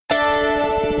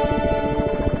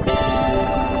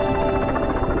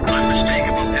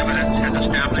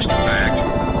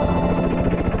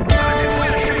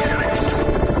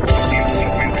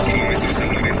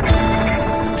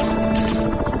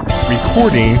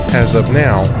recording as of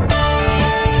now.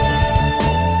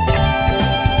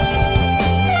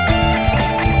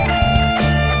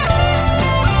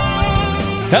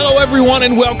 Hello, everyone,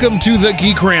 and welcome to the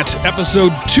Geek Rant,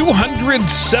 episode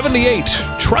 278,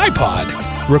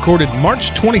 Tripod, recorded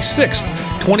March 26th,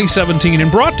 2017, and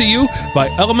brought to you by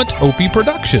Element Opie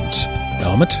Productions,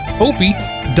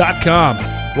 elementopie.com.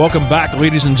 Welcome back,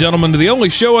 ladies and gentlemen, to the only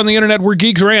show on the internet where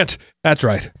geeks rant. That's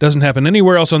right. Doesn't happen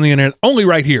anywhere else on the internet, only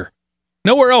right here.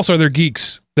 Nowhere else are there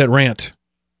geeks that rant.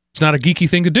 It's not a geeky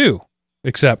thing to do,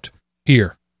 except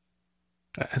here.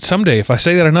 Someday, if I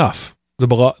say that enough, the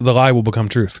lie will become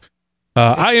truth.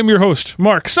 I am your host,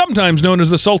 Mark, sometimes known as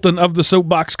the Sultan of the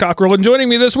Soapbox Cockerel, and joining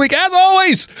me this week, as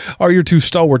always, are your two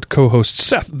stalwart co-hosts,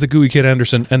 Seth, the Gooey Kid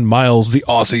Anderson, and Miles, the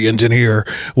Aussie Engineer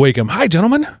Wakeham. Hi,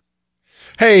 gentlemen.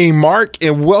 Hey, Mark,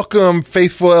 and welcome,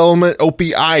 faithful Element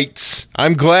Opie-ites.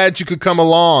 I'm glad you could come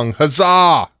along.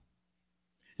 Huzzah!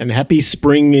 And happy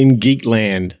spring in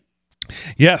Geekland.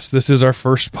 Yes, this is our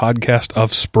first podcast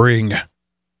of spring.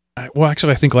 Well,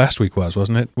 actually, I think last week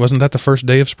wasn't it? Wasn't that the first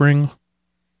day of spring?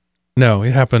 No,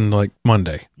 it happened like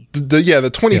Monday. The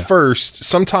 21st,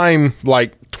 sometime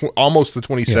like almost the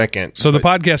 22nd. Yeah. So the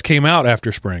podcast came out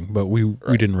after spring, but we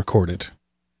didn't record it.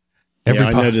 I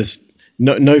noticed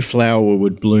no flower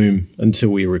would bloom until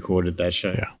we recorded that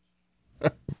show. Yeah.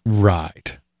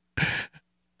 Right.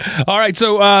 All right,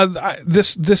 so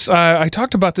I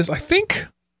talked about this, I think,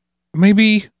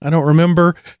 maybe, I don't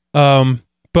remember,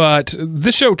 but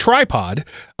this show, Tripod,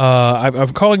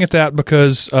 I'm calling it that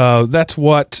because that's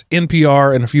what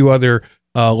NPR and a few other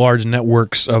large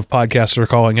networks of podcasts are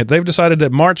calling it. They've decided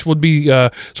that March would be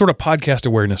sort of podcast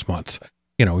awareness month.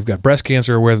 You know, we've got breast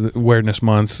cancer awareness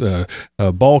month,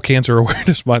 ball cancer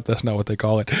awareness month. That's not what they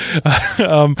call it.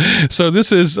 So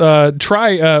this is a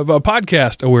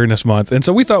podcast awareness month. And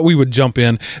so we thought we would jump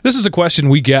in. This is a question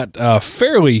we get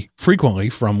fairly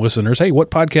frequently from listeners. Hey, what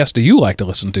podcast do you like to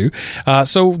listen to?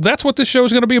 So that's what this show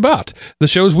is going to be about. The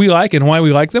shows we like and why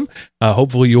we like them.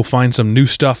 Hopefully you'll find some new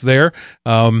stuff there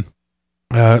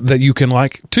that you can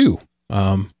like too.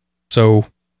 So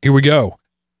here we go.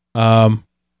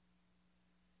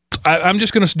 I'm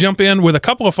just going to jump in with a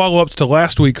couple of follow-ups to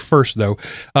last week first, though.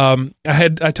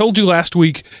 I told you last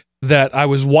week that I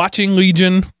was watching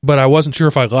Legion, but I wasn't sure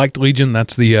if I liked Legion.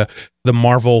 That's the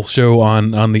Marvel show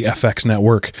on the FX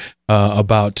network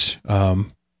about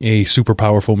a super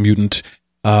powerful mutant.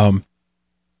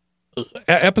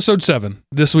 Episode 7,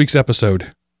 this week's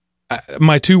episode,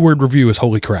 my 2-word review is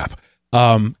holy crap,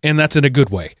 and that's in a good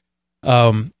way.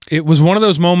 It was one of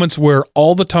those moments where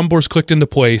all the tumblers clicked into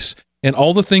place, and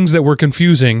all the things that were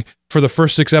confusing for the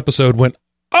first 6 episodes went,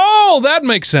 oh, that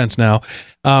makes sense now.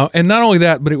 And not only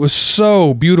that, but it was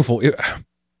so beautiful.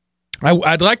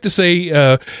 I'd like to say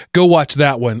go watch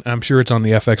that one. I'm sure it's on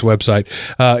the FX website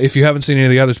if you haven't seen any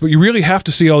of the others. But you really have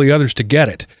to see all the others to get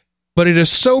it. But it is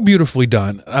so beautifully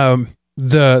done.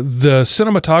 The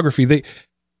cinematography,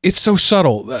 it's so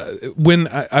subtle. When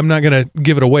I'm not going to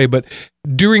give it away, but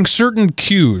during certain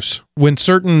cues, when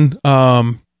certain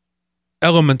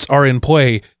elements are in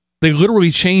play, they literally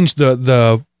change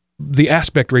the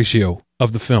aspect ratio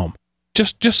of the film,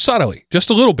 just subtly,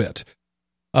 just a little bit.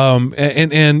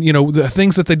 And you know, the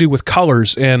things that they do with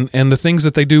colors and the things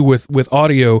that they do with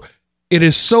audio, it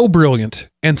is so brilliant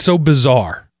and so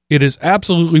bizarre. It is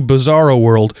absolutely bizarro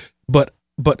world, but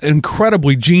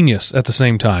incredibly genius at the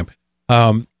same time.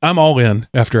 I'm all in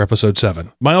after episode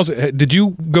 7. Miles, did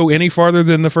you go any farther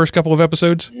than the first couple of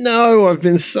episodes? No, I've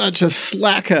been such a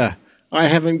slacker. I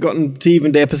haven't gotten to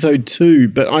even to episode 2,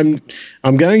 but I'm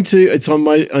going to. It's on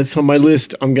my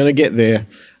list. I'm going to get there.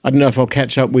 I don't know if I'll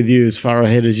catch up with you as far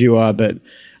ahead as you are, but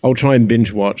I'll try and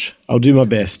binge watch. I'll do my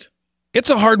best. It's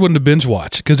a hard one to binge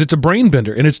watch because it's a brain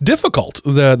bender and it's difficult.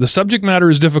 The subject matter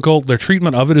is difficult. Their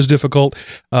treatment of it is difficult.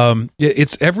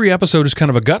 It's every episode is kind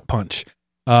of a gut punch.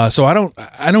 So I don't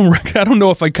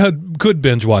know if I could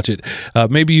binge watch it.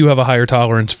 Maybe you have a higher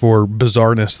tolerance for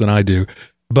bizarreness than I do.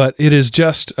 But it is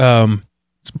just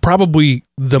it's probably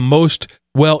the most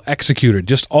well executed,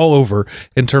 just all over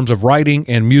in terms of writing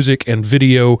and music and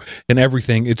video and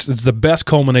everything. It's the best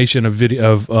culmination of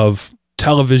of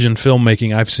television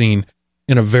filmmaking I've seen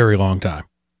in a very long time.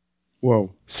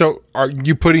 Whoa! So, are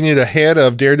you putting it ahead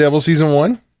of Daredevil season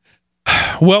 1?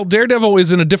 Well, Daredevil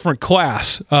is in a different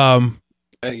class, but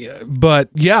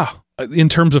yeah, in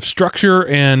terms of structure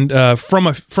and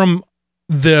from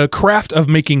the craft of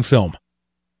making film.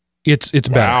 It's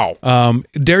better. Wow.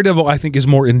 Daredevil, I think, is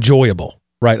more enjoyable,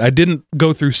 right? I didn't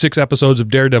go through 6 episodes of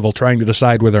Daredevil trying to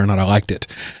decide whether or not I liked it.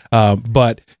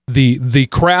 But the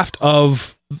craft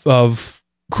of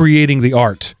creating the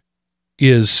art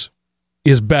is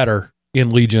better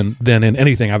in Legion than in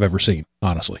anything I've ever seen,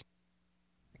 honestly.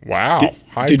 Wow.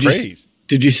 High did praise.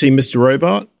 Did you see Mr.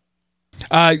 Robot?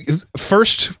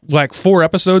 First, like 4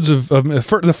 episodes of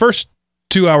the first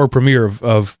 2-hour premiere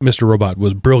of Mr. Robot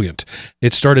was brilliant.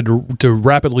 It started to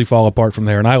rapidly fall apart from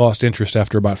there, and I lost interest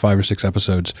after about 5 or 6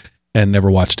 episodes and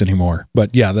never watched anymore.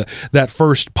 But yeah, that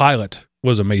first pilot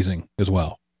was amazing as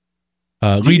well.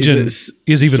 Legion is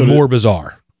even more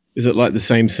bizarre. Is it like the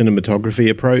same cinematography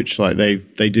approach? Like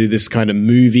they do this kind of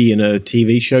movie and a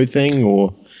TV show thing,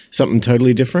 or something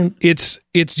totally different? It's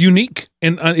unique,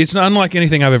 and it's not unlike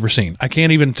anything I've ever seen. I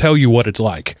can't even tell you what it's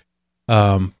like.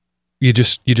 You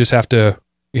just have to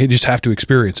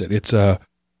experience it. It's and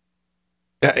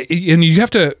you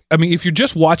have to. I mean, if you're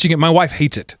just watching it, my wife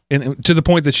hates it, and to the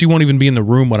point that she won't even be in the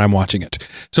room when I'm watching it.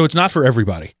 So it's not for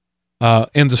everybody.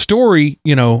 And the story,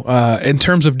 in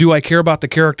terms of do I care about the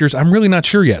characters, I'm really not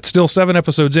sure yet. Still 7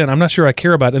 episodes in, I'm not sure I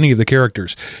care about any of the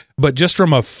characters. But just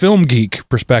from a film geek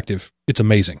perspective, it's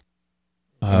amazing.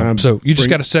 So you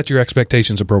just got to set your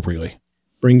expectations appropriately.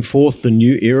 Bring forth the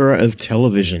new era of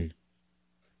television.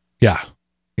 Yeah.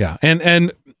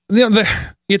 And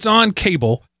it's on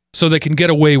cable, so they can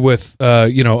get away with, a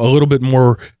little bit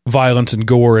more violence and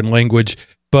gore and language.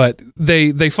 But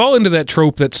they fall into that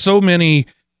trope that so many...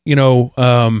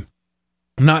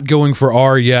 not going for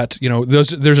R yet.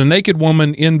 There's a naked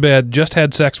woman in bed, just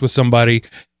had sex with somebody,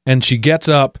 and she gets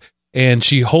up and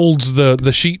she holds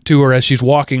the sheet to her as she's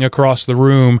walking across the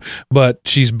room, but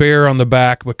she's bare on the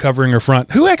back, but covering her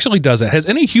front. Who actually does that? Has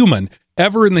any human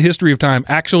ever in the history of time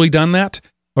actually done that?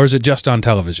 Or is it just on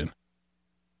television?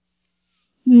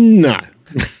 No.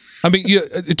 I mean,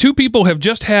 2 people have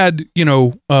just had,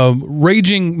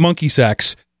 raging monkey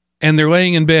sex, and they're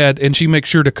laying in bed, and she makes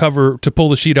sure to pull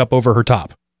the sheet up over her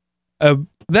top.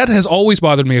 That has always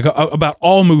bothered me about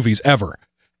all movies ever.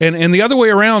 And the other way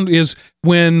around is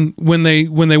when they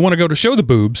want to go to show the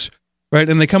boobs, right?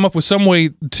 And they come up with some way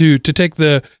to take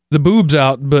the boobs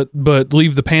out, but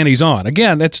leave the panties on.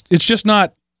 Again, it's just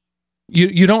not.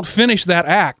 You don't finish that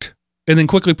act and then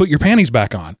quickly put your panties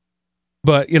back on.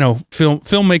 But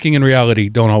filmmaking and reality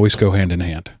don't always go hand in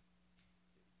hand.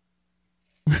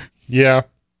 Yeah.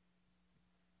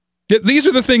 These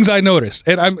are the things I noticed,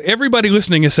 and everybody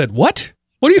listening has said, "What?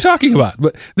 What are you talking about?"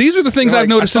 But these are the things I've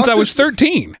noticed since I was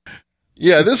 13.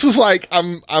 Yeah, this was like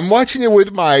I'm watching it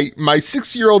with my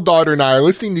 6-year-old daughter, and I are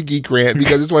listening to Geek Rant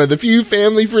because it's one of the few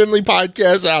family friendly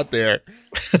podcasts out there.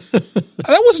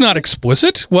 That was not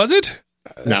explicit, was it?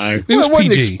 No, it wasn't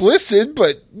PG. Explicit,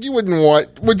 but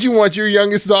would you want your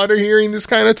youngest daughter hearing this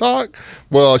kind of talk?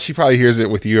 Well, she probably hears it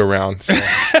with you around. So.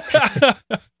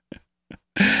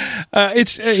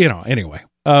 It's anyway.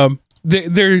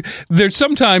 There's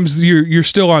sometimes you're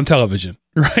still on television,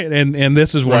 right? And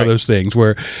this is one of those things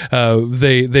where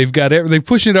they've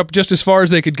pushed it up just as far as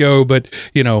they could go, but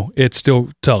it's still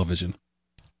television.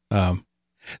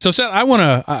 So Seth,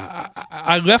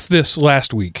 I left this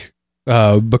last week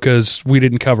because we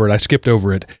didn't cover it. I skipped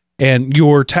over it, and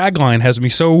your tagline has me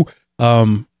so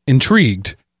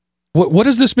intrigued. What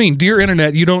does this mean? Dear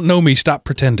Internet, you don't know me. Stop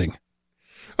pretending.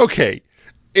 Okay.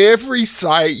 Every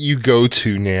site you go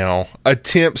to now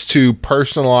attempts to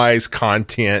personalize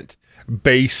content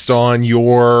based on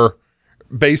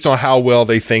how well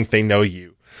they think they know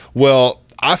you. Well,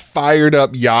 I fired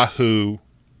up Yahoo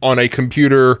on a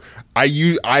computer.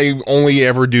 I only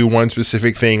ever do one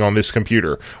specific thing on this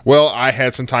computer. Well, I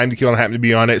had some time to kill and happened to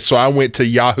be on it, so I went to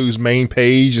Yahoo's main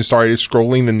page and started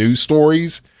scrolling the news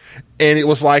stories. And it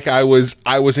was like I was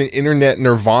in internet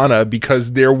nirvana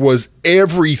because there was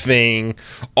everything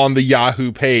on the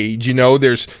Yahoo page.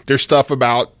 There's stuff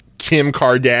about Kim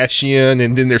Kardashian,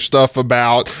 and then there's stuff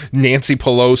about Nancy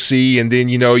Pelosi, and then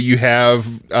you have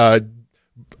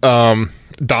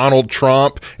Donald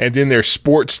Trump, and then there's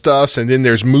sports stuff, and then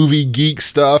there's movie geek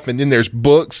stuff, and then there's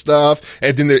book stuff,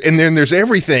 and then there's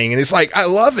everything. And it's like, I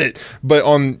love it. But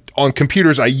on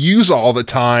computers I use all the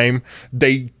time,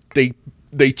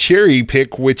 they cherry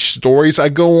pick which stories I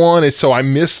go on. And so I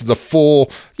miss the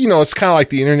full, it's kind of like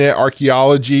the internet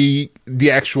archaeology,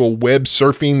 the actual web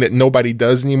surfing that nobody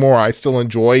does anymore. I still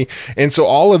enjoy. And so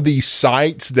all of these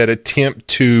sites that attempt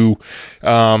to,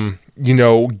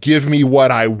 give me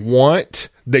what I want,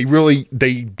 they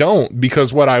don't,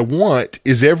 because what I want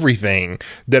is everything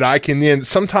that I can then,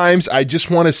 sometimes I just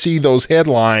want to see those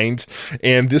headlines.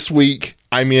 And this week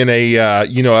I'm in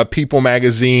a People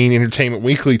Magazine, Entertainment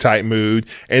Weekly type mood.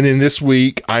 And then this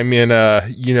week I'm in a,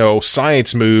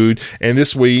 science mood. And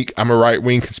this week I'm a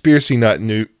right-wing conspiracy nut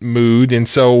mood. And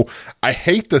so I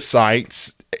hate the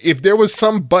sites. If there was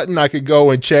some button I could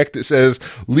go and check that says,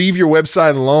 leave your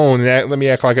website alone and let me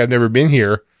act like I've never been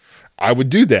here, I would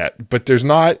do that, but there's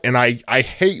not. And I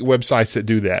hate websites that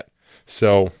do that.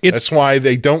 So that's why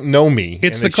they don't know me.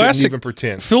 It's and the classic even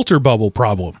pretend. filter bubble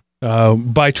problem.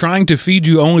 By trying to feed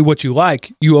you only what you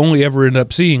like, you only ever end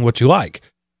up seeing what you like.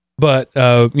 But,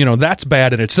 that's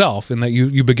bad in itself, in that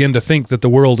you begin to think that the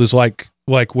world is like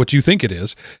what you think it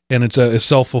is, and it's a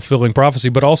self-fulfilling prophecy.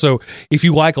 But also, if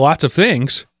you like lots of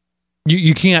things,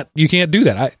 you can't do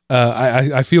that.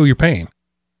 I feel your pain.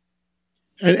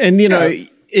 And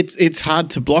it's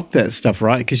hard to block that stuff,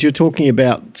 right? Because you're talking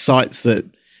about sites that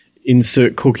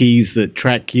insert cookies that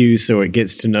track you, so it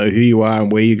gets to know who you are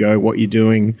and where you go, what you're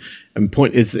doing. And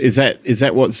is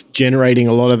that what's generating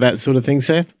a lot of that sort of thing,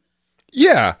 Seth?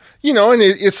 Yeah, and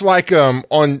it's like on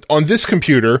this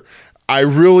computer,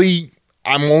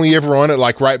 I'm only ever on it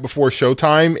like right before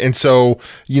showtime, and so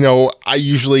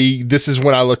this is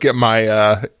when I look at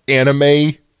my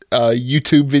anime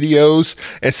YouTube videos,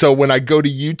 and so when I go to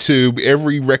YouTube,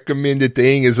 every recommended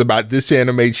thing is about this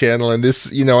anime channel and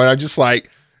this, and I'm just like,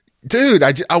 dude,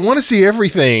 I want to see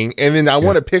everything, and then I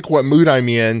want to pick what mood I'm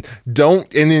in.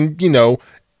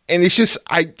 And it's just,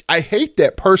 I hate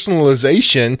that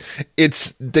personalization.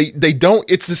 It's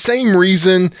the same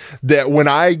reason that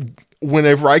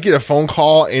whenever I get a phone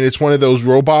call and it's one of those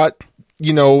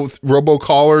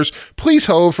robocallers, please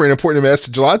hold for an important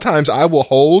message. A lot of times I will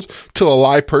hold till a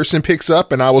live person picks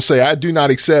up, and I will say, I do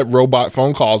not accept robot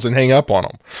phone calls, and hang up on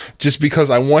them, just because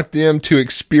I want them to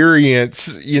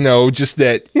experience, just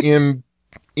that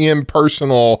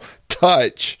impersonal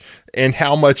touch and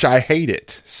how much I hate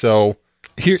it. So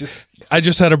I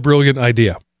just had a brilliant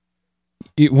idea.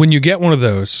 When you get one of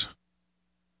those,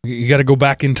 you got to go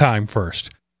back in time first.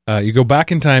 You go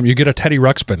back in time, you get a Teddy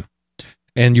Ruxpin,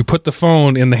 and you put the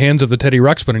phone in the hands of the Teddy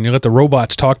Ruxpin, and you let the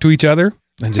robots talk to each other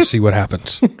and just see what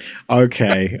happens.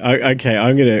 Okay. I'm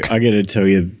gonna tell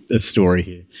you a story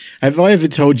here. Have I ever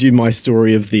told you my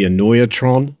story of the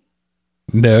Annoyatron?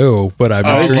 No, but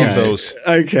I'm sure of those.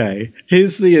 Okay,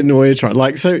 here's the Annoyatron.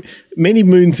 Like, so many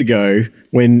moons ago,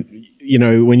 when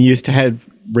you used to have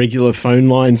regular phone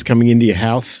lines coming into your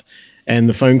house, and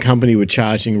the phone company were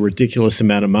charging a ridiculous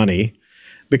amount of money.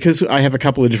 Because I have a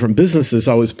couple of different businesses,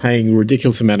 I was paying a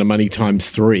ridiculous amount of money times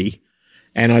 3,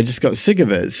 and I just got sick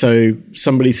of it. So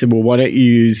somebody said, well, why don't you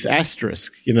use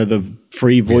Asterisk, the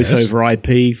free voice over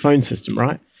IP phone system,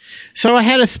 right? So I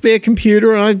had a spare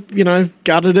computer, and I,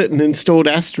 gutted it and installed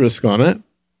Asterisk on it.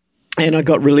 And I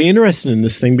got really interested in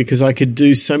this thing because I could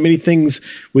do so many things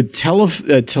with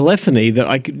telephony that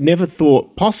I could never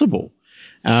thought possible.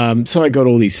 So I got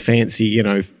all these fancy,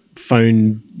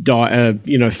 phones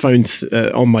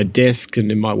on my desk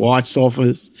and in my wife's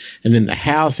office and in the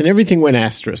house, and everything went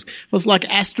Asterisk. It was like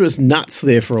Asterisk nuts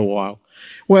there for a while.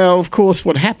 Well, of course,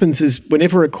 what happens is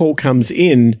whenever a call comes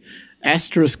in,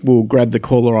 Asterisk will grab the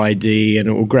caller ID and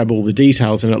it will grab all the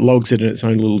details, and it logs it in its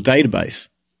own little database.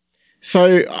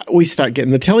 So we start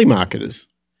getting the telemarketers.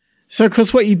 So, of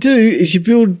course, what you do is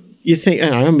you think,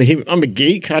 I'm a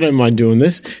geek, I don't mind doing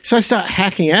this. So I start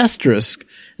hacking Asterisk,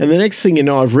 and the next thing you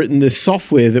know, I've written this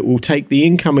software that will take the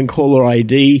incoming caller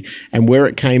ID and where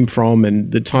it came from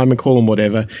and the time of call and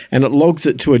whatever, and it logs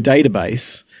it to a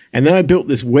database. And then I built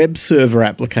this web server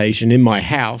application in my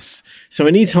house. So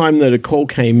anytime that a call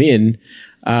came in,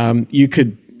 you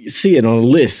could see it on a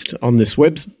list on this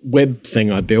web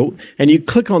thing I built, and you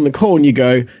click on the call and you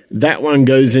go, that one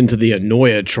goes into the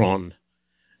Annoyatron.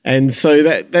 And so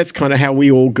that's kind of how we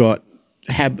all got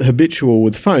habitual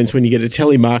with phones. When you get a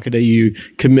telemarketer, you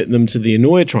commit them to the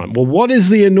Annoyatron. Well, what is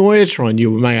the Annoyatron,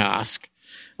 you may ask?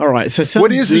 All right. So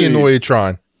what is the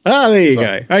Annoyatron? Oh, there you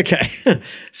go. Okay.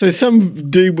 So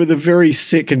some dude with a very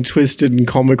sick and twisted and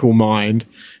comical mind,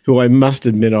 who I must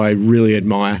admit I really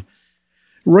admire,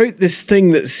 wrote this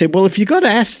thing that said, well, if you got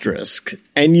Asterisk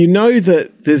and you know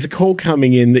that there's a call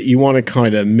coming in that you want to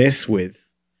kind of mess with,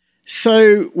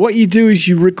 so what you do is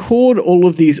you record all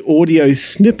of these audio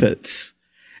snippets,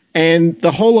 and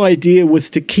the whole idea was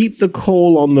to keep the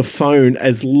call on the phone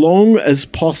as long as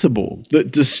possible.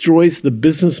 That destroys the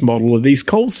business model of these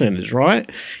call centers, right?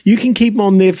 You can keep them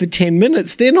on there for 10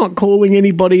 minutes. They're not calling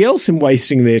anybody else and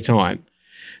wasting their time.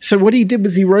 So what he did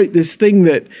was he wrote this thing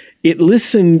that it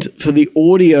listened for the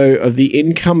audio of the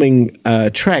incoming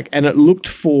track, and it looked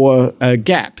for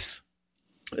gaps.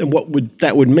 And what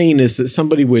that would mean is that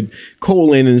somebody would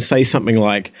call in and say something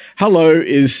like, hello,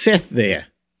 is Seth there?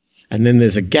 And then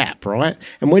there's a gap, right?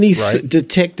 And when he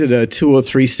detected a 2 or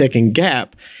 3 second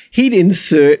gap, he'd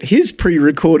insert his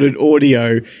pre-recorded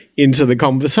audio into the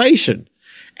conversation.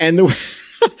 And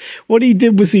what he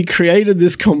did was he created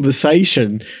this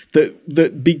conversation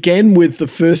that began with the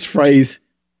first phrase,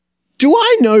 do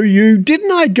I know you?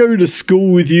 Didn't I go to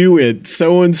school with you at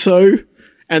so-and-so?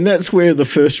 And that's where the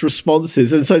first response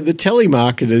is. And so the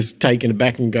telemarketer is taken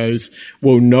aback and goes,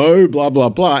 well, no, blah, blah,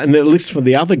 blah. And then lists for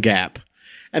the other gap.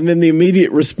 And then the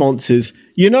immediate response is,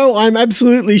 I'm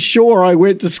absolutely sure I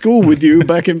went to school with you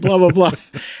back in blah, blah, blah.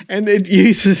 And it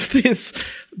uses this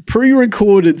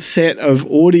pre-recorded set of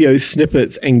audio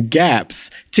snippets and gaps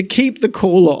to keep the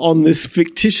caller on this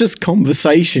fictitious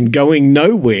conversation going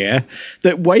nowhere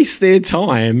that wastes their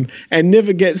time and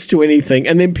never gets to anything.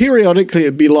 And then periodically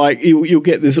it'd be like, you'll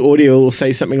get this audio will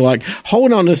say something like,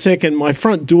 hold on a second, my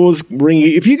front door's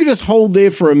ringing. If you could just hold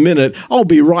there for a minute, I'll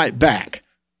be right back.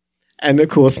 And, of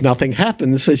course, nothing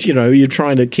happens. So, you're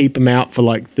trying to keep him out for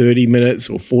like 30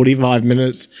 minutes or 45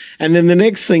 minutes. And then the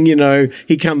next thing you know,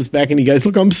 he comes back and he goes,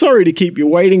 look, I'm sorry to keep you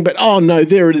waiting, but, oh, no,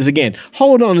 there it is again.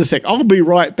 Hold on a sec. I'll be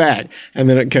right back. And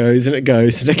then it goes and it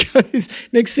goes and it goes.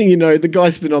 Next thing you know, the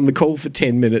guy's been on the call for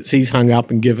 10 minutes. He's hung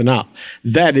up and given up.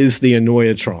 That is the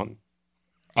Annoyatron.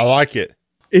 I like it.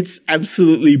 It's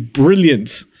absolutely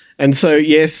brilliant. And so,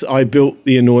 yes, I built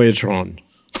the Annoyatron.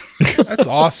 That's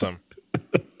awesome.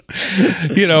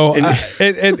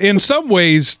 In some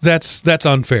ways that's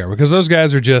unfair because those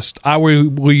guys are just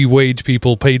hourly wage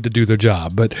people paid to do their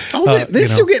job. But they're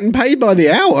still getting paid by the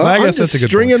hour. I guess I'm that's just a good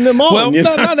stringing point. them on.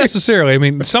 Well, not necessarily. I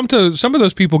mean, some of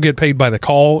those people get paid by the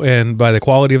call and by the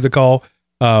quality of the call.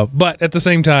 But at the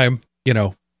same time,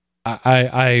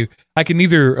 I can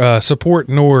neither support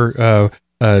nor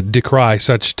decry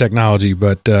such technology.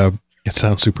 But it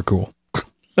sounds super cool.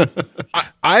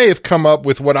 I have come up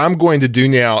with what I'm going to do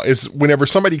now is whenever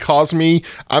somebody calls me,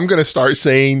 I'm going to start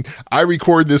saying, I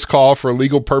record this call for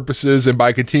legal purposes. And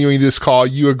by continuing this call,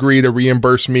 you agree to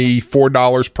reimburse me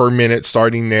 $4 per minute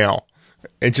starting now.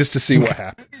 And just to see what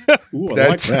happens. Ooh, I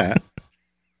like that.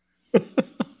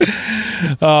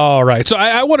 All right. So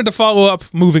I wanted to follow up,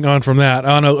 moving on from that,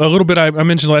 on a little bit I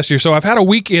mentioned last year. So I've had a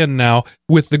weekend now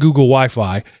with the Google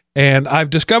Wi-Fi, and I've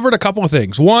discovered a couple of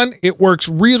things. One, it works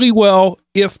really well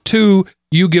if, two,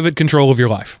 you give it control of your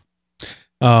life.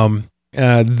 I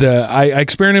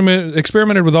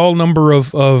experimented with all number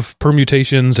of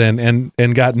permutations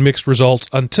and got mixed results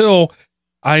until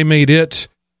I made it,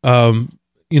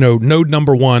 node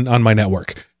number one on my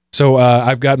network. So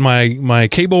I've got my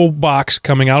cable box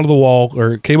coming out of the wall,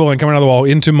 or cable line coming out of the wall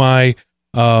into my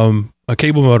a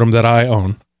cable modem that I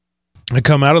own. I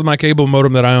come out of my cable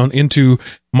modem that I own into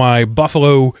my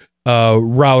Buffalo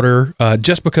router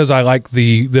just because I like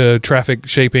the traffic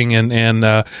shaping and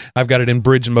I've got it in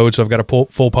bridge mode, so I've got a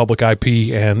full public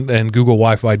IP and Google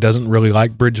Wi-Fi doesn't really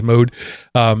like bridge mode.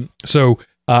 So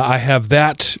I have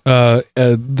that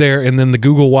there, and then the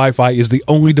Google Wi-Fi is the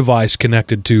only device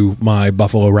connected to my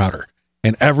Buffalo router,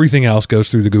 and everything else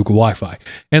goes through the Google Wi-Fi.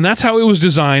 And that's how it was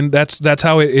designed. That's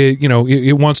how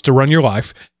it wants to run your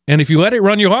life. And if you let it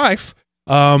run your life,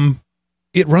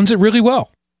 it runs it really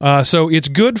well. So it's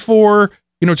good for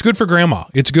it's good for grandma.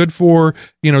 It's good for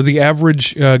the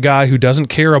average guy who doesn't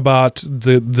care about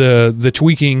the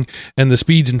tweaking and the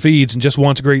speeds and feeds and just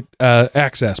wants great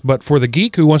access. But for the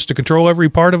geek who wants to control every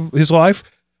part of his life,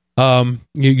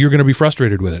 you're going to be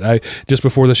frustrated with it. Just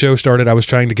before the show started, I was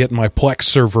trying to get my Plex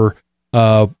server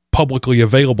publicly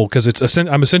available because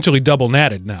I'm essentially double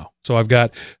natted now. So I've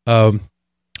got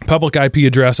public IP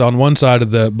address on one side of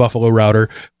the Buffalo router,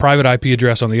 private IP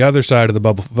address on the other side of the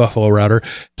Buffalo router,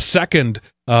 second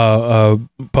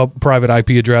private IP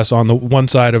address on the one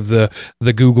side of the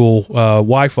Google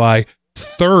Wi-Fi,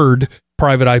 third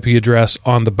private IP address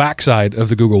on the backside of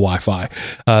the Google Wi-Fi.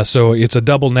 So it's a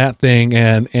double NAT thing,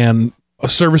 and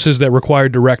services that require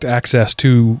direct access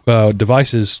to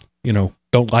devices,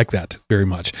 don't like that very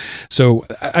much. So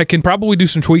I can probably do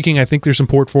some tweaking. I think there's some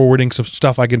port forwarding, some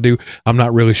stuff I can do. I'm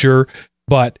not really sure,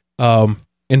 but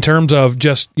in terms of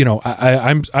just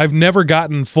I've never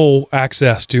gotten full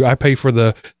access to. I pay for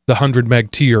the 100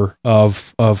 meg tier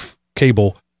of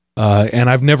cable, and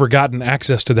I've never gotten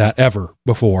access to that ever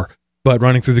before. But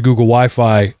running through the Google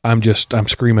Wi-Fi, I'm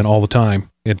screaming all the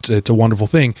time. It's a wonderful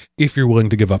thing if you're willing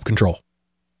to give up control.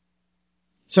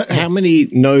 So how many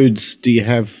nodes do you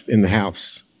have in the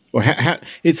house? Or how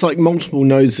it's like multiple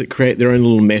nodes that create their own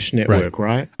little mesh network,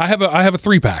 right? I have a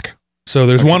 3-pack. So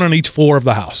there's one on each floor of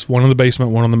the house, one on the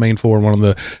basement, one on the main floor, and one on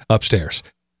the upstairs.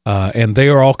 And they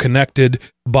are all connected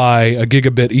by a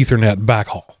gigabit Ethernet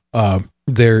backhaul.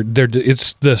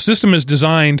 The system is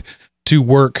designed to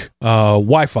work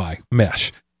Wi-Fi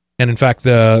mesh. And in fact,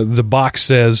 the box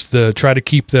says try to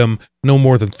keep them no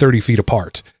more than 30 feet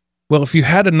apart. Well, if you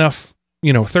had enough,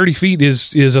 30 feet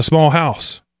is a small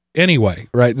house. anyway,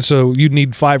 right? So you'd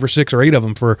need 5 or 6 or 8 of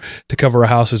them to cover a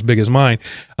house as big as mine.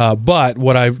 But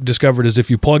what I've discovered is if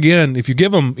you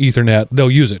give them Ethernet,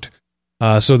 they'll use it.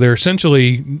 So they're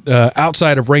essentially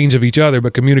outside of range of each other,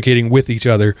 but communicating with each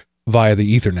other via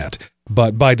the Ethernet.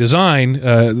 But by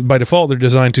design, by default, they're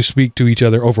designed to speak to each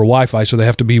other over Wi-Fi, so they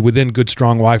have to be within good,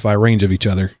 strong Wi-Fi range of each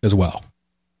other as well.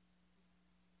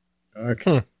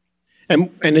 Okay.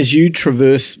 And as you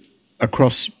traverse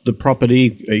across the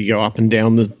property, you go up and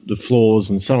down the floors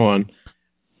and so on,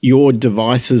 your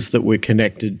devices that were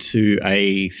connected to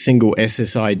a single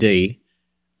SSID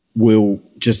will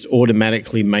just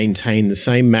automatically maintain the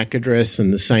same MAC address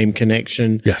and the same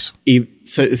connection. Yes.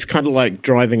 So it's kind of like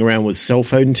driving around with cell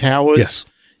phone towers. Yes.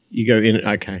 You go in.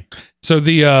 Okay. So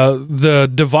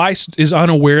the device is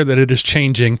unaware that it is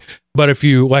changing, but if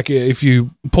you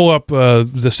pull up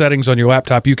the settings on your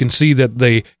laptop, you can see that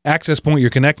the access point you're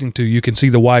connecting to, you can see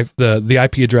the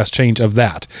IP address change of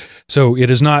that. So it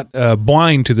is not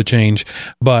blind to the change,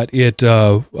 but it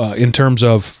in terms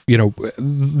of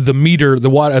the meter,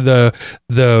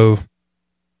 the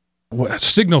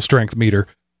signal strength meter,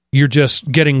 you're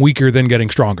just getting weaker than getting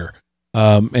stronger.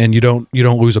 And you don't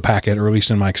lose a packet, or at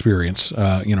least in my experience.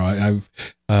 Of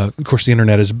course, the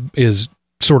internet is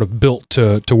sort of built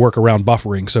to work around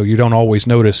buffering, so you don't always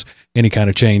notice any kind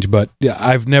of change. But yeah,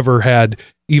 I've never had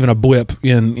even a blip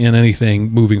in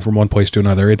anything moving from one place to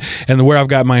another. And where I've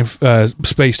got mine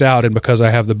spaced out, and because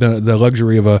I have the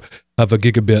luxury of a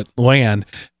gigabit LAN,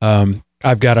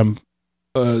 I've got them.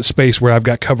 Space where I've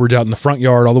got coverage out in the front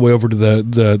yard, all the way over to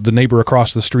the neighbor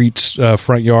across the street's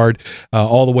front yard,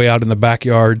 all the way out in the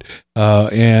backyard,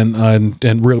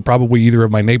 and really probably either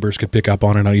of my neighbors could pick up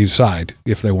on it on either side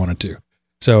if they wanted to.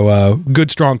 So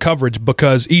good strong coverage,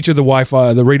 because each of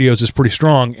the radios is pretty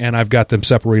strong, and I've got them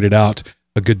separated out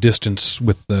a good distance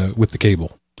with the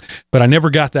cable. But I never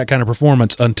got that kind of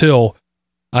performance until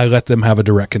I let them have a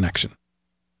direct connection.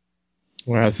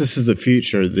 Wow, this is the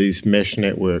future of these mesh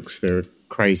networks. They're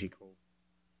crazy cool.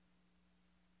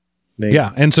 Neat.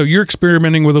 Yeah, and so you're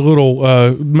experimenting with a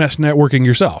little mesh networking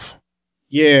yourself.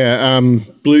 Yeah,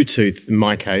 Bluetooth in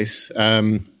my case.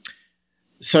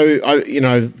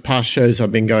 So past shows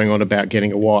I've been going on about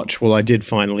getting a watch. Well, I did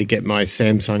finally get my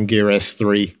Samsung Gear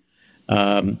S3.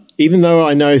 Even though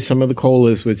I know some of the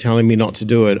callers were telling me not to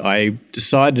do it, I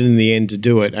decided in the end to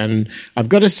do it. And I've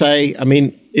got to say, I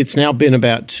mean, it's now been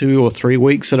about 2 or 3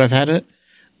 weeks that I've had it.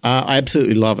 I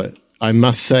absolutely love it. I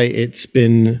must say it's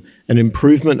been an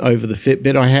improvement over the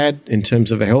Fitbit I had in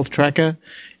terms of a health tracker.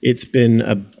 It's been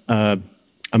a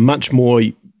much more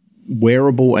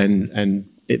wearable, and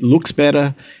it looks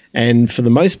better. And for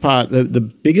the most part, the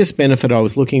biggest benefit I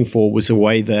was looking for was a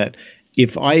way that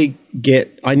if I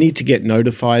need to get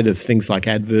notified of things like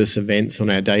adverse events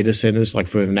on our data centers, like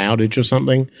for an outage or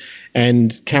something,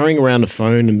 and carrying around a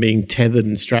phone and being tethered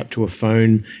and strapped to a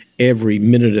phone every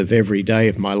minute of every day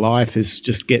of my life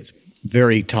just gets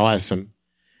very tiresome.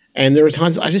 And there are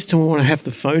times I just don't want to have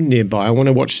the phone nearby. I want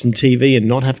to watch some TV and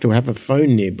not have to have a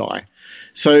phone nearby.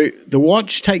 So the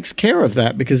watch takes care of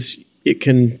that because it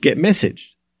can get messaged.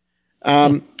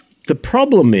 The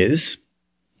problem is,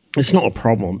 it's not a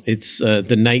problem. It's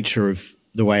the nature of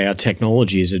the way our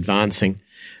technology is advancing.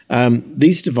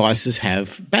 These devices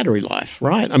have battery life,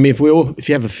 right? I mean, if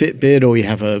you have a Fitbit or you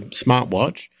have a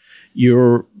smartwatch,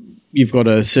 you've got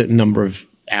a certain number of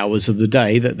hours of the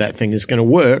day that thing is going to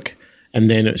work, and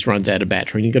then it runs out of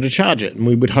battery and you've got to charge it. And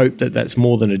we would hope that that's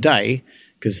more than a day,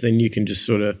 because then you can just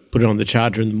sort of put it on the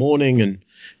charger in the morning and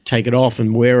take it off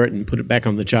and wear it and put it back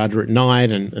on the charger at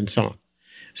night and so on.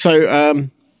 So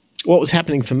what was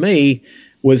happening for me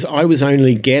was I was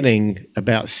only getting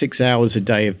about 6 hours a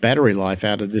day of battery life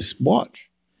out of this watch.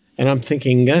 And I'm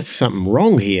thinking, that's something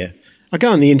wrong here. I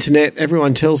go on the internet,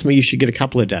 everyone tells me you should get a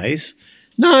couple of days.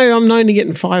 No, I'm only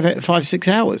getting 6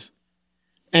 hours.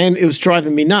 And it was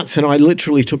driving me nuts, and I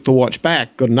literally took the watch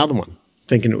back, got another one,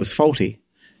 thinking it was faulty.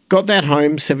 Got that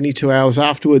home, 72 hours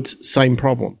afterwards, same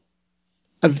problem.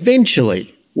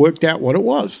 Eventually worked out what it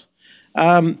was.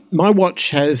 My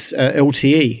watch has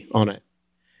LTE on it.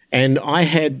 And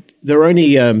there are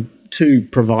only 2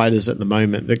 providers at the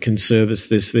moment that can service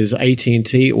this. There's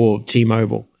AT&T or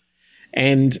T-Mobile.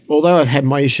 And although I've had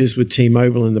my issues with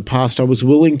T-Mobile in the past, I was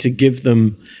willing to give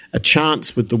them a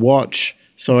chance with the watch.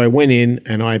 So I went in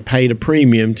and I paid a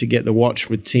premium to get the watch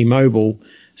with T-Mobile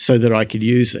so that I could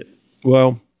use it.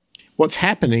 Well, what's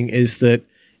happening is that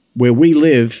where we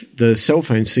live, the cell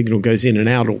phone signal goes in and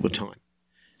out all the time.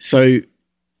 So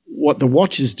what the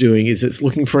watch is doing is it's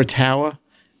looking for a tower,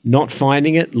 not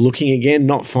finding it, looking again,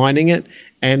 not finding it,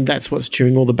 and that's what's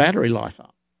chewing all the battery life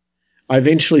up. I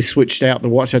eventually switched out the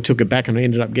watch. I took it back and I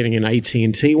ended up getting an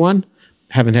AT&T one.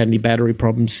 Haven't had any battery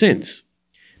problems since.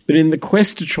 But in the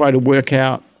quest to try to work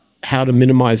out how to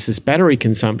minimize this battery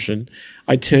consumption,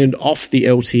 I turned off the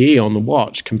LTE on the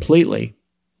watch completely.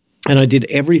 And I did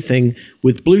everything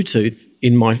with Bluetooth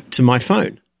to my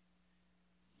phone.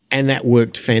 And that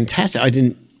worked fantastic.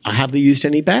 I hardly used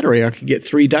any battery. I could get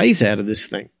 3 days out of this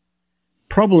thing.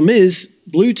 Problem is,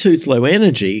 Bluetooth Low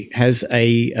Energy has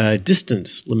a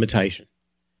distance limitation.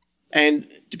 And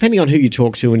depending on who you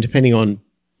talk to and depending on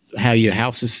how your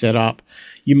house is set up,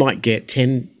 you might get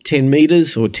 10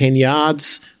 meters or 10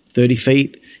 yards, 30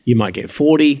 feet. You might get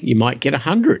 40. You might get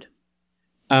 100.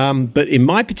 But in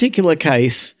my particular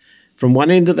case, from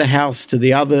one end of the house to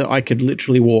the other, I could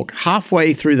literally walk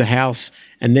halfway through the house,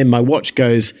 and then my watch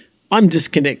goes, I'm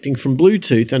disconnecting from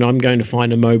Bluetooth and I'm going to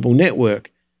find a mobile network.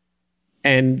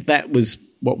 And that was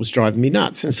what was driving me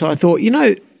nuts. And so I thought,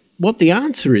 what the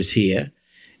answer is here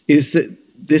is that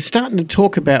they're starting to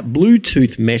talk about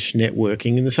Bluetooth mesh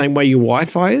networking in the same way your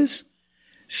Wi-Fi is,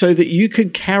 so that you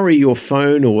could carry your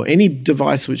phone or any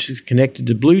device which is connected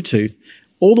to Bluetooth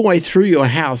all the way through your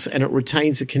house and it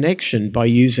retains a connection by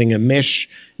using a mesh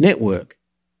network.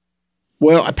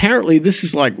 Well, apparently this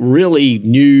is like really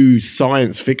new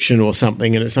science fiction or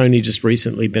something, and it's only just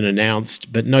recently been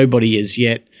announced, but nobody is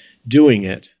yet doing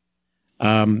it.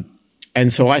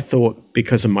 And so I thought,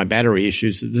 because of my battery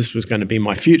issues, that this was going to be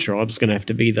my future. I was going to have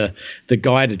to be the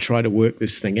guy to try to work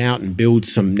this thing out and build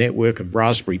some network of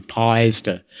Raspberry Pis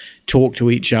to talk to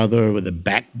each other with a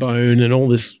backbone and all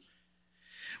this.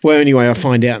 Well, anyway, I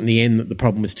find out in the end that the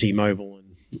problem was T-Mobile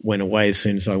and went away as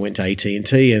soon as I went to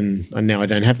AT&T, and now I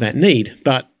don't have that need.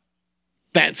 But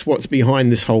that's what's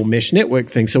behind this whole mesh network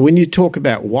thing. So when you talk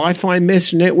about Wi-Fi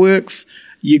mesh networks,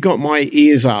 you got my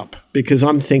ears up, because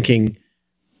I'm thinking,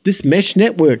 this mesh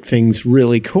network thing's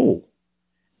really cool.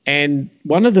 And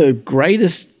one of the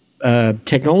greatest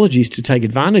technologies to take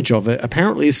advantage of it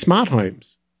apparently is smart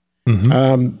homes.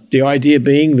 Mm-hmm. The idea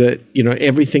being that,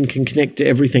 everything can connect to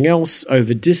everything else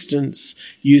over distance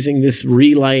using this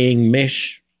relaying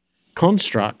mesh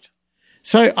construct.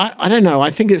 So I don't know. I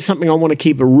think it's something I want to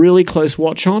keep a really close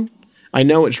watch on. I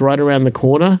know it's right around the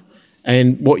corner,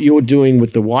 and what you're doing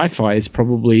with the Wi-Fi is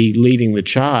probably leading the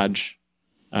charge.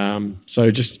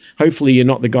 So just hopefully you're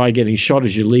not the guy getting shot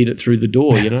as you lead it through the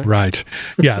door, Right.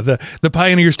 Yeah. The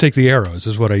pioneers take the arrows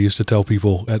is what I used to tell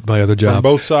people at my other job. From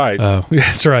both sides.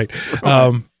 That's right.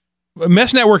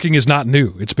 Mesh networking is not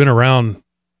new. It's been around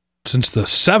since the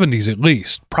 70s at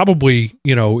least, probably,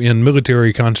 in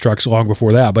military constructs long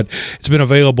before that, but it's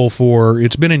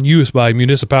been in use by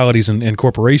municipalities and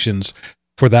corporations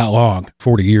for that long,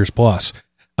 40 years plus.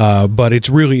 But it's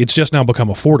just now become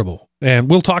affordable.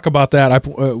 And we'll talk about that.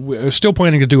 I'm still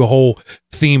planning to do a whole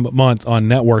theme month on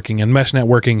networking, and mesh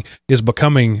networking is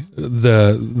becoming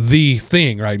the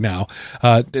thing right now.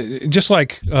 Just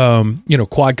like,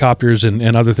 quadcopters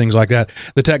and other things like that.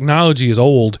 The technology is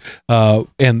old,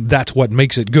 and that's what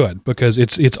makes it good, because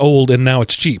it's old and now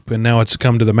it's cheap and now it's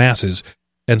come to the masses.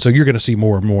 And so you're going to see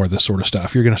more and more of this sort of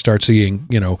stuff. You're going to start seeing,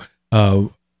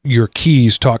 your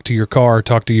keys talk to your car,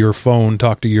 talk to your phone,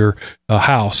 talk to your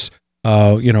house,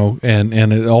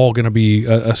 and it's all going to be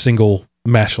a single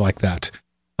mesh like that.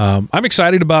 I'm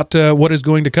excited about what is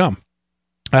going to come.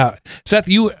 Seth,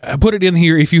 you put it in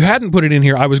here. If you hadn't put it in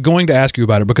here, I was going to ask you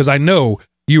about it, because I know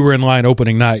you were in line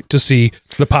opening night to see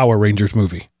the Power Rangers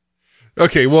movie.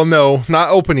 Okay, well, no, not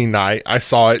opening night. I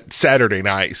saw it Saturday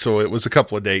night, so it was a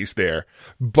couple of days there.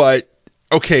 But,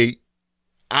 okay,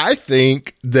 I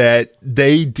think that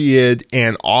they did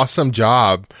an awesome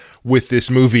job with this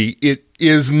movie. It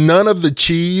is none of the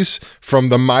cheese from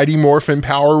the Mighty Morphin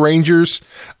Power Rangers.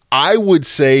 I would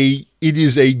say it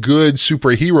is a good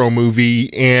superhero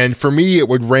movie, and for me, it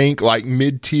would rank like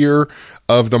mid-tier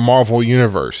of the Marvel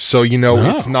Universe. So,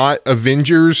 It's not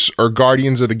Avengers or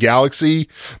Guardians of the Galaxy,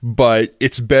 but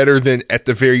it's better than, at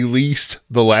the very least,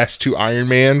 the last two Iron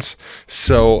Mans.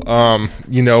 So,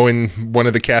 in one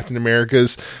of the Captain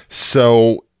Americas.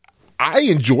 So, I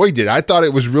enjoyed it. I thought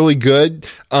it was really good.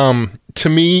 To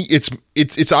me,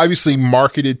 it's obviously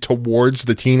marketed towards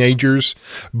the teenagers,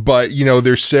 but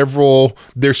there's several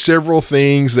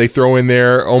things they throw in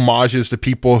there, homages to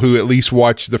people who at least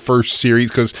watched the first series,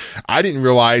 because I didn't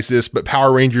realize this, but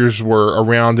Power Rangers were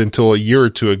around until a year or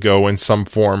two ago in some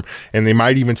form, and they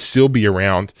might even still be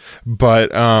around.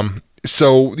 But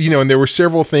so, and there were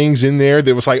several things in there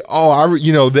that was like,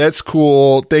 oh, that's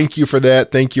cool. Thank you for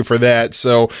that. Thank you for that.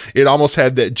 So it almost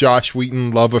had that Joss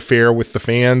Whedon love affair with the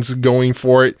fans going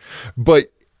for it, but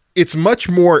it's much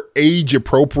more age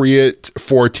appropriate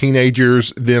for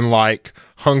teenagers than like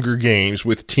Hunger Games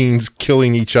with teens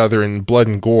killing each other in blood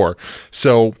and gore.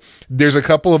 So there's a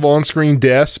couple of on-screen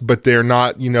deaths, but they're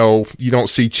not, you don't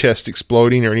see chest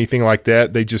exploding or anything like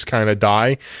that. They just kind of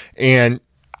die. And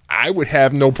I would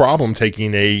have no problem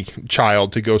taking a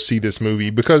child to go see this movie,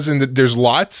 because there's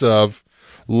lots of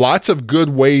good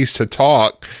ways to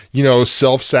talk,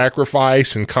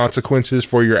 self-sacrifice and consequences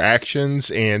for your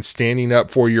actions, and standing up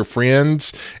for your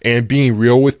friends and being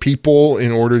real with people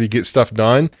in order to get stuff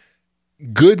done.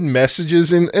 Good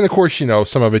messages. And of course,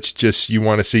 some of it's just, you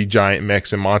want to see giant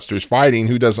mechs and monsters fighting.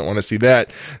 Who doesn't want to see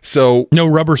that? So no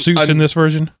rubber suits in this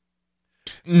version?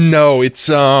 No, it's,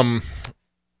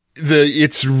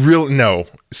 it's real, no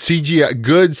CGI,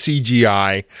 good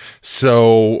CGI.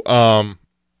 So,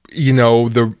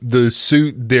 the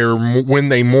suit there, when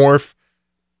they morph,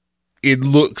 it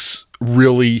looks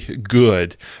really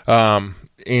good.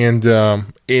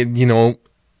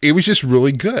 It was just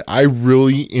really good. I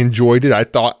really enjoyed it. I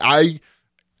thought I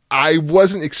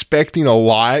wasn't expecting a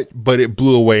lot, but it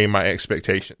blew away my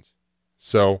expectations.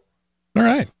 So, all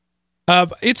right.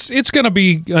 It's going to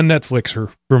be a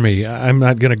Netflixer for me. I'm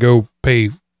not going to go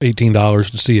pay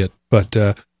 $18 to see it, but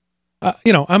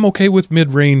I'm okay with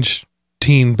mid-range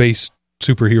teen-based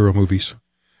superhero movies.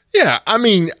 Yeah, I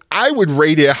mean, I would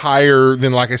rate it higher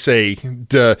than, like I say,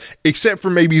 except for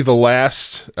maybe the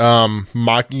last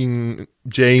Mockingjay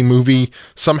movie.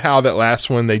 Somehow that last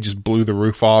one, they just blew the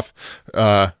roof off.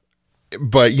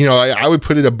 But, I would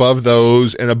put it above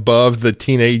those and above the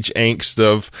teenage angst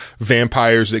of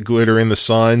vampires that glitter in the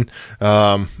sun.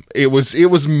 It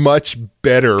was much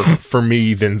better for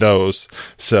me than those.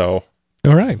 So,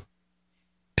 all right.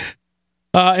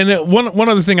 And then one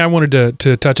other thing I wanted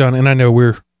to touch on, and I know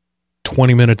we're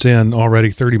 20 minutes in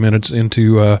already, 30 minutes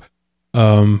into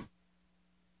warm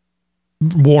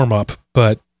up,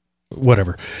 but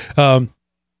whatever.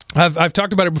 I've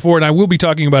talked about it before, and I will be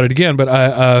talking about it again.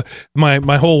 But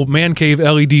my whole man cave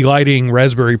LED lighting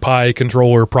Raspberry Pi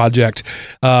controller project.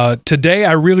 Today,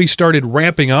 I really started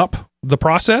ramping up the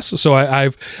process. So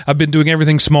I've been doing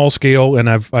everything small scale, and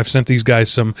I've sent these guys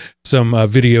some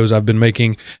videos I've been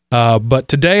making. But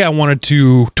today, I wanted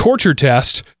to torture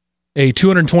test a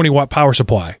 220 watt power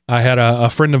supply. I had a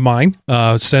friend of mine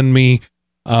send me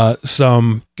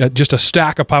some just a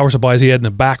stack of power supplies he had in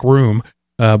the back room.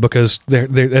 Because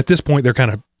they're at this point they're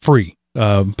kind of free.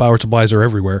 Power supplies are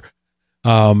everywhere,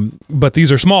 but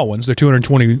these are small ones. They're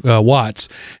 220 watts,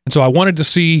 and so I wanted to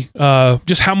see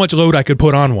just how much load I could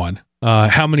put on one.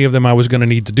 How many of them I was going to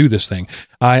need to do this thing.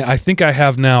 I think I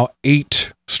have now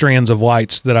 8 strands of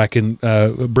lights that I can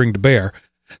bring to bear.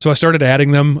 So I started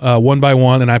adding them one by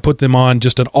one, and I put them on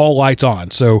just an all lights on.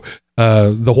 So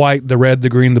the white, the red, the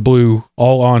green, the blue,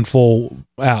 all on full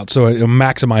out. So I'm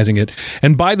maximizing it.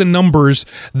 And by the numbers,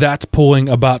 that's pulling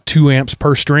about 2 amps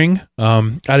per string.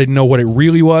 I didn't know what it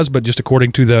really was, but just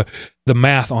according to the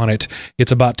math on it,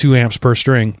 it's about 2 amps per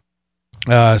string.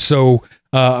 So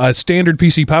a standard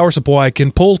PC power supply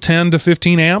can pull 10 to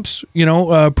 15 amps,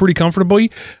 pretty comfortably.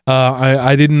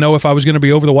 I didn't know if I was going to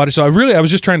be over the wattage. So I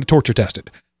was just trying to torture test it.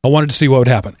 I wanted to see what would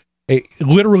happen.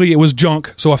 Literally, it was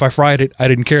junk. So if I fried it, I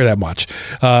didn't care that much.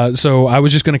 So I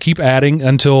was just going to keep adding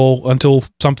until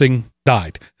something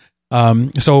died.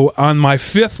 So on my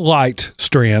 5th light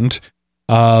strand,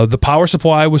 the power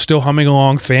supply was still humming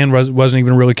along. Fan wasn't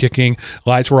even really kicking.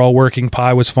 Lights were all working.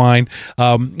 Pi was fine.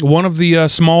 One of the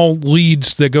small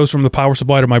leads that goes from the power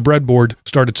supply to my breadboard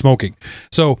started smoking.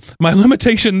 So my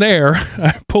limitation there,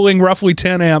 pulling roughly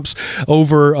 10 amps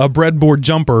over a breadboard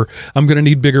jumper, I'm going to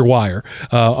need bigger wire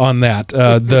on that.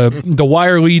 The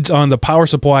wire leads on the power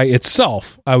supply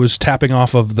itself, I was tapping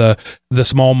off of the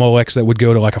small Molex that would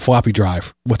go to like a floppy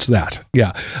drive. What's that?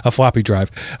 Yeah, a floppy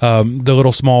drive. The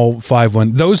little small 5 one.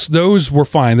 Those were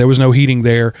fine. There was no heating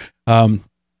there.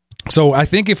 So I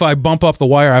think if I bump up the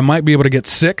wire, I might be able to get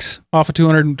 6 off a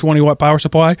 220 watt power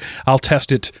supply. I'll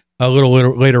test it a little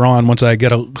later on once I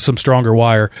get some stronger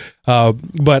wire.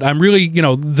 But I'm really,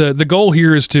 the goal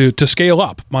here is to scale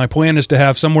up. My plan is to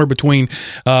have somewhere between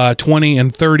 20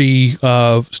 and 30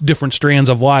 different strands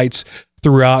of lights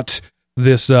throughout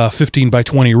this 15 by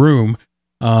 20 room,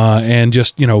 and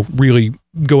just, really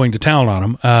going to town on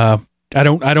them. I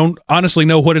don't honestly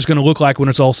know what it's going to look like when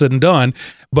it's all said and done,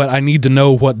 but I need to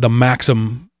know what the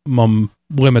maximum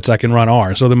limits I can run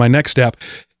are. So then my next step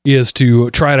is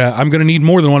to I'm going to need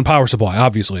more than one power supply,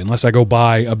 obviously, unless I go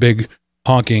buy a big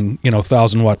honking,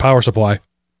 1,000 watt power supply.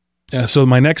 So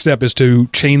my next step is to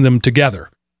chain them together.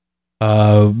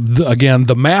 Again,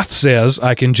 the math says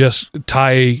I can just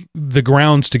tie the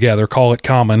grounds together, call it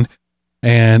common,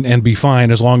 and be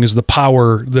fine as long as the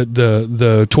power,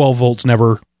 the 12 volts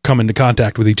never come into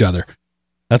contact with each other.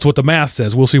 That's what the math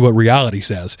says. We'll see what reality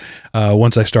says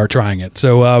once I start trying it.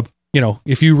 So,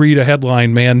 if you read a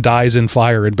headline, "Man dies in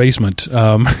fire in basement,"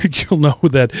 you'll know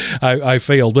that I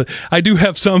failed. But I do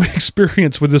have some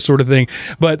experience with this sort of thing.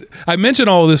 But I mention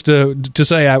all of this to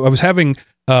say I was having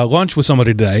lunch with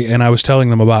somebody today, and I was telling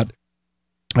them about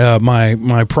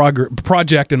my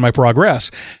project and my progress.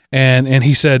 And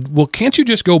he said, "Well, can't you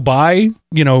just go buy,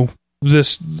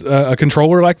 this a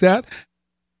controller like that?"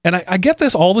 And I get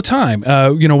this all the time.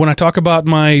 When I talk about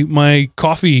my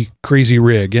coffee crazy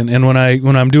rig, and when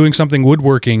I'm doing something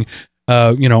woodworking,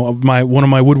 one of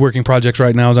my woodworking projects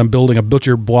right now is I'm building a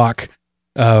butcher block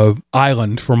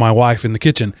island for my wife in the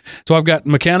kitchen. So I've got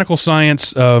mechanical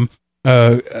science,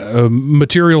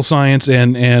 material science,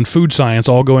 and food science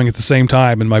all going at the same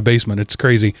time in my basement. It's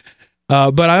crazy.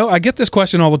 But I get this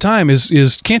question all the time: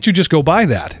 is can't you just go buy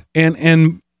that?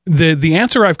 And the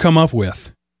answer I've come up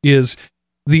with is,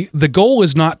 the goal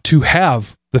is not to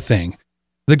have the thing.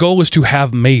 The goal is to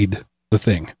have made the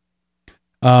thing.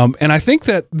 And I think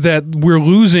that we're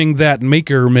losing that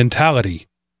maker mentality.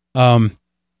 The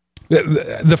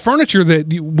furniture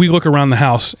that we look around the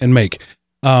house and make,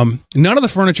 none of the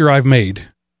furniture I've made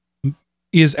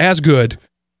is as good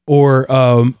or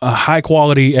a high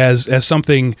quality as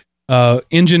something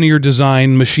engineered,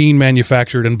 designed, machine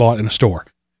manufactured, and bought in a store.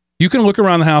 You can look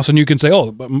around the house and you can say,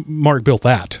 "Oh, Mark built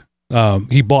that.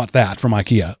 He bought that from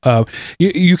IKEA."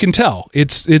 You can tell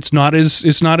it's not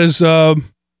as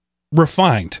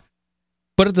refined.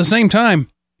 But at the same time,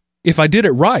 if I did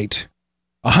it right,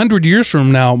 100 years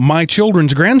from now, my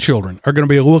children's grandchildren are going to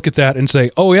be able to look at that and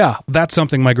say, "Oh yeah, that's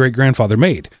something my great grandfather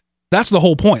made." That's the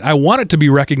whole point. I want it to be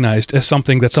recognized as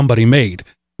something that somebody made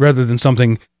rather than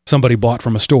something somebody bought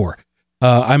from a store.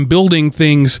 I'm building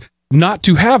things not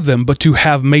to have them, but to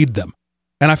have made them.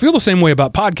 And I feel the same way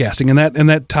about podcasting, and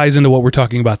that ties into what we're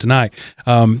talking about tonight.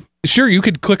 Sure, you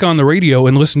could click on the radio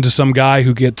and listen to some guy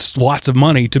who gets lots of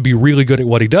money to be really good at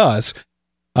what he does,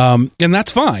 and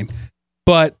that's fine.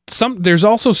 But there's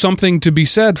also something to be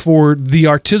said for the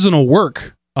artisanal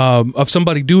work of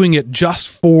somebody doing it just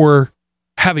for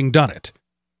having done it.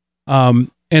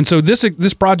 And so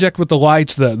this project with the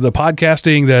lights, the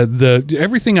podcasting, the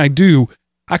everything I do,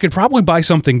 I could probably buy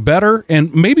something better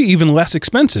and maybe even less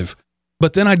expensive.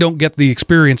 But then I don't get the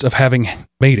experience of having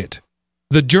made it.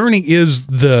 The journey is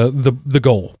the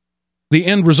goal. The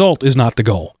end result is not the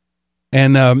goal.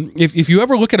 And if you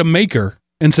ever look at a maker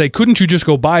and say, "Couldn't you just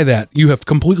go buy that?" you have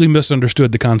completely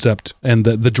misunderstood the concept and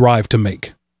the drive to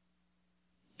make.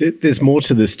 There's more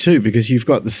to this too, because you've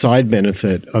got the side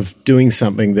benefit of doing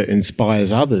something that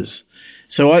inspires others.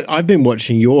 So I've been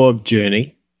watching your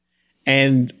journey,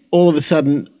 and all of a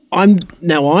sudden I'm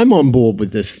on board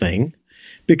with this thing,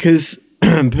 because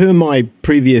per my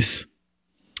previous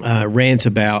rant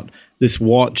about this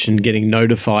watch and getting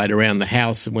notified around the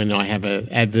house when I have an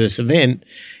adverse event,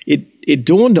 it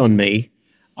dawned on me,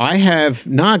 I have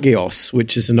Nagios,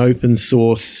 which is an open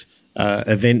source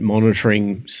event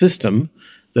monitoring system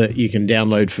that you can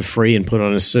download for free and put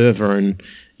on a server, and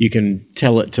you can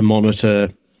tell it to monitor,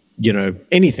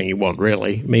 anything you want,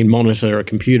 really. I mean, monitor a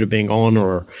computer being on,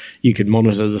 or you could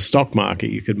monitor the stock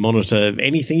market. You could monitor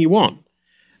anything you want.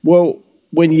 Well,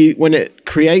 when it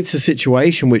creates a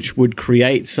situation which would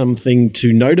create something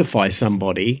to notify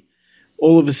somebody,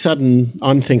 all of a sudden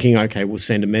I'm thinking, okay, we'll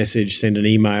send a message, send an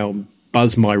email,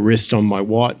 buzz my wrist on my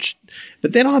watch.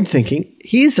 But then I'm thinking,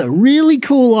 here's a really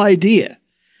cool idea.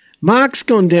 Mark's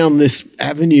gone down this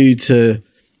avenue to,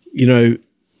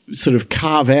 sort of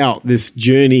carve out this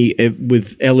journey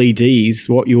with LEDs,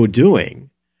 what you're doing.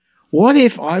 What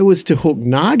if I was to hook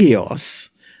Nagios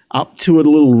up to a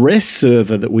little REST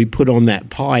server that we put on that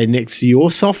Pi next to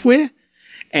your software,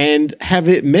 and have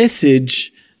it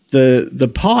message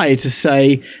the Pi to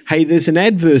say, "Hey, there's an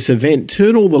adverse event.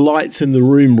 Turn all the lights in the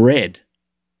room red."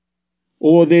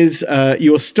 Or there's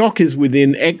your stock is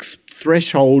within X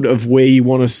threshold of where you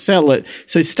want to sell it,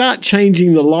 so start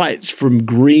changing the lights from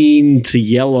green to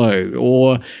yellow,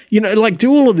 or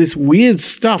do all of this weird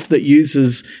stuff that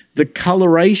uses the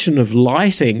coloration of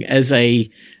lighting as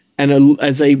a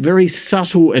very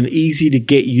subtle and easy to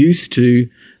get used to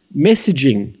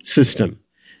messaging system.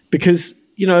 Because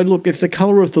look, if the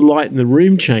color of the light in the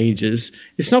room changes,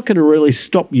 it's not going to really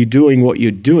stop you doing what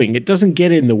you're doing. It doesn't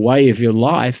get in the way of your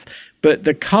life, but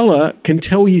the color can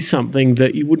tell you something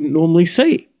that you wouldn't normally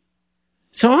see.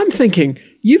 So I'm thinking,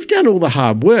 you've done all the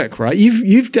hard work, right?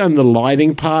 You've done the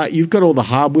lighting part. You've got all the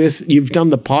hardware. You've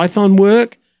done the Python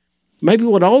work. Maybe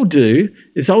what I'll do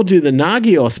is I'll do the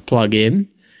Nagios plugin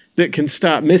that can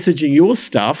start messaging your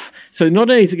stuff. So not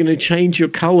only is it going to change your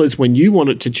colors when you want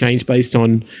it to change based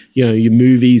on, your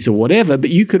movies or whatever, but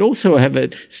you could also have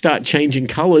it start changing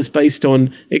colors based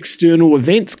on external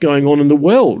events going on in the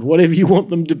world, whatever you want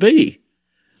them to be.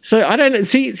 So I don't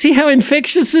see how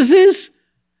infectious this is?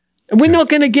 And we're not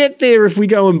going to get there if we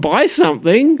go and buy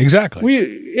something. Exactly.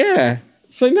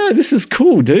 So no, this is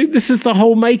cool, dude. This is the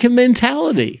whole maker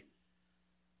mentality.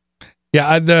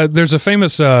 Yeah, there's a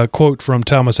famous quote from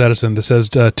Thomas Edison that says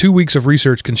 2 weeks of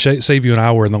research can save you an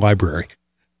hour in the library.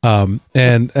 And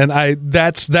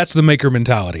that's the maker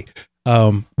mentality.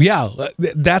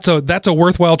 That's a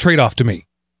worthwhile trade-off to me.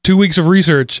 2 weeks of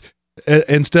research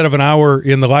instead of an hour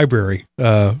in the library.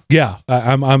 I'm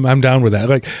down with that.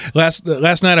 Like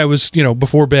last night I was,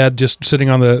 before bed, just sitting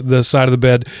on the side of the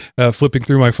bed, flipping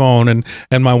through my phone,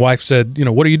 and my wife said,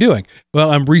 what are you doing?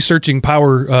 Well, I'm researching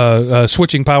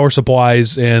switching power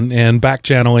supplies and back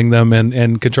channeling them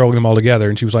and controlling them all together.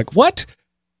 And she was like, what?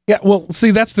 Yeah. Well,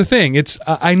 see, that's the thing.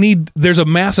 There's a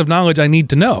massive knowledge I need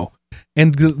to know.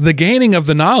 And the gaining of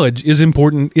the knowledge is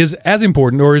as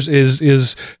important, or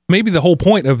is maybe the whole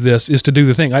point of this is to do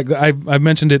the thing. I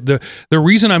mentioned it. The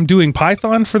reason I'm doing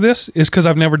Python for this is because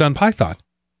I've never done Python.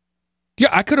 Yeah,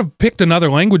 I could have picked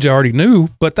another language I already knew,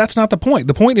 but that's not the point.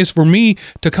 The point is for me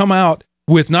to come out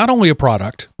with not only a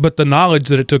product, but the knowledge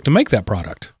that it took to make that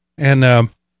product. And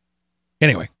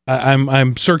anyway,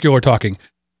 I'm circular talking,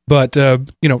 but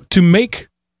to make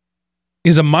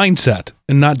is a mindset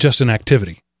and not just an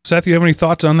activity. Seth, you have any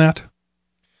thoughts on that?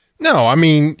 No, I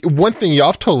mean, one thing y'all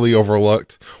have totally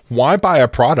overlooked. Why buy a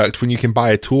product when you can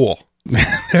buy a tool?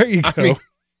 There you go.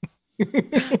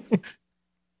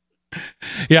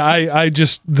 Yeah, I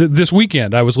just, this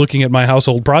weekend, I was looking at my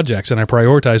household projects and I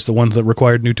prioritized the ones that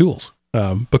required new tools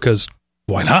because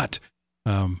why not?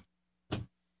 All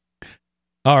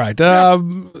right. I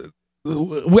don't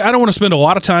want to spend a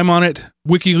lot of time on it.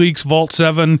 WikiLeaks, Vault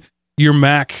 7, your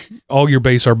Mac, all your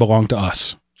base belong to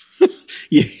us.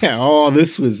 Yeah. Oh,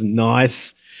 this was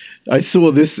nice. I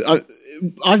saw this. I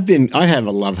have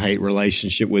a love-hate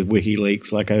relationship with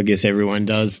WikiLeaks, like I guess everyone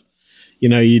does.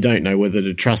 You don't know whether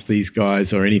to trust these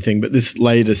guys or anything, but this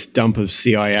latest dump of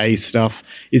CIA stuff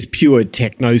is pure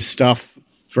techno stuff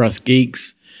for us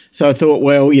geeks. So I thought,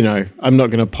 well, I'm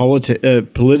not going to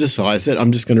politicize it.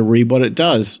 I'm just going to read what it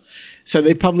does. So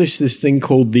they published this thing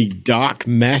called the Dark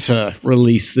Matter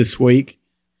release this week.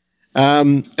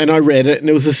 And I read it, and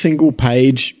it was a single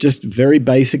page, just very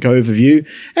basic overview.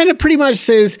 And it pretty much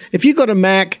says, if you got a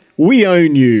Mac, we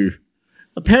own you.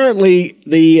 Apparently,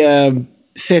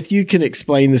 Seth, you can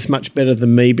explain this much better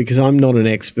than me because I'm not an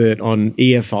expert on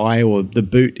EFI or the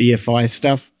boot EFI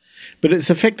stuff. But it's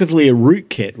effectively a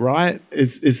rootkit, right?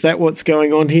 Is that what's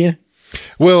going on here?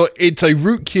 Well, it's a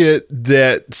rootkit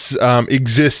that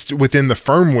exists within the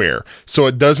firmware, so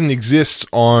it doesn't exist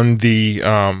on the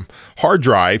hard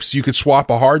drives. You could swap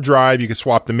a hard drive, you could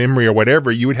swap the memory or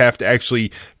whatever. You would have to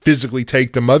actually physically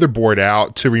take the motherboard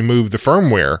out to remove the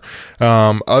firmware.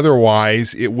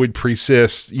 Otherwise, it would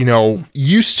persist,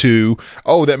 used to,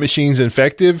 that machine's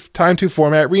infective, time to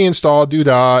format, reinstall,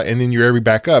 doodah, and then you're every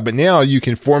back up. But now you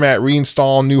can format,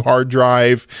 reinstall, new hard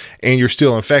drive, and you're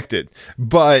still infected.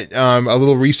 But a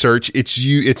little research,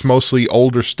 it's mostly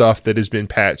older stuff that has been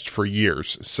patched for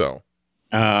years. So,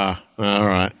 all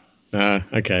right,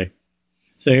 okay.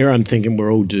 So here I'm thinking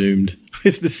we're all doomed.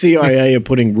 If the CIA are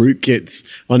putting rootkits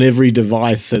on every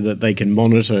device so that they can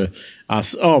monitor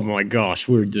us, oh my gosh,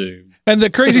 we're doomed. And the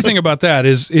crazy thing about that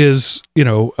is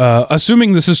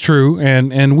assuming this is true,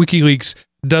 and WikiLeaks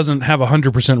doesn't have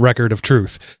 100% record of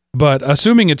truth, but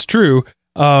assuming it's true,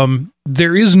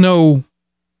 there is no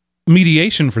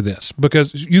mediation for this,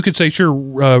 because you could say, sure,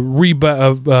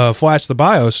 flash the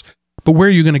BIOS, but where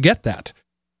are you going to get that?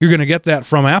 You're going to get that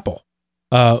from Apple,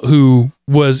 who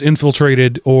was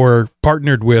infiltrated or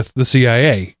partnered with the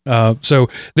CIA. So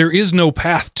there is no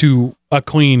path to a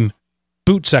clean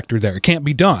boot sector there. It can't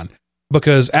be done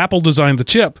because Apple designed the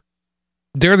chip.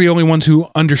 They're the only ones who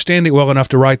understand it well enough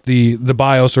to write the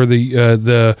BIOS or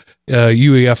the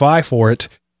UEFI for it.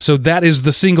 So that is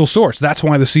the single source. That's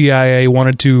why the CIA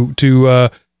wanted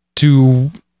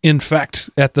to infect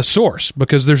at the source,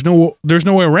 because there's no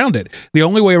way around it. The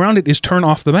only way around it is turn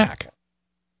off the Mac.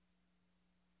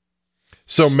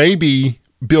 So maybe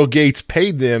Bill Gates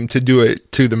paid them to do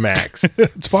it to the Macs.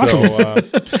 It's possible.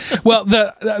 Well,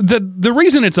 the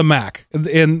reason it's a Mac,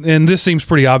 and this seems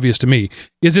pretty obvious to me,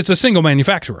 is it's a single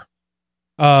manufacturer.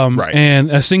 Right. And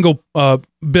a single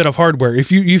bit of hardware.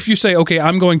 If you say, okay,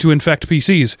 I'm going to infect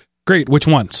PCs, great. Which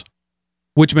ones?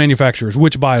 Which manufacturers?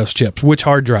 Which BIOS chips? Which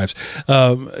hard drives?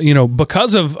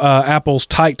 Because of Apple's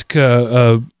tight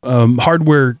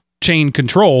hardware chain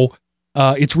control,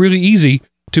 it's really easy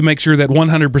to make sure that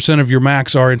 100% of your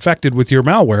Macs are infected with your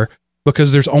malware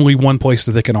because there's only one place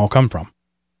that they can all come from.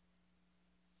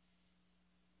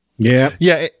 Yeah.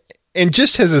 Yeah. And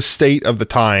just as a state of the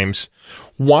times,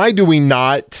 why would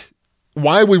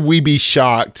we be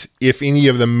shocked if any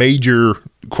of the major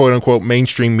quote unquote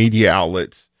mainstream media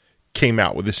outlets came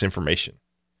out with this information?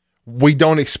 We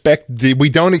don't expect,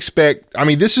 I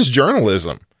mean, this is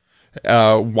journalism.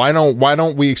 Why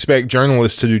don't we expect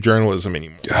journalists to do journalism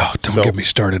anymore? Oh, don't get me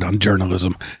started on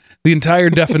journalism. The entire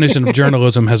definition of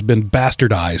journalism has been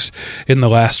bastardized in the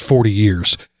last 40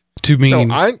 years to mean...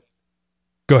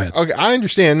 Go ahead. Okay, I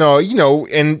understand. No,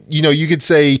 you could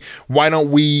say, why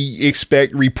don't we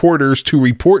expect reporters to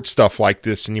report stuff like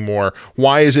this anymore?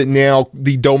 Why is it now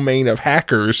the domain of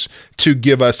hackers to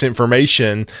give us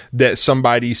information that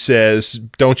somebody says,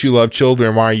 don't you love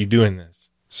children? Why are you doing this?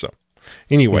 So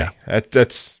anyway,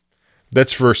 that's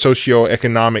for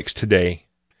socioeconomics today,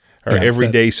 or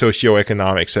everyday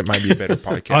socioeconomics. That might be a better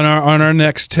podcast. On our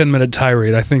next 10-minute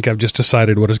tirade, I think I've just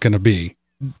decided what it's going to be.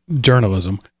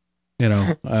 Journalism.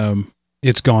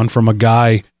 It's gone from a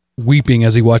guy weeping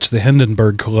as he watched the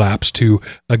Hindenburg collapse to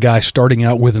a guy starting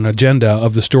out with an agenda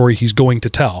of the story he's going to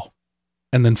tell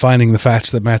and then finding the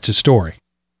facts that match his story.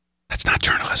 That's not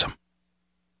journalism.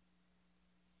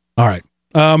 All right.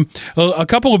 A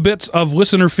couple of bits of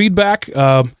listener feedback.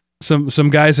 Some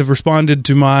guys have responded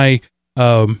to my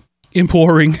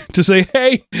imploring to say,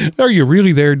 hey, are you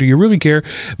really there? Do you really care?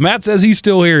 Matt says he's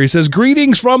still here. He says,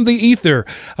 greetings from the ether.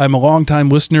 I'm a longtime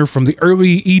listener from the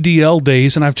early EDL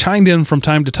days, and I've chimed in from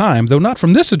time to time, though not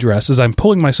from this address, as I'm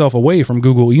pulling myself away from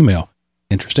Google email.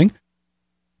 Interesting.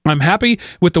 I'm happy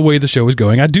with the way the show is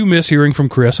going. I do miss hearing from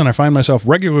Chris, and I find myself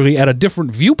regularly at a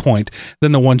different viewpoint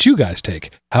than the ones you guys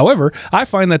take. However, I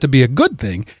find that to be a good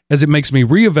thing, as it makes me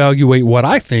reevaluate what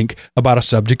I think about a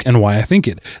subject and why I think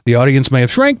it. The audience may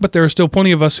have shrank, but there are still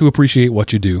plenty of us who appreciate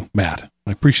what you do, Matt.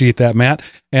 I appreciate that, Matt.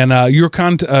 And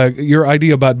your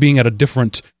idea about being at a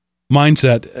different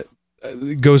mindset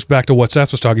goes back to what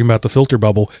Seth was talking about, the filter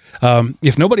bubble.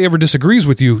 If nobody ever disagrees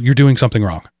with you, you're doing something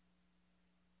wrong.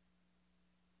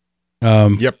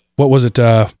 Yep. What was it?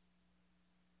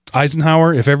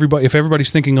 Eisenhower. If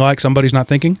everybody's thinking alike, somebody's not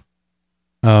thinking.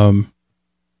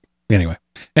 Anyway.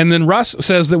 And then Russ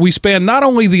says that we span not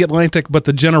only the Atlantic, but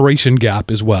the generation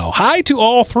gap as well. Hi to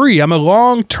all three. I'm a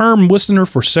long-term listener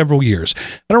for several years.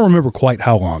 I don't remember quite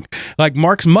how long. Like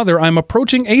Mark's mother, I'm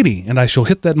approaching 80, and I shall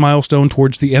hit that milestone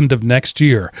towards the end of next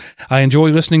year. I enjoy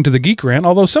listening to the Geek Rant,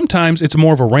 although sometimes it's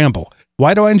more of a ramble.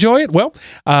 Why do I enjoy it? Well,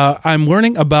 I'm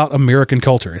learning about American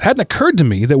culture. It hadn't occurred to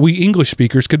me that we English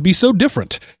speakers could be so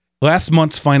different. Last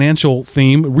month's financial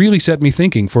theme really set me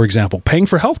thinking, for example, paying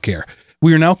for healthcare.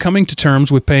 We are now coming to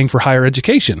terms with paying for higher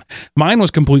education. Mine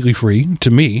was completely free, to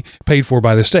me, paid for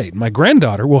by the state. My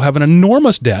granddaughter will have an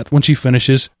enormous debt when she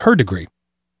finishes her degree.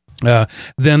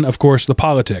 Then, of course, the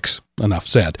politics. Enough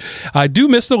said. I do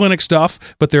miss the Linux stuff,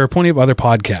 but there are plenty of other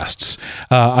podcasts.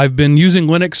 I've been using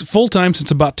Linux full-time since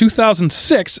about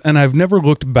 2006, and I've never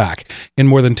looked back. In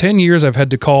more than 10 years, I've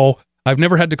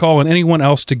never had to call on anyone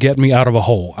else to get me out of a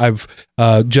hole. I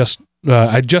just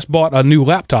bought a new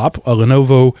laptop, a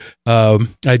Lenovo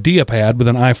IdeaPad with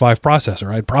an i5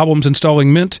 processor. I had problems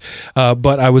installing Mint,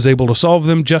 but I was able to solve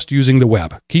them just using the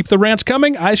web. Keep the rants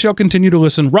coming. I shall continue to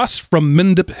listen. Russ from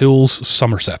Mendip Hills,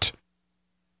 Somerset.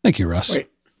 Thank you, Russ. Wait.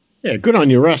 Yeah, good on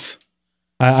you, Russ.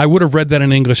 I would have read that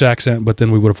in English accent, but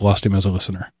then we would have lost him as a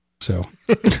listener. So,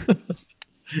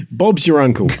 Bob's your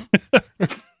uncle.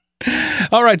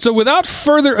 All right, so without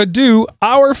further ado,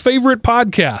 our favorite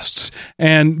podcasts.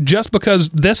 And just because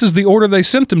this is the order they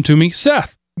sent them to me,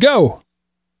 Seth, go.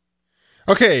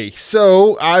 Okay,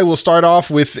 so I will start off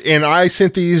with, and I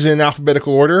sent these in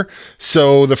alphabetical order.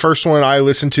 So the first one I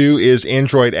listen to is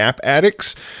Android App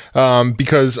Addicts,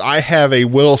 because I have a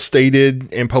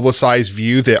well-stated and publicized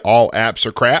view that all apps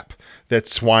are crap.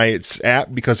 That's why it's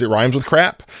app, because it rhymes with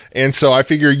crap. And so I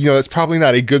figure, that's probably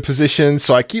not a good position.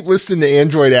 So I keep listening to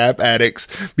Android App Addicts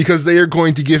because they are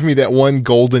going to give me that one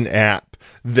golden app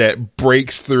that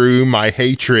breaks through my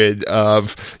hatred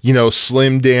of,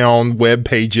 slim down web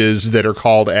pages that are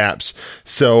called apps.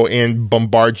 So, and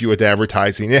bombard you with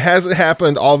advertising. It hasn't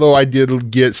happened, although I did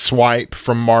get swipe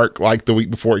from Mark like the week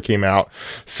before it came out.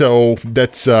 So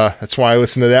that's why I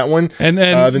listened to that one. And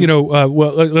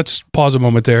well, let's pause a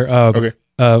moment there. Okay.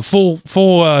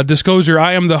 Full disclosure,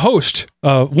 I am the host,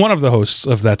 one of the hosts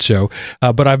of that show,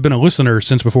 but I've been a listener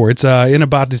since before. It's in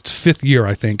about its fifth year,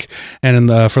 I think, and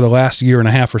for the last year and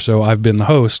a half or so, I've been the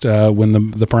host.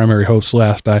 When the primary host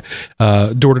left, Door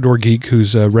to Door Geek,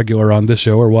 who's a regular on this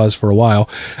show or was for a while,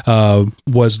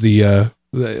 was the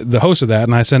the host of that,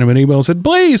 and I sent him an email and said,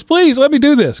 please let me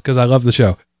do this because I love the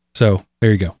show. So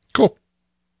there you go. Cool.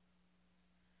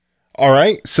 All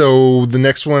right. So the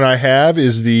next one I have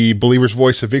is the Believer's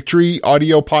Voice of Victory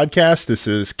audio podcast. This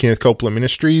is Kenneth Copeland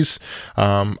Ministries.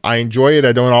 I enjoy it.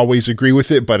 I don't always agree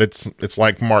with it, but it's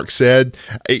like Mark said,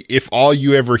 if all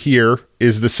you ever hear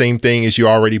is the same thing as you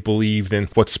already believe, then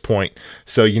what's the point?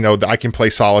 So, I can play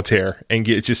solitaire and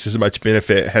get just as much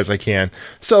benefit as I can.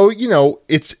 So,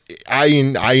 I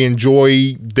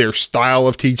enjoy their style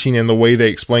of teaching and the way they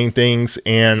explain things.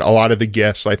 And a lot of the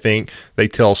guests, I think they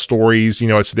tell stories,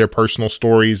 it's their personal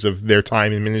stories of their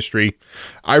time in ministry.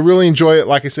 I really enjoy it.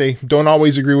 Like I say, don't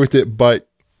always agree with it, but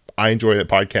I enjoy that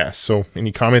podcast. So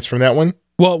any comments from that one?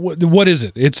 Well, what is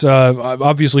it? It's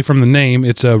obviously from the name,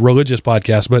 it's a religious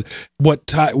podcast, but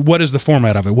what is the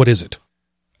format of it? What is it?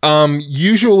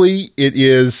 Usually it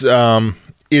is,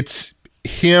 it's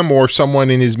him or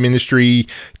someone in his ministry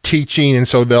teaching. And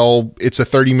so it's a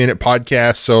 30-minute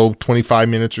podcast. So 25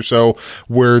 minutes or so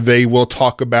where they will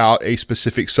talk about a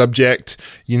specific subject,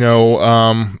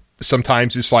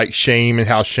 sometimes it's like shame and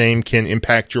how shame can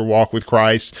impact your walk with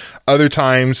Christ. Other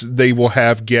times they will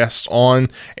have guests on,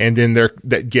 and then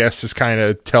that guest is kind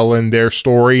of telling their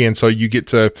story. And so you get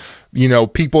to,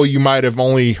 people you might have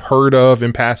only heard of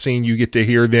in passing, you get to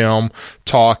hear them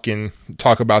talk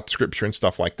about the scripture and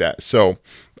stuff like that. So,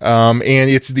 and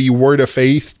it's the Word of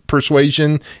Faith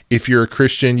persuasion. If you're a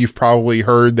Christian, you've probably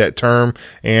heard that term,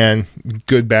 and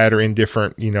good, bad, or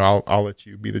indifferent, I'll let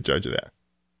you be the judge of that.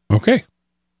 Okay.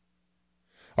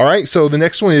 All right, so the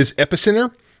next one is Epicenter.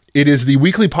 It is the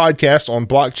weekly podcast on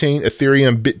blockchain,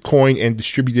 Ethereum, Bitcoin, and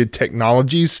distributed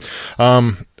technologies.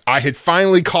 I had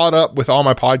finally caught up with all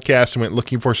my podcasts and went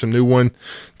looking for some new one.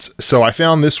 So I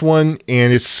found this one,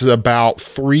 and it's about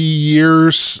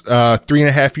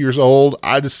 3.5 years old.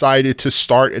 I decided to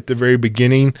start at the very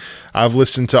beginning. I've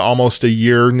listened to almost a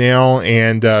year now,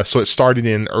 and so it started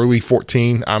in early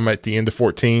 14. I'm at the end of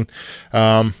 14.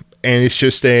 And it's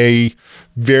just a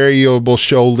variable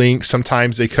show link.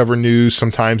 Sometimes they cover news.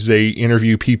 Sometimes they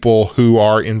interview people who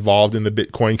are involved in the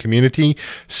Bitcoin community.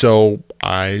 So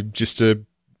I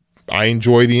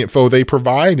enjoy the info they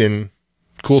provide and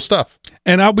cool stuff.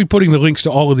 And I'll be putting the links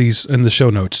to all of these in the show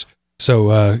notes.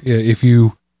 So if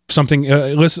something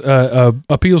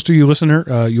appeals to you,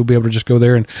 listener, you'll be able to just go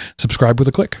there and subscribe with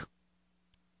a click.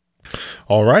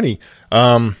 Alrighty.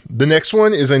 The next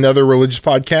one is another religious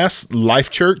podcast, Life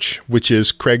Church, which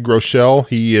is Craig Groeschel.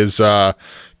 He is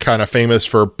kind of famous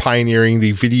for pioneering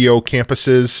the video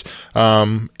campuses.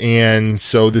 And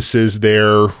so this is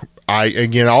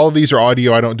all of these are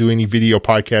audio. I don't do any video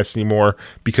podcasts anymore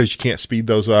because you can't speed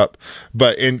those up.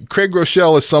 And Craig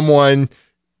Groeschel is someone,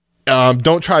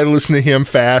 don't try to listen to him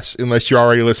fast unless you're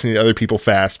already listening to other people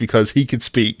fast, because he could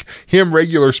speak. Him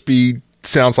regular speed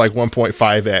sounds like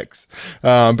 1.5x.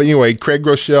 But anyway, Craig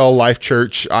Groeschel, Life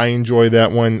Church. I enjoy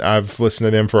that one. I've listened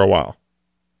to them for a while.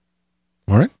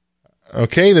 All right.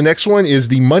 Okay, the next one is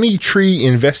the Money Tree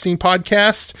Investing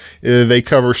Podcast. They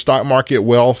cover stock market,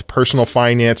 wealth, personal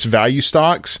finance, value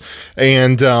stocks.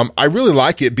 And I really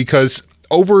like it because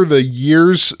over the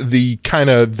years, the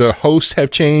hosts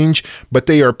have changed, but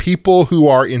they are people who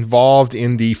are involved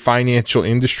in the financial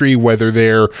industry, whether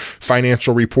they're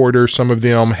financial reporters. Some of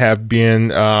them have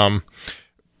been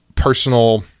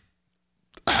personal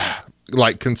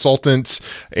like consultants,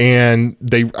 and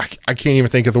I can't even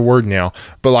think of the word now,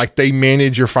 but like they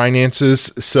manage your finances.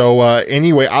 So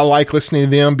anyway, I like listening to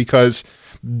them because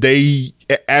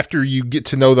after you get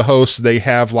to know the hosts, they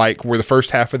have where the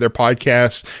first half of their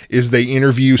podcast is they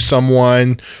interview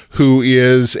someone who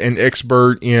is an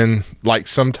expert in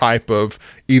some type of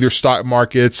either stock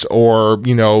markets or,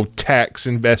 tax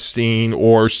investing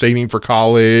or saving for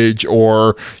college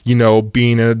or,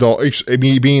 being an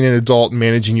adult and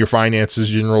managing your finances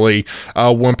generally.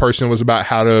 One person was about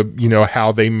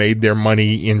how they made their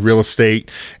money in real estate.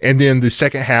 And then the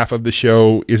second half of the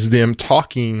show is them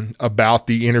talking about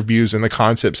the interviews and the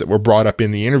concepts that were brought up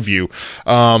in the interview.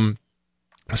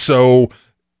 So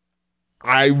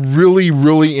I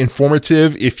really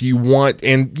informative if you want,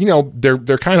 and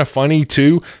they're kind of funny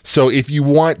too. So if you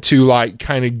want to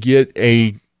kind of get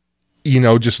a,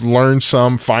 just learn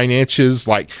some finances,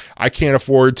 I can't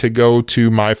afford to go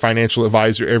to my financial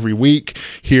advisor every week.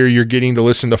 Here you're getting to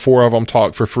listen to 4 of them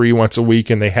talk for free once a week,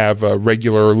 and they have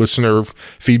regular listener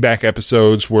feedback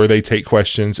episodes where they take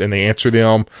questions and they answer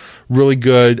them. Really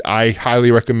good. I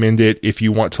highly recommend it if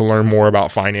you want to learn more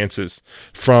about finances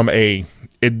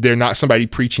they're not somebody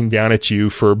preaching down at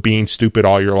you for being stupid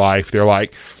all your life. They're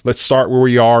let's start where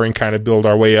we are and kind of build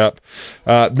our way up.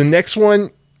 The next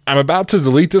one, I'm about to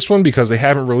delete this one because they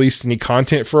haven't released any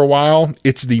content for a while.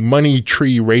 It's the Money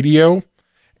Tree Radio.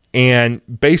 And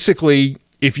basically,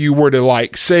 if you were to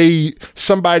like say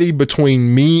somebody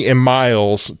between me and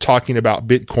Miles talking about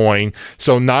Bitcoin,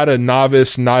 so not a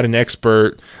novice, not an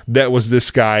expert, that was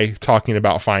this guy talking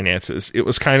about finances. It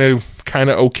was kind of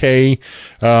okay.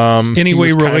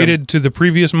 Anyway, related to the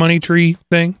previous Money Tree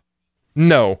thing?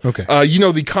 No. Okay.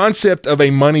 The concept of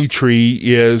a money tree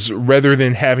is rather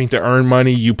than having to earn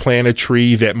money, you plant a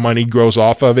tree that money grows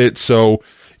off of it. So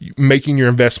making your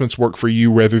investments work for you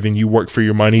rather than you work for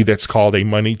your money. That's called a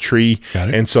money tree. Got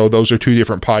it. And so those are two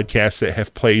different podcasts that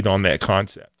have played on that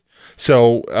concept.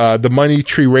 So the Money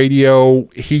Tree Radio,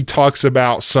 he talks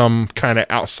about some kind of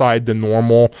outside the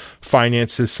normal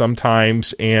finances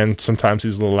sometimes, and sometimes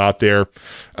he's a little out there.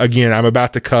 Again, I'm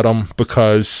about to cut them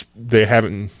because they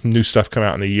haven't new stuff come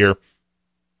out in a year.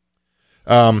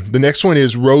 The next one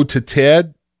is Road to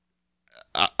TED.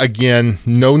 Again,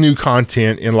 no new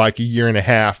content in like a year and a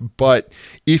half, but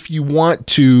if you want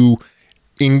to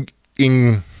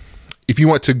if you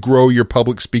want to grow your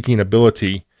public speaking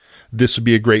ability, this would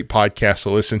be a great podcast to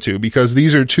listen to, because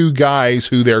these are two guys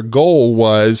who their goal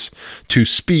was to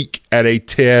speak at a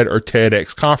TED or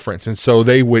TEDx conference. And so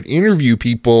they would interview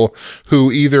people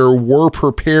who either were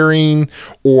preparing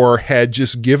or had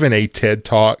just given a TED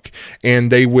talk, and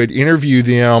they would interview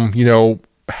them,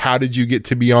 how did you get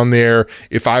to be on there?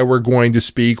 If I were going to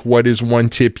speak, what is one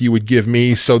tip you would give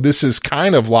me? So this is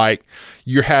kind of like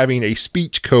you're having a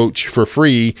speech coach for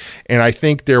free. And I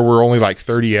think there were only like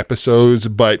 30 episodes,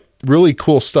 but really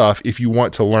cool stuff if you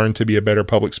want to learn to be a better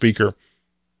public speaker.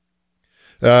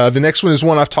 The next one is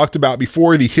one I've talked about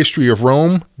before, The History of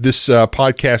Rome. This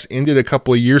podcast ended a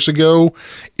couple of years ago.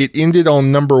 It ended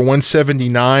on number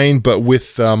 179, but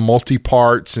with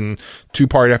multi-parts and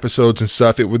two-part episodes and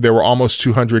stuff. There were almost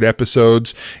 200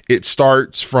 episodes. It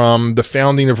starts from the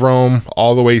founding of Rome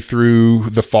all the way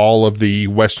through the fall of the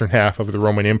western half of the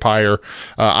Roman Empire.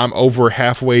 I'm over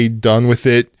halfway done with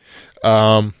it.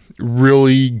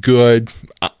 Really good.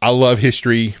 I love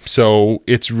history, so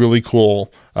it's really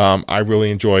cool. I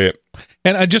really enjoy it.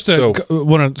 And I just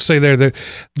want to say there that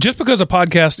just because a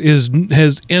podcast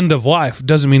has end of life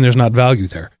doesn't mean there's not value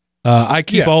there. I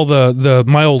keep all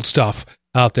my old stuff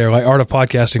out there, like Art of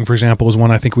Podcasting, for example, is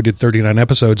one I think we did 39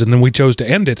 episodes, and then we chose to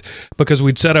end it because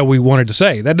we'd said what we wanted to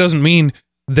say. That doesn't mean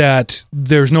that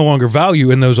there's no longer value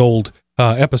in those old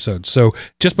episodes. So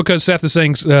just because Seth is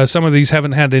saying some of these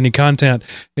haven't had any content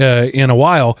in a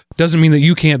while doesn't mean that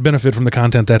you can't benefit from the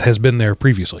content that has been there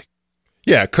previously.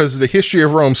 Yeah, because the history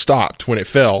of Rome stopped when it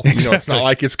fell. Exactly. It's not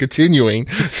like it's continuing.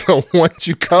 So once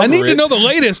you cover I need to know the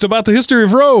latest about the history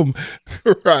of Rome.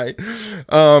 Right.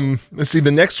 Let's see. The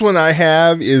next one I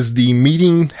have is the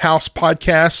Meeting House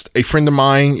podcast. A friend of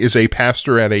mine is a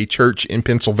pastor at a church in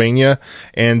Pennsylvania,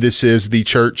 and this is the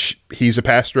church he's a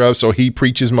pastor of, so he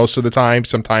preaches most of the time.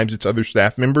 Sometimes it's other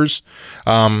staff members.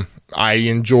 I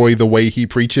enjoy the way he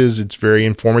preaches. It's very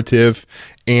informative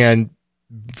and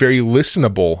very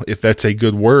listenable, if that's a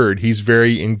good word. He's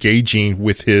very engaging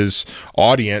with his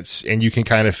audience, and you can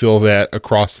kind of feel that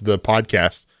across the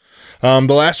podcast. The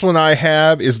last one I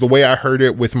have is The Way I Heard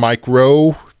It with Mike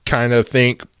Rowe. Kind of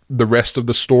think the rest of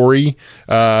the story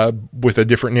with a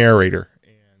different narrator.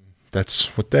 And that's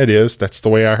what that is. That's The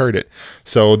Way I Heard It.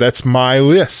 So that's my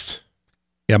list.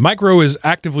 Yeah, Mike Rowe is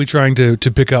actively trying to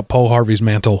pick up Paul Harvey's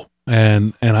mantle,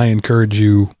 and I encourage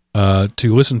you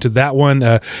to listen to that one.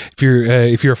 If you're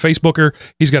a Facebooker,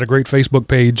 he's got a great Facebook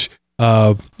page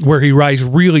where he writes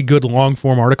really good long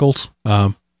form articles.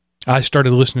 I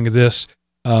started listening to this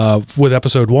with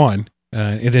episode 1,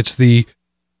 and it's the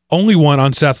only one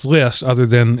on Seth's list, other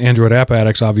than Android App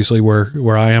Addicts, obviously,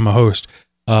 where I am a host,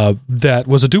 that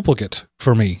was a duplicate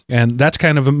for me, and that's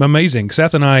kind of amazing.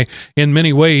 Seth and I, in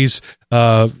many ways,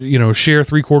 share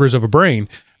 3/4 of a brain.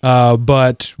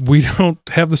 But we don't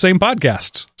have the same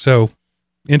podcasts. So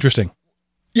interesting.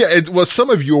 Yeah, it was some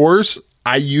of yours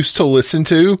I used to listen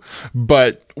to,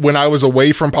 but when I was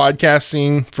away from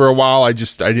podcasting for a while, I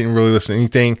didn't really listen to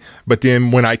anything. But then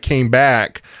when I came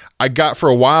back, for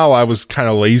a while, I was kind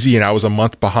of lazy and I was a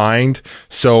month behind.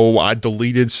 So I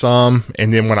deleted some.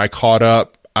 And then when I caught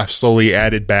up, I slowly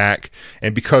added back,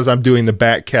 and because I'm doing the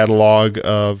back catalog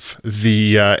of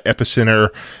the Epicenter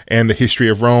and the History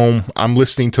of Rome, I'm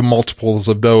listening to multiples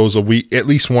of those a week, at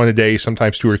least one a day,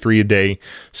 sometimes 2 or 3 a day.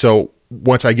 So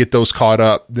once I get those caught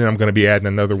up, then I'm going to be adding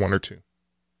another 1 or 2.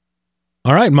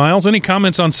 All right, Miles, any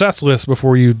comments on Seth's list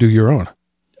before you do your own?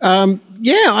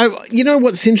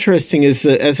 What's interesting is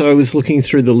that as I was looking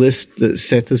through the list that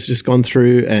Seth has just gone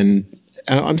through, and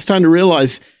I'm starting to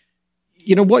realize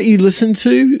what you listen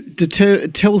to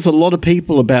tells a lot of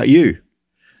people about you.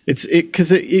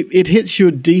 Because it hits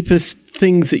your deepest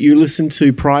things that you listen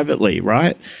to privately,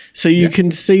 right? So you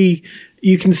can see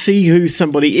who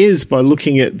somebody is by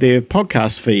looking at their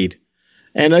podcast feed.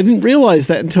 And I didn't realize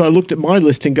that until I looked at my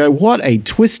list and go, what a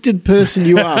twisted person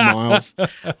you are, Miles.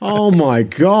 Oh my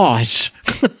gosh.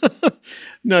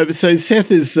 No, but so Seth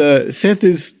is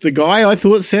the guy I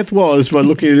thought Seth was by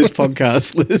looking at his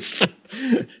podcast list.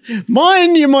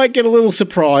 Mine, you might get a little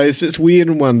surprised. It's weird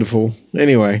and wonderful.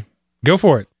 Anyway. Go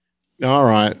for it. All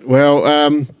right. Well,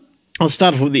 I'll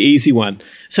start off with the easy one.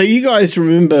 So you guys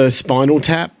remember Spinal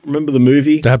Tap? Remember the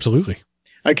movie? Absolutely.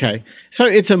 Okay. So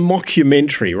it's a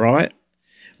mockumentary, right?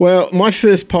 Well, my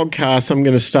first podcast I'm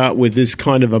going to start with is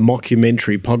kind of a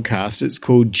mockumentary podcast. It's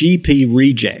called GP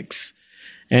Rejects.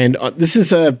 And this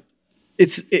is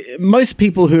most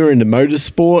people who are into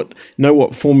motorsport know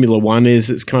what Formula One is.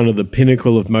 It's kind of the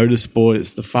pinnacle of motorsport.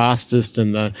 It's the fastest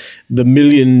and the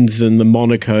millions and the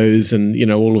Monacos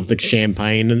and, all of the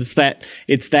champagne. And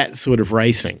it's that sort of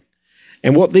racing.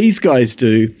 And what these guys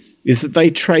do is that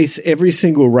they trace every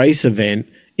single race event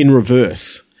in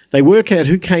reverse. They work out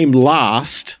who came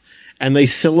last and they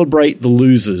celebrate the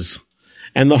losers.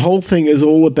 And the whole thing is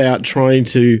all about trying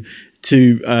to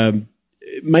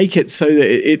make it so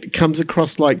that it comes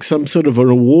across like some sort of an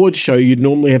award show you'd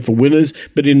normally have for winners,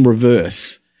 but in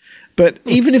reverse. But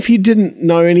even if you didn't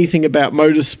know anything about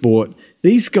motorsport,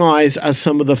 these guys are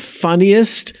some of the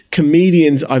funniest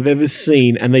comedians I've ever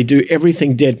seen, and they do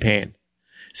everything deadpan.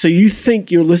 So you think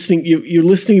you're listening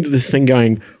to this thing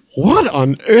going, what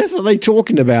on earth are they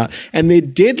talking about? And they're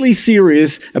deadly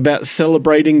serious about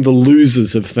celebrating the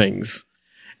losers of things.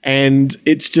 And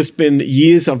it's just been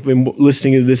years I've been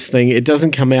listening to this thing. It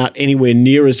doesn't come out anywhere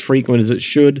near as frequent as it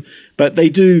should, but they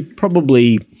do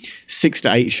probably 6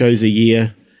 to 8 shows a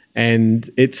year, and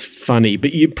it's funny.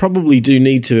 But you probably do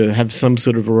need to have some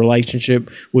sort of a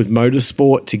relationship with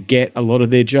motorsport to get a lot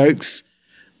of their jokes.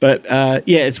 But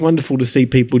it's wonderful to see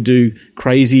people do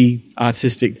crazy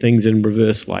artistic things in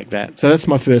reverse like that. So that's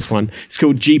my first one. It's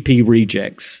called GP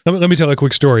Rejects. Let me tell a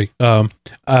quick story. The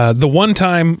one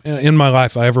time in my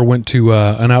life I ever went to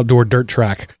an outdoor dirt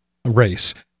track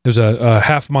race. There's a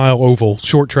half-mile oval,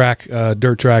 short track,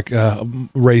 dirt track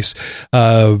race.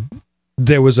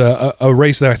 There was a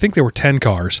race that I think there were 10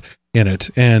 cars in it.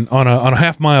 And on a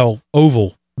half-mile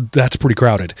oval, that's pretty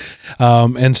crowded.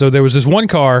 And so there was this one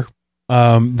car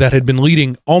that had been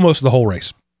leading almost the whole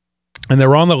race. And they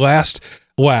were on the last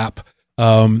lap,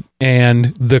 and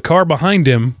the car behind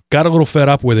him got a little fed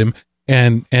up with him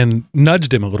and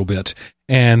nudged him a little bit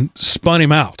and spun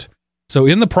him out. So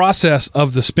in the process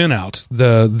of the spin out,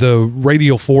 the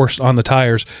radial force on the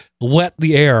tires let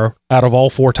the air out of all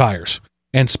 4 tires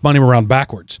and spun him around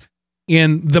backwards.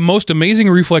 In the most amazing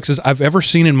reflexes I've ever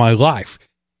seen in my life,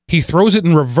 he throws it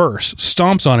in reverse,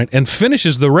 stomps on it, and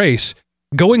finishes the race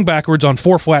going backwards on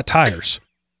 4 flat tires.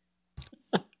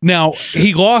 Now,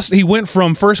 he went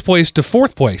from first place to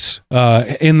 4th place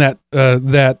in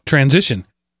that transition.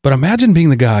 But imagine being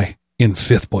the guy in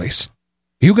 5th place.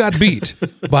 You got beat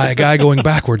by a guy going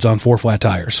backwards on 4 flat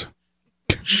tires.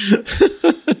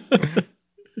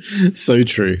 So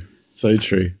true. So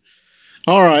true.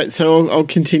 All right, so I'll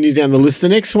continue down the list. The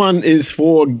next one is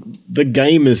for the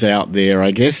gamers out there,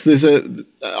 I guess.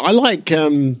 I like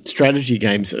strategy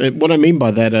games. What I mean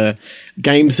by that are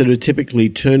games that are typically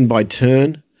turn by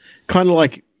turn, kind of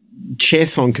like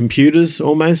chess on computers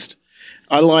almost.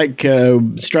 I like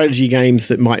strategy games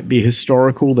that might be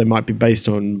historical. They might be based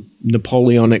on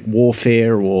Napoleonic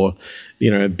warfare or,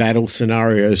 battle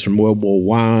scenarios from World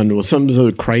War I or some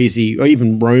sort of crazy, or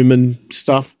even Roman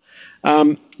stuff.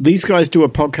 These guys do a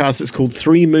podcast that's called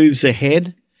 3 Moves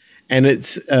Ahead, and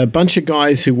it's a bunch of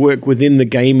guys who work within the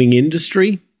gaming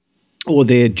industry, or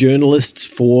they're journalists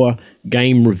for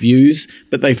game reviews,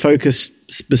 but they focus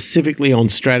specifically on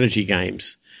strategy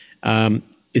games.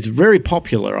 It's very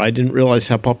popular. I didn't realize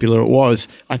how popular it was.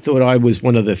 I thought I was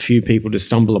one of the few people to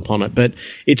stumble upon it, but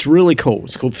it's really cool.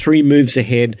 It's called 3 Moves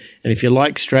Ahead, and if you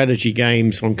like strategy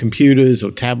games on computers or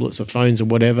tablets or phones or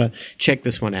whatever, check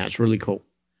this one out. It's really cool.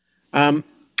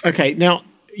 Okay, now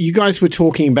you guys were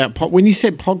talking about when you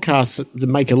said podcasts to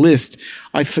make a list,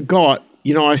 I forgot,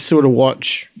 I sort of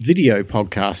watch video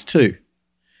podcasts too.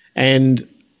 And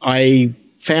I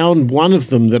found one of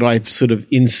them that I've sort of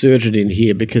inserted in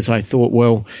here because I thought,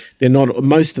 well,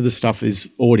 most of the stuff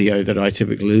is audio that I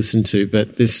typically listen to,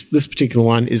 but this particular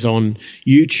one is on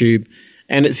YouTube.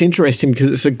 And it's interesting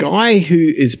because it's a guy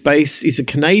who he's a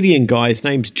Canadian guy. His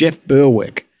name's Jeff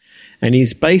Berwick. And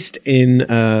he's based in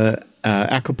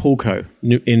Acapulco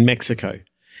in Mexico.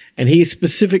 And he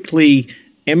specifically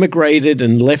emigrated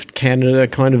and left Canada,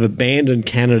 kind of abandoned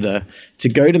Canada, to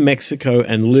go to Mexico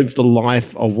and live the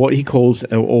life of what he calls,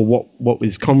 or what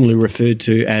is commonly referred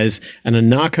to as an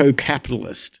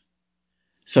anarcho-capitalist.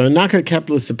 So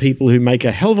anarcho-capitalists are people who make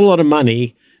a hell of a lot of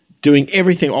money doing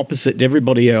everything opposite to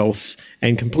everybody else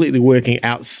and completely working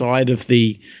outside of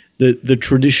the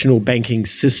traditional banking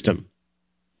system.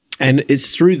 And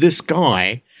it's through this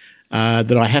guy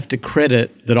that I have to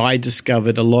credit that I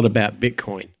discovered a lot about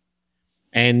Bitcoin.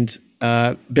 And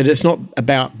but it's not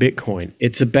about Bitcoin.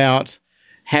 It's about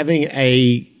having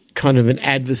a kind of an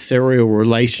adversarial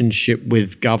relationship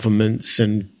with governments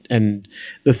and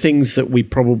the things that we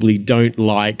probably don't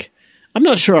like. I'm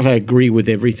not sure if I agree with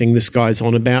everything this guy's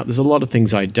on about. There's a lot of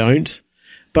things I don't.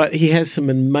 But he has some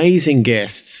amazing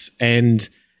guests, and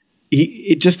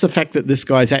just the fact that this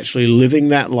guy's actually living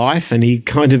that life, and he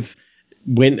kind of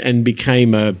went and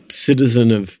became a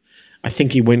citizen of, I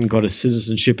think he went and got a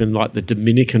citizenship in like the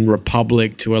Dominican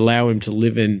Republic to allow him to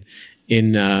live in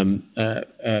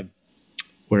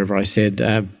wherever I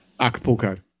said,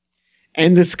 Acapulco.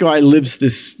 And this guy lives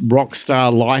this rock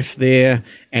star life there,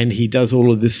 and he does all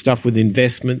of this stuff with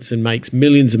investments and makes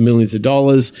millions and millions of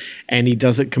dollars, and he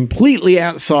does it completely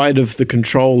outside of the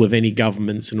control of any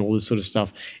governments and all this sort of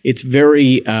stuff. It's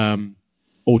very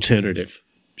alternative,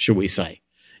 shall we say.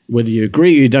 Whether you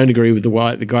agree or you don't agree with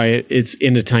the guy, it's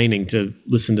entertaining to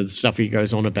listen to the stuff he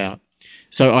goes on about.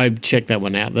 So I checked that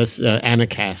one out. That's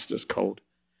Anacast, it's called.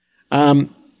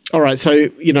 All right, so,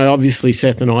 obviously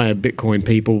Seth and I are Bitcoin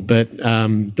people, but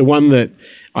the one that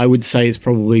I would say is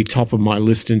probably top of my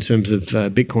list in terms of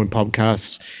Bitcoin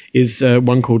podcasts is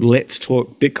one called Let's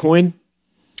Talk Bitcoin.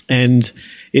 And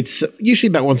it's usually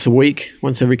about once a week,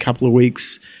 once every couple of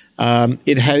weeks.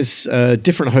 It has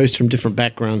different hosts from different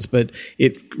backgrounds, but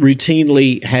it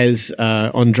routinely has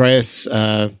Andreas,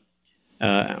 I'm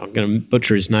going to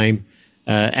butcher his name,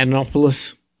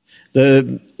 Antonopoulos,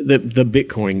 the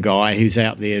Bitcoin guy who's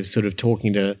out there sort of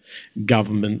talking to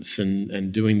governments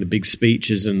and doing the big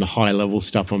speeches and the high-level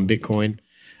stuff on Bitcoin.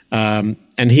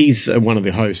 And he's one of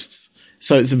the hosts.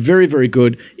 So it's very, very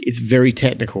good. It's very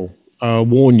technical. I'll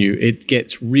warn you, it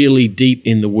gets really deep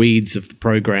in the weeds of the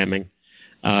programming.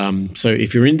 So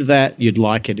if you're into that, you'd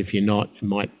like it. If you're not, it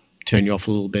might turn you off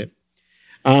a little bit.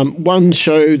 One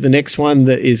show, the next one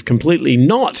that is completely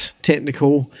not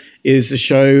technical, is a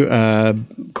show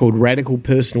called Radical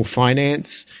Personal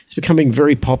Finance. It's becoming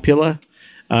very popular.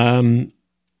 I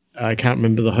can't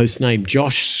remember the host's name.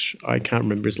 Josh, I can't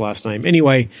remember his last name.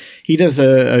 Anyway, he does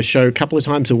a show a couple of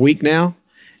times a week now.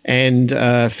 And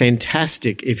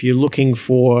fantastic if you're looking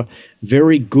for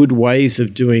very good ways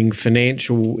of doing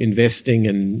financial investing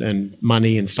and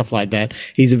money and stuff like that.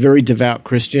 He's a very devout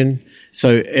Christian,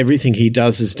 so everything he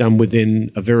does is done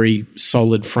within a very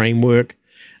solid framework.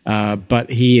 But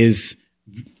he is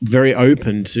very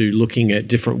open to looking at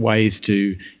different ways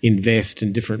to invest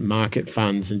in different market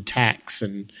funds and tax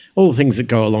and all the things that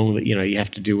go along that you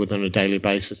have to deal with on a daily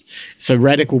basis. So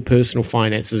Radical Personal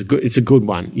Finance is good. It's a good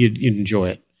one. You'd enjoy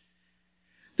it.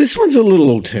 This one's a little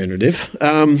alternative.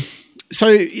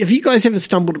 So have you guys ever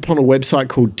stumbled upon a website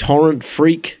called Torrent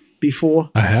Freak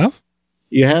before? I have.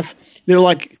 You have?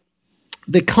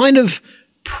 They're kind of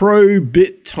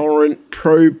pro-BitTorrent,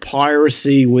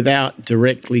 pro-piracy without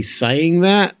directly saying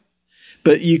that.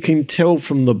 But you can tell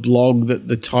from the blog that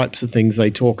the types of things they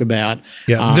talk about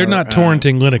they're not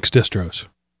torrenting Linux distros.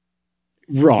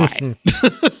 Right.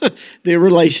 Their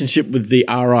relationship with the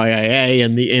RIAA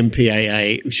and the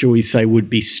MPAA, shall we say, would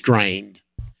be strained.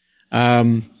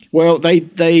 Well, they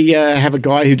have a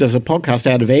guy who does a podcast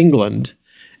out of England,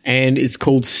 and it's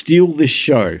called Steal This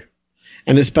Show.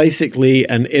 And it's basically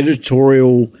an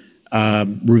editorial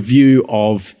review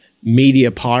of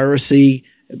media piracy,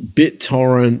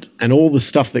 BitTorrent, and all the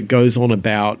stuff that goes on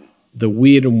about the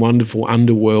weird and wonderful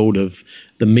underworld of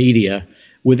the media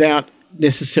without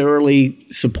necessarily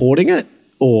supporting it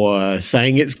or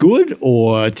saying it's good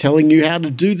or telling you how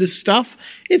to do this stuff.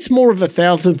 It's more of a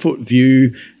 1,000-foot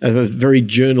view, of a very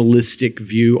journalistic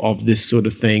view of this sort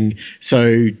of thing.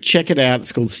 So check it out.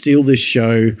 It's called Steal This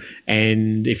Show.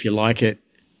 And if you like it,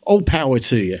 all power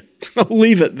to you. I'll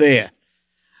leave it there.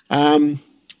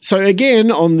 So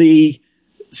again, on the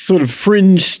sort of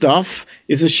fringe stuff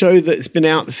is a show that's been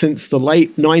out since the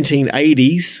late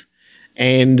 1980s.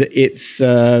 And it's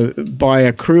by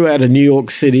a crew out of New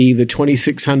York City, the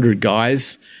 2600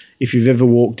 guys. If you've ever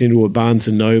walked into a Barnes &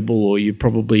 Noble, or you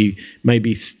probably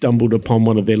maybe stumbled upon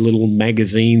one of their little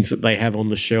magazines that they have on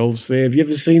the shelves there. Have you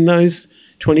ever seen those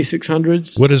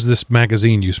 2600s? What is this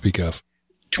magazine you speak of?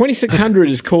 2600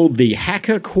 is called the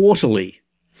Hacker Quarterly.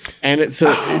 And it's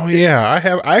I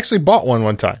have. I actually bought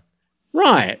one time.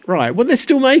 Right. Well, they're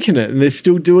still making it, and they're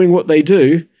still doing what they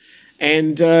do.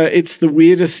 And it's the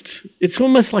weirdest. It's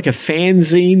almost like a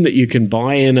fanzine that you can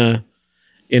buy in a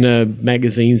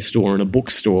magazine store, in a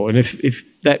bookstore. And if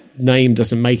that name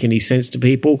doesn't make any sense to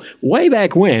people, way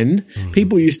back when,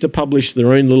 people used to publish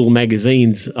their own little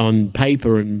magazines on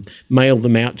paper and mail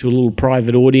them out to little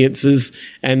private audiences,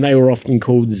 and they were often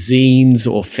called zines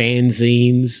or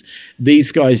fanzines.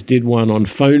 These guys did one on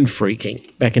phone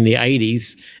phreaking back in the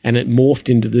 80s, and it morphed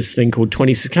into this thing called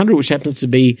 2600, which happens to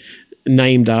be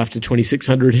named after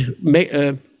 2600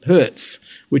 hertz,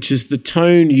 which is the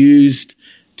tone used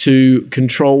to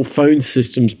control phone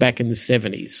systems back in the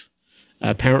 70s.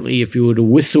 Apparently, if you were to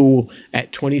whistle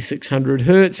at 2600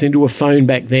 hertz into a phone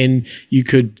back then, you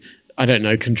could, I don't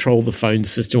know, control the phone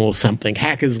system or something.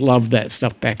 Hackers loved that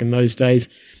stuff back in those days.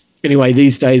 Anyway,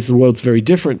 these days the world's very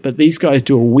different, but these guys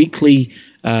do a weekly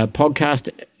podcast.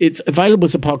 It's available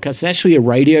as a podcast. It's actually a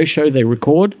radio show they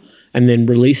record and then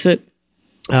release it.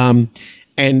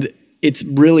 And it's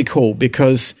really cool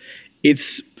because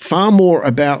it's far more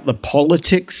about the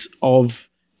politics of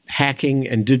hacking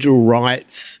and digital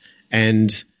rights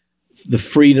and the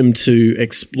freedom to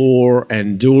explore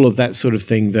and do all of that sort of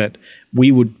thing that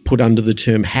we would put under the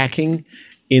term hacking,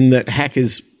 in that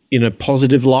hackers in a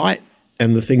positive light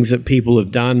and the things that people have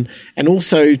done, and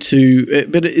also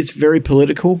but it's very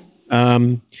political.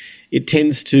 It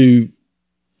tends to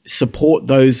support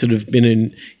those that have been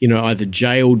in, either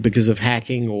jailed because of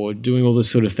hacking or doing all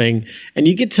this sort of thing. And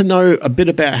you get to know a bit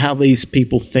about how these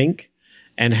people think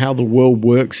and how the world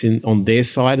works on their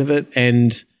side of it.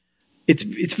 And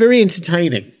it's very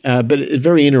entertaining, but it's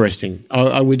very interesting.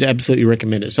 I would absolutely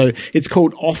recommend it. So it's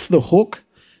called Off the Hook.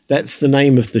 That's the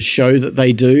name of the show that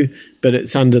they do, but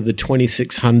it's under the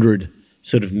 2600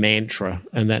 sort of mantra,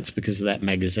 and that's because of that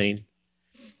magazine.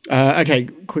 Okay,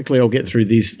 quickly I'll get through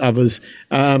these others.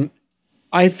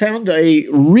 I found a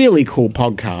really cool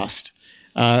podcast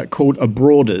called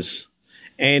Abroaders,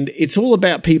 and it's all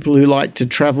about people who like to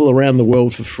travel around the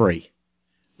world for free.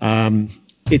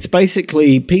 It's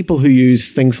basically people who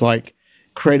use things like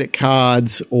credit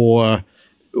cards or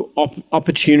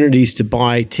opportunities to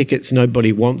buy tickets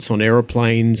nobody wants on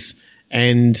airplanes.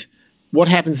 And what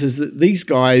happens is that these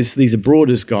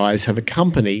Abroaders guys, have a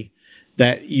company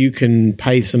that you can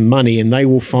pay some money and they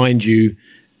will find you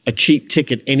a cheap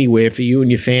ticket anywhere for you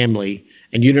and your family,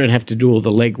 and you don't have to do all the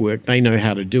legwork. They know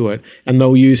how to do it, and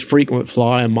they'll use frequent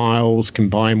flyer miles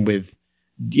combined with,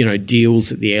 deals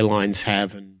that the airlines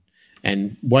have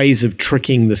and ways of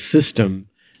tricking the system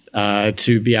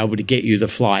to be able to get you the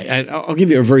flight. And I'll give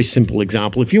you a very simple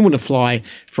example. If you want to fly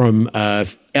from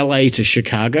LA to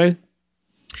Chicago,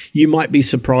 you might be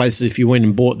surprised that if you went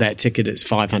and bought that ticket, it's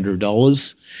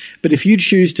 $500. But if you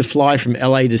choose to fly from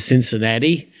LA to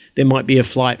Cincinnati, there might be a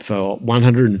flight for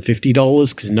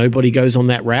 $150 because nobody goes on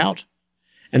that route.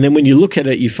 And then when you look at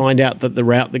it, you find out that the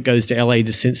route that goes to LA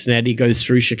to Cincinnati goes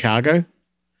through Chicago.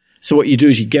 So what you do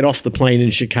is you get off the plane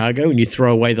in Chicago and you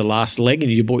throw away the last leg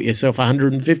and you bought yourself a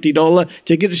 $150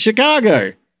 ticket to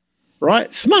Chicago.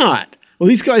 Right? Smart. Well,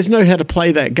 these guys know how to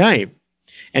play that game.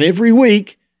 And every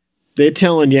week, they're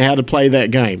telling you how to play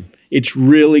that game. It's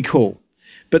really cool.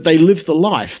 But they live the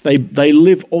life. They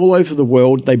live all over the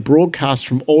world. They broadcast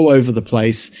from all over the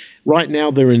place. Right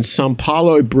now, they're in São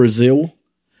Paulo, Brazil.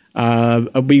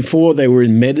 Before, they were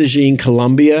in Medellin,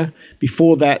 Colombia.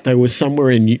 Before that, they were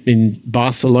somewhere in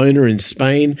Barcelona in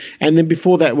Spain. And then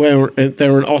before that, they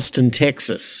were in Austin,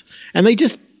 Texas. And they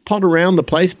just pot around the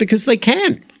place because they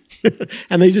can.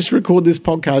 And they just record this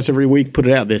podcast every week, put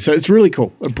it out there. So it's really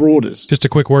cool. Abroaders. Just a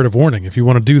quick word of warning. If you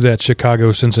want to do that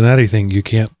Chicago-Cincinnati thing, you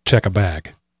can't check a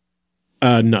bag.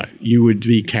 No, you would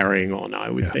be carrying on,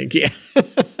 I would think. Yeah.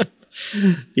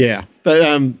 Yeah. But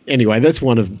anyway, that's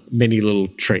one of many little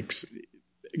tricks.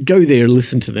 Go there,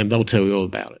 listen to them. They'll tell you all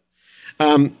about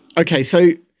it. Okay,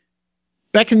 so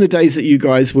back in the days that you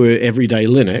guys were Everyday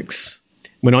Linux,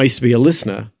 when I used to be a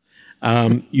listener,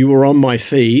 you were on my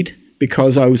feed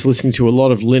because I was listening to a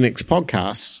lot of Linux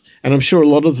podcasts, and I'm sure a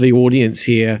lot of the audience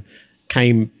here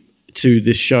came to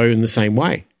this show in the same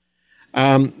way.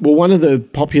 Well, one of the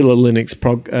popular Linux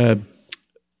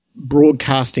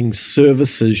broadcasting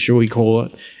services, shall we call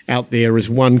it, out there is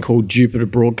one called Jupiter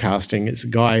Broadcasting. It's a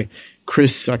guy,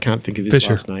 Chris, I can't think of his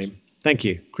last name. Thank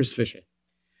you, Chris Fisher.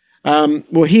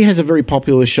 Well, he has a very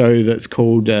popular show that's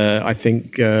called, I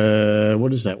think,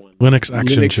 what is that one? Linux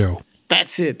Action Show.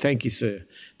 That's it. Thank you, sir.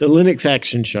 The Linux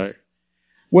Action Show.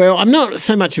 Well, I'm not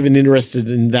so much of an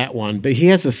interested in that one, but he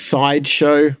has a side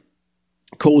show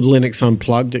called Linux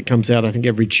Unplugged. It comes out, I think,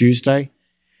 every Tuesday.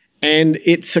 And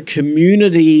it's a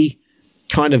community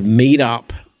kind of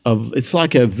meetup it's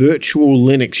like a virtual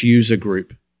Linux user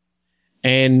group.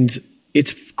 And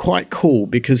it's quite cool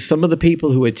because some of the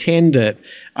people who attend it,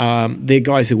 they're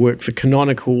guys who work for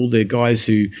Canonical, they're guys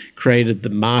who created the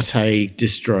Mate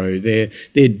distro.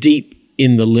 They're deep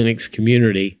in the Linux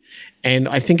community. And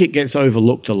I think it gets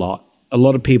overlooked a lot. A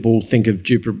lot of people think of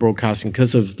Jupiter Broadcasting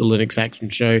because of the Linux Action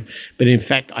Show. But in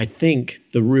fact, I think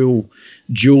the real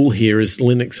jewel here is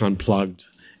Linux Unplugged.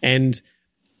 And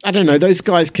I don't know, those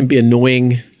guys can be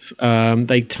annoying.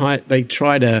 They try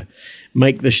to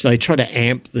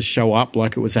amp the show up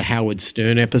like it was a Howard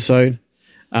Stern episode.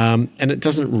 And it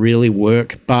doesn't really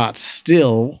work, but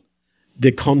still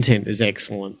the content is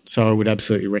excellent. So I would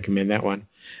absolutely recommend that one.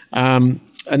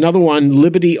 Another one,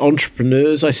 Liberty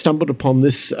Entrepreneurs. I stumbled upon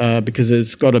this because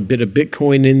it's got a bit of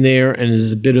Bitcoin in there, and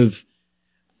there's a bit of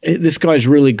this guy's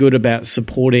really good about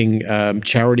supporting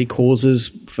charity causes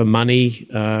for money,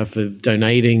 for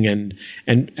donating, and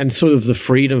sort of the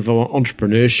freedom of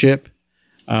entrepreneurship.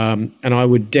 And I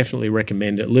would definitely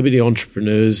recommend it. Liberty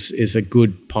Entrepreneurs is a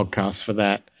good podcast for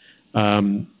that.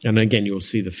 And again, you'll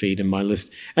see the feed in my list.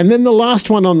 And then the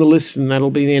last one on the list, and that'll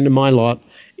be the end of my lot,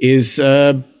 is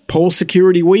Pole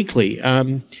Security Weekly.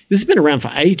 This has been around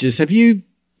for ages. Have you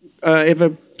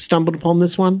ever stumbled upon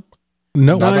this one?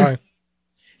 No.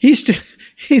 He's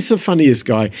the funniest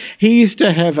guy. He used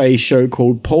to have a show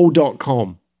called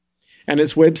Pole.com, and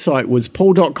its website was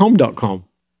pole.com.com.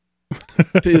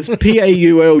 It's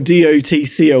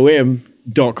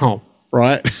PAULDOTCOM.com,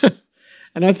 right?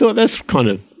 And I thought that's kind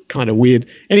of weird.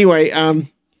 Anyway,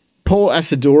 Paul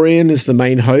Asadorian is the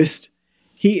main host.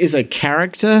 He is a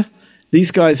character.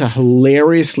 These guys are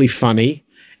hilariously funny,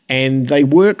 and they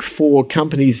work for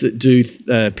companies that do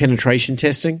penetration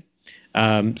testing.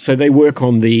 So they work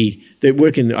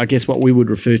in, I guess, what we would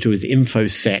refer to as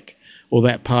InfoSec, or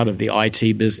that part of the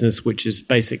IT business, which is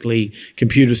basically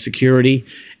computer security.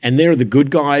 And they're the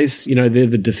good guys, they're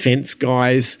the defense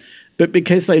guys. But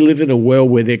because they live in a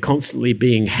world where they're constantly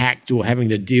being hacked or having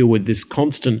to deal with this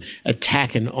constant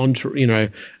attack and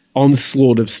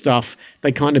onslaught of stuff,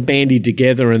 they kind of bandy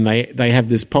together, and they have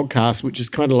this podcast, which is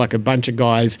kind of like a bunch of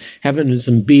guys having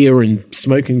some beer and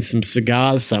smoking some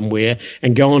cigars somewhere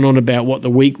and going on about what the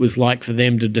week was like for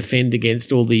them to defend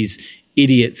against all these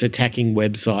idiots attacking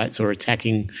websites or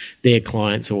attacking their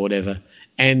clients or whatever.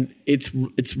 And it's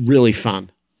really fun.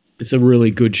 It's a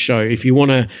really good show. If you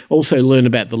want to also learn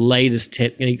about the latest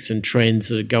techniques and trends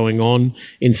that are going on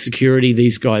in security,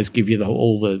 these guys give you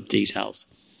all the details.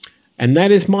 And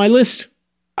that is my list.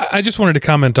 I just wanted to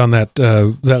comment on that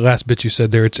last bit you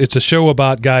said there. It's a show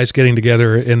about guys getting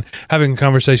together and having a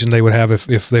conversation they would have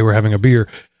if they were having a beer.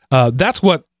 That's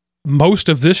what most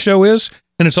of this show is,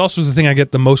 and it's also the thing I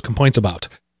get the most complaints about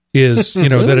is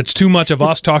that it's too much of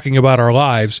us talking about our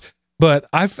lives. But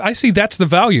I see that's the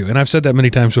value, and I've said that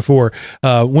many times before.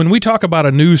 When we talk about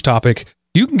a news topic,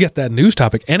 you can get that news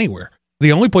topic anywhere.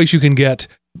 The only place you can get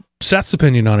Seth's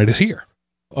opinion on it is here,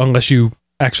 unless you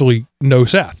actually know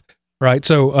Seth, right?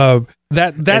 So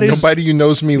that is nobody who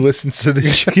knows me listens to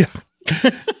this show. Yeah.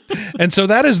 And so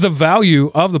that is the value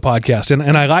of the podcast,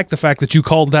 and I like the fact that you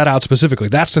called that out specifically.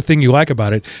 That's the thing you like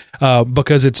about it,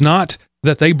 because it's not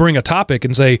that they bring a topic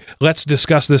and say, let's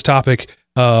discuss this topic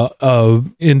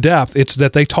in depth. It's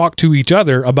that they talk to each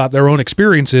other about their own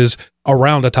experiences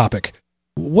around a topic.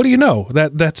 What do you know?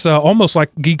 That's almost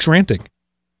like geeks ranting.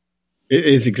 It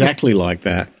is exactly like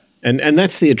that. And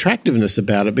that's the attractiveness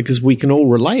about it, because we can all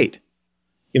relate.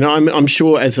 I'm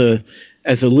sure as a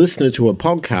listener to a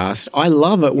podcast, I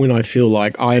love it when I feel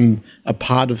like I'm a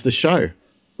part of the show,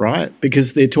 right?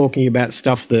 Because they're talking about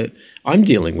stuff that I'm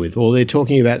dealing with, or they're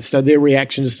talking about stuff, their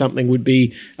reaction to something would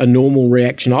be a normal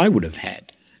reaction I would have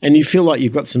had. And you feel like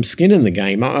you've got some skin in the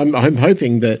game. I'm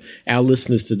hoping that our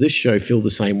listeners to this show feel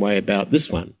the same way about this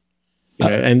one.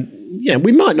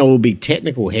 We might not all be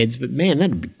technical heads, but man,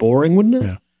 that'd be boring, wouldn't it?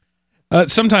 Yeah.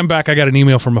 Sometime back, I got an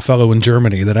email from a fellow in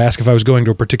Germany that asked if I was going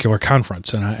to a particular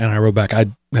conference, and I wrote back, I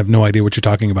have no idea what you're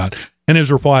talking about. And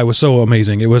his reply was so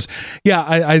amazing. It was,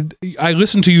 I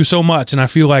listen to you so much, and I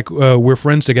feel like we're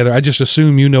friends together. I just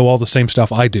assume you know all the same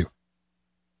stuff I do.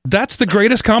 That's the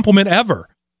greatest compliment ever,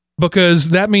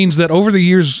 because that means that over the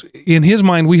years, in his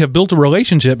mind, we have built a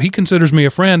relationship. He considers me a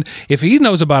friend. If he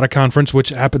knows about a conference, which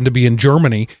happened to be in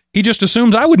Germany, he just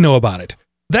assumes I would know about it.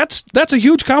 That's a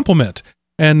huge compliment.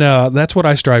 And that's what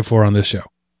I strive for on this show.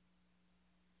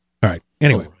 All right.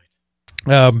 Anyway,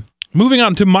 moving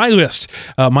on to my list.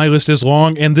 My list is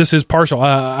long, and this is partial.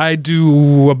 I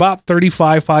do about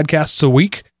 35 podcasts a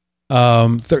week.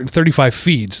 35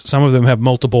 feeds. Some of them have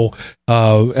multiple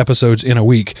episodes in a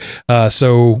week.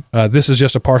 So this is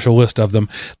just a partial list of them.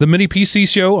 The Mini PC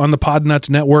Show on the Podnuts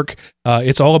Network.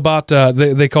 It's all about,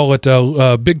 they call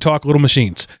it Big Talk Little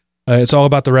Machines. It's all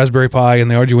about the Raspberry Pi and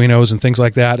the Arduinos and things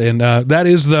like that. And that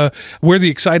is where the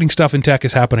exciting stuff in tech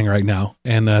is happening right now.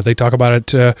 And they talk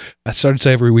about it, I started to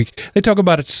say every week. They talk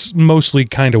about it mostly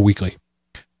kind of weekly.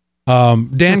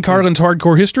 Dan Carlin's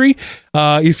Hardcore History.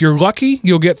 If you're lucky,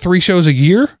 you'll get 3 shows a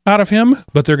year out of him,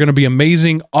 but they're going to be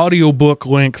amazing audiobook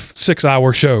length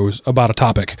 6-hour shows about a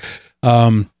topic.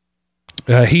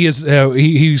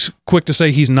 He's quick to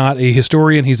say he's not a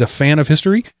historian. He's a fan of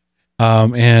history.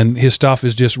 And his stuff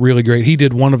is just really great. He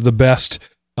did one of the best,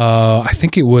 I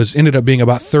think ended up being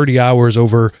about 30 hours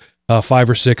over 5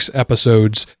 or 6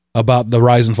 episodes about the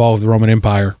rise and fall of the Roman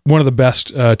Empire. One of the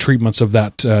best treatments of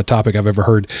that topic I've ever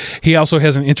heard. He also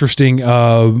has an interesting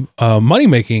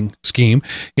money-making scheme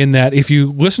in that if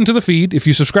you listen to the feed, if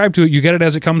you subscribe to it, you get it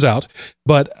as it comes out.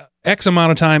 But X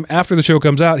amount of time after the show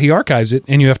comes out, he archives it,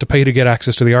 and you have to pay to get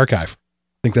access to the archive.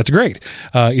 I think that's great.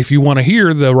 If you want to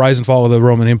hear the rise and fall of the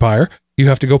Roman Empire, you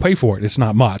have to go pay for it. It's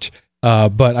not much.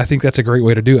 But I think that's a great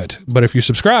way to do it. But if you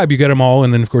subscribe, you get them all,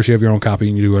 and then, of course, you have your own copy,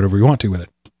 and you do whatever you want to with it.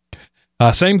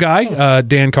 Same guy,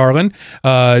 Dan Carlin,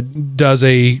 does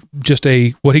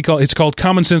it's called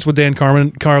Common Sense with Dan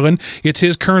Carlin. It's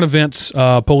his current events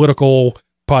political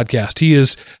podcast.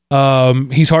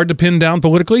 He's hard to pin down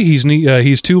politically.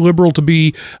 He's too liberal to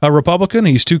be a Republican.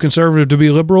 He's too conservative to be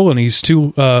liberal, and he's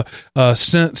too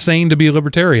sane to be a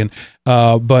libertarian.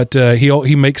 But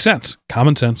he makes sense.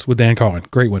 Common Sense with Dan Carlin.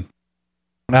 Great one.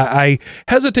 I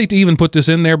hesitate to even put this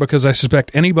in there because I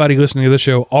suspect anybody listening to this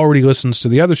show already listens to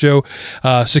the other show.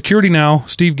 Security Now,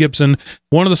 Steve Gibson,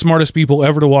 one of the smartest people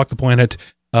ever to walk the planet,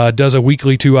 does a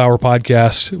weekly 2-hour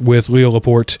podcast with Leo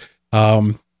Laporte.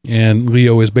 And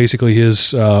Leo is basically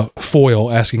his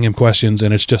foil asking him questions,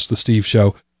 and it's just the Steve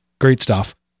show. Great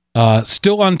stuff.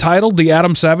 Still untitled, The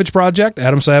Adam Savage Project,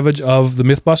 Adam Savage of the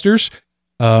Mythbusters.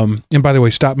 And by the way,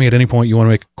 stop me at any point you want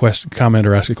to make a comment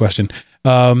or ask a question.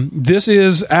 This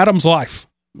is Adam's life.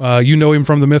 You know him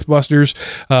from the Mythbusters,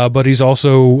 but he's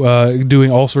also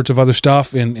doing all sorts of other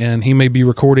stuff, and he may be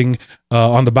recording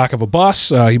on the back of a bus.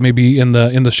 He may be in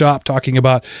the shop talking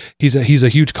about he's a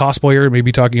huge cosplayer,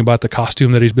 maybe talking about the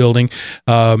costume that he's building.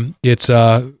 It's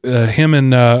him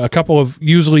and a couple of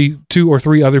usually 2 or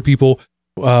 3 other people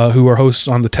who are hosts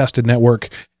on the Tested Network,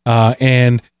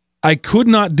 and I could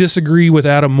not disagree with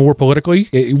Adam more politically.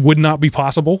 It would not be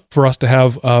possible for us to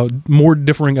have more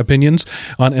differing opinions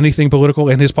on anything political,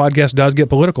 and his podcast does get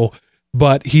political,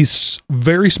 but he's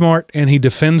very smart, and he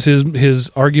defends his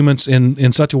arguments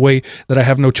in such a way that I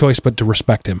have no choice but to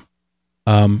respect him.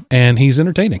 And he's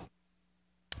entertaining.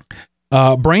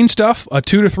 Brain Stuff, a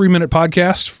 2 to 3 minute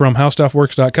podcast from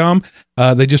howstuffworks.com.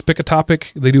 They just pick a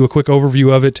topic. They do a quick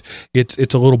overview of it.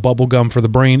 It's a little bubble gum for the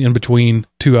brain in between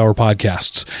 2-hour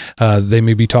podcasts. They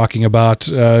may be talking about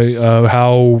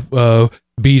how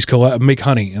bees make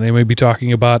honey, and they may be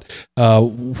talking about how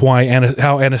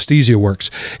anesthesia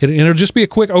works. It'll just be a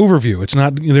quick overview. It's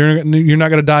not you're not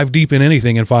going to dive deep in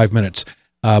anything in 5 minutes,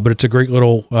 but it's a great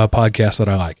little podcast that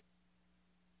I like.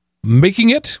 Making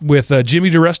It with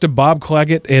Jimmy DiResta, Bob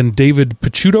Claggett, and David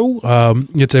Picciuto.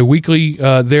 It's a weekly.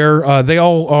 They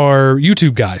all are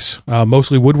YouTube guys,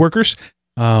 mostly woodworkers,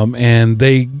 and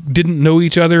they didn't know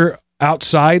each other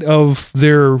outside of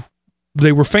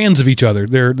they were fans of each other,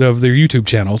 of their YouTube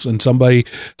channels, and somebody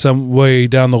some way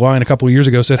down the line a couple of years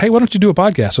ago said, "Hey, why don't you do a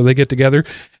podcast?" So they get together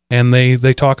and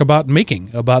they talk about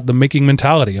the making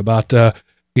mentality, about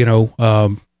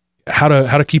how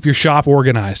to keep your shop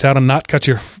organized, how to not cut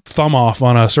your thumb off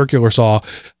on a circular saw,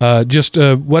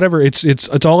 whatever.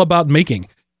 It's all about making,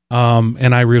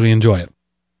 and I really enjoy it.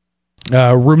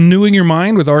 Renewing Your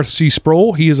Mind with Arthur C.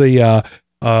 Sproul. He is a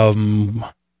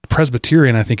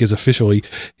Presbyterian, I think is officially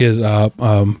his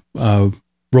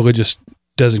religious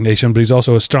designation, but he's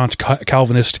also a staunch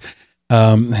Calvinist.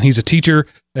 And he's a teacher,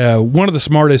 one of the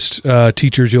smartest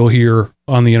teachers you'll hear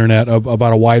on the internet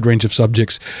about a wide range of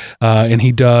subjects. And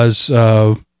he does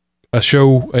a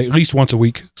show at least once a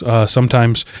week,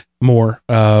 sometimes more.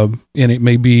 And it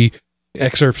may be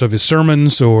excerpts of his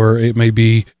sermons, or it may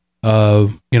be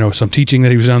some teaching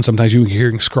that he was done. Sometimes you can hear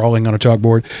him scrawling on a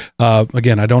chalkboard.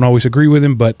 Again, I don't always agree with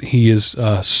him, but he is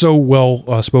so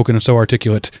well spoken and so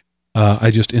articulate.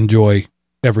 I just enjoy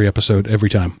every episode, every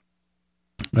time.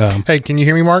 Hey, can you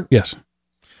hear me, Mark? Yes.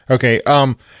 Okay.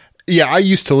 Yeah, I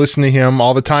used to listen to him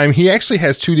all the time. He actually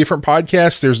has two different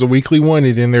podcasts. There's the weekly one,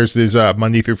 and then there's this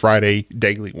Monday through Friday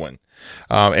daily one.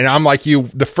 And I'm like you,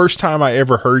 the first time I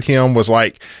ever heard him was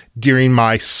like during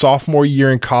my sophomore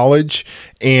year in college,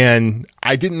 and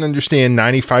I didn't understand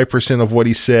 95% of what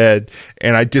he said,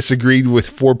 and I disagreed with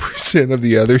 4% of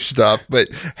the other stuff. But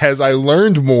as I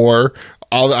learned more,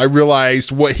 I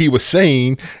realized what he was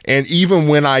saying, and even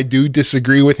when I do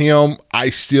disagree with him, I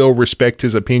still respect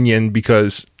his opinion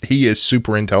because he is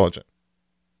super intelligent.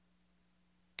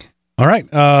 All right.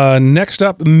 Next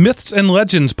up, Myths and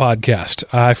Legends podcast.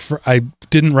 I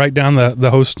didn't write down the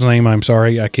host's name. I'm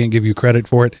sorry. I can't give you credit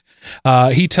for it.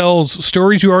 He tells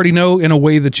stories you already know in a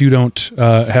way that you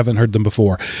haven't heard them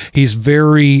before. He's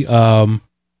very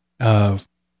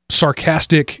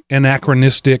sarcastic,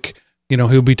 anachronistic. You know,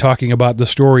 he'll be talking about the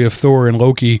story of Thor and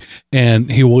Loki,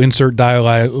 and he will insert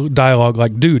dialogue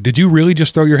like, dude, did you really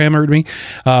just throw your hammer at me?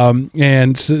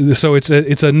 And so it's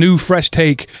a new, fresh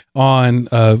take on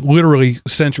literally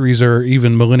centuries or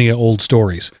even millennia old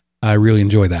stories. I really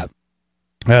enjoy that.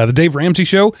 The Dave Ramsey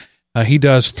Show, he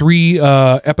does 3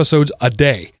 episodes a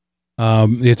day.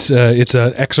 It's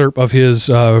an excerpt of his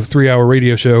 3-hour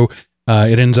radio show.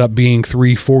 It ends up being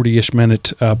 3 40-ish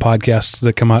minute podcasts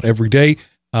that come out every day.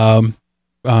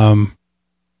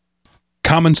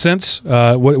 Common sense.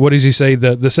 What does he say?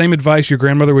 The same advice your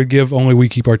grandmother would give, only we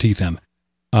keep our teeth in.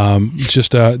 It's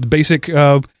just the basic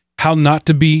how not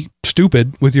to be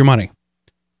stupid with your money.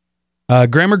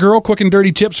 Grammar Girl, quick and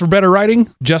dirty tips for better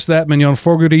writing. Just that, Mignon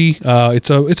Fogarty. It's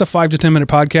a 5 to 10 minute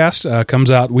podcast. Comes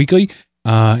out weekly,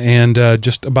 and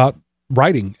just about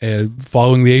writing,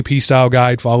 following the AP style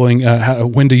guide, following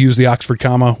when to use the Oxford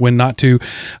comma, when not to.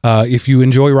 If you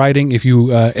enjoy writing, if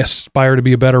you aspire to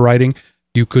be a better writing,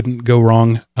 you couldn't go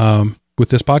wrong with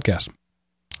this podcast.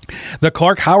 The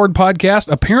Clark Howard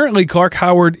podcast. Apparently, Clark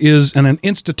Howard is an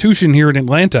institution here in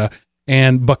Atlanta,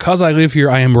 and because I live here,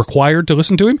 I am required to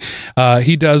listen to him.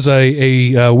 He does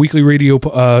a weekly radio,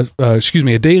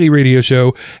 a daily radio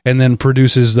show, and then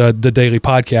produces the daily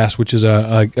podcast, which is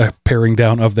a paring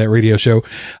down of that radio show.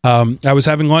 I was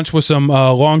having lunch with some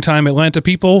longtime Atlanta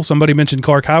people. Somebody mentioned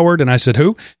Clark Howard, and I said,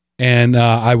 who? And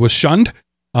I was shunned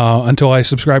until I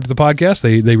subscribed to the podcast.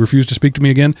 They refused to speak to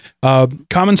me again.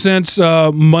 Common sense,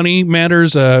 money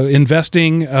matters,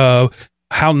 investing,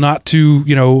 how not to,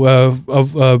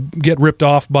 get ripped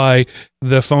off by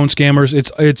the phone scammers.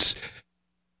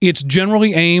 It's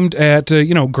generally aimed at,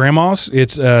 grandmas.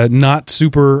 It's not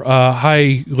super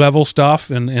high level stuff.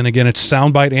 And again, it's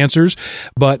soundbite answers,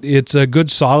 but it's a good,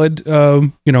 solid,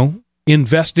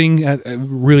 investing.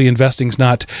 Really, investing's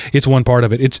not, it's one part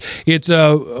of it. It's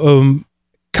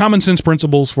common sense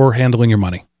principles for handling your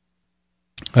money.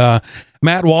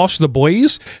 Matt Walsh, The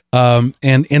Blaze, an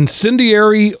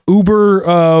incendiary,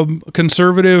 uber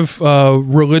conservative,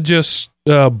 religious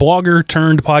blogger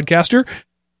turned podcaster.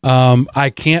 I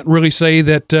can't really say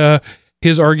that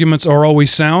his arguments are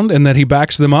always sound and that he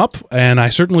backs them up, and I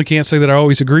certainly can't say that I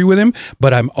always agree with him,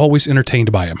 but I'm always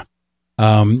entertained by him.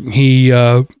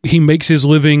 He makes his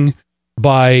living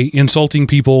by insulting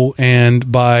people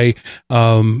and by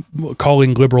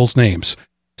calling liberals names.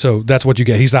 So that's what you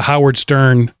get. He's the Howard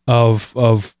Stern of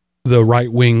the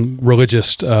right-wing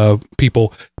religious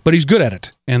people, but he's good at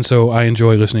it. And so I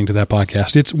enjoy listening to that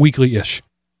podcast. It's weekly-ish.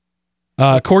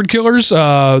 Cord Killers,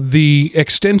 the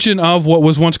extension of what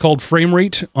was once called Frame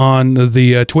Rate on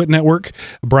the Twit network.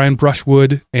 Brian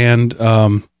Brushwood and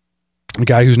a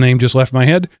guy whose name just left my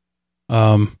head.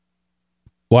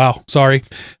 Wow, sorry.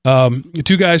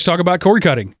 2 guys talk about cord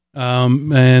cutting.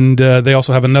 And they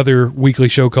also have another weekly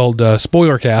show called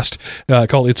Spoilercast,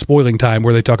 called It's Spoiling Time,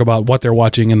 where they talk about what they're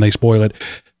watching and they spoil it.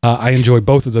 I enjoy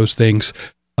both of those things.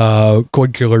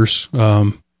 Cord Killers,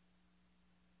 Tom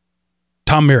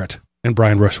Merritt and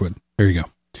Brian Rushwood. There you go.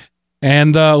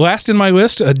 And last in my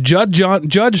list,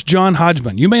 Judge John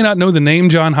Hodgman. You may not know the name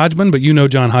John Hodgman, but you know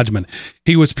John Hodgman.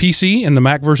 He was PC in the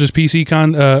Mac versus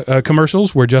PC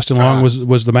commercials, where Justin Long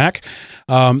was the Mac.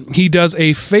 He does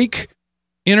a fake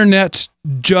internet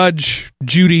Judge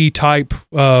Judy type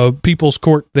people's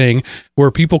court thing where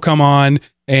people come on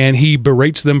and he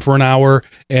berates them for an hour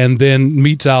and then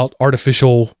metes out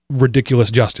artificial, ridiculous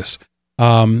justice.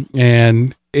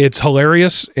 And it's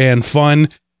hilarious and fun,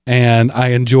 and I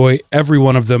enjoy every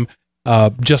one of them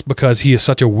just because he is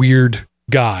such a weird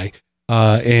guy.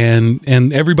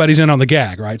 And everybody's in on the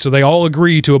gag, right? So they all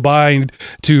agree to abide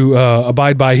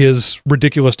by his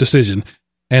ridiculous decision.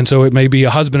 And so it may be a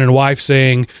husband and wife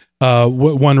saying,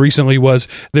 one recently was,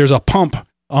 there's a pump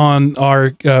on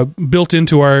our built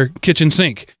into our kitchen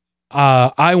sink.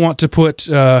 I want to put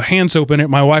hand soap in it.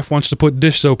 My wife wants to put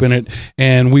dish soap in it,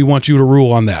 and we want you to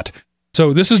rule on that.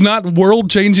 So this is not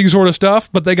world-changing sort of stuff,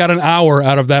 but they got an hour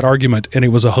out of that argument, and it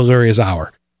was a hilarious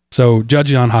hour. So Judge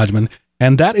John Hodgman,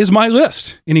 and that is my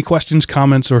list. Any questions,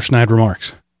 comments, or snide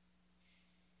remarks?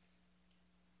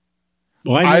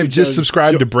 Well, I've just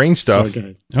subscribed to Brain Stuff.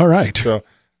 Sorry, All right. So,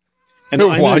 and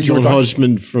I know while you were John talking-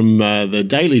 Hodgman from The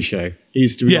Daily Show. He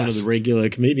used to be one of Yes. the regular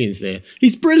comedians there.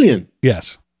 He's brilliant.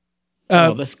 Yes.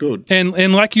 Oh, that's good.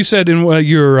 And like you said in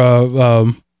your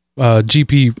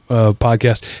GP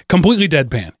podcast, completely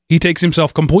deadpan. He takes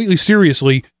himself completely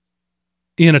seriously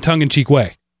in a tongue-in-cheek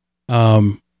way.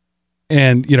 And,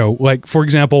 you know, like, for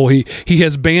example, he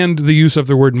has banned the use of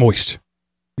the word moist.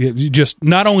 Just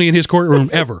not only in his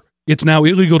courtroom ever. It's now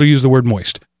illegal to use the word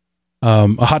moist.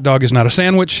 A hot dog is not a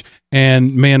sandwich,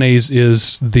 and mayonnaise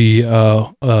is the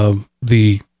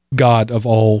god of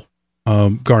all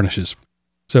garnishes.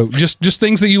 So just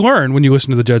things that you learn when you listen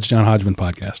to the Judge John Hodgman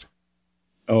podcast.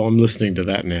 Oh, I'm listening to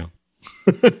that now.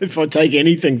 If I take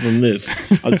anything from this,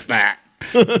 it's that.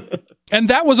 And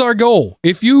that was our goal.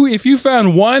 If you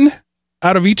found one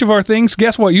out of each of our things,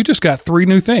 guess what? You just got 3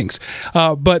 new things.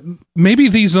 But maybe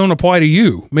these don't apply to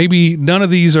you. Maybe none of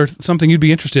these are something you'd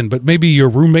be interested in, but maybe your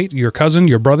roommate, your cousin,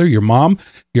 your brother, your mom,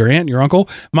 your aunt, your uncle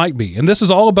might be. And this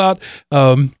is all about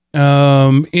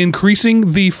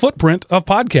increasing the footprint of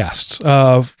podcasts.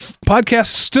 Podcasts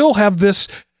still have this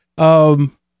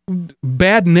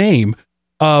bad name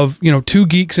of, you know, 2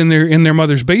 geeks in their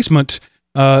mother's basement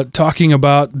talking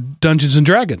about Dungeons and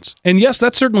Dragons. And yes,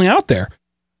 that's certainly out there.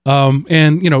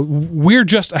 And, you know, we're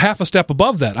just a half a step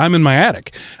above that. I'm in my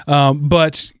attic.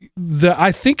 But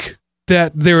I think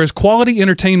that there is quality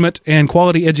entertainment and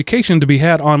quality education to be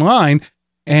had online,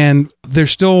 and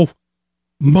there's still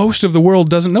most of the world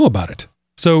doesn't know about it.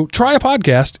 So try a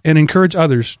podcast and encourage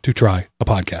others to try a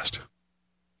podcast.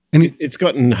 And It's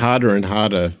gotten harder and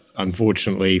harder,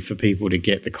 unfortunately, for people to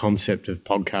get the concept of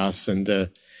podcasts,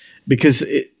 and because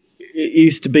it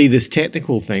used to be this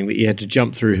technical thing that you had to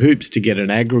jump through hoops to get an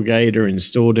aggregator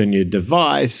installed in your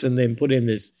device and then put in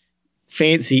this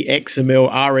fancy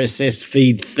XML RSS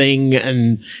feed thing,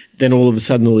 and then all of a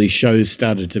sudden all these shows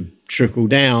started to trickle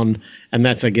down, and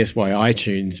that's, I guess, why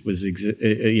iTunes was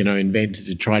invented,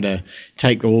 to try to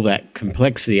take all that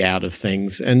complexity out of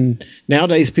things. And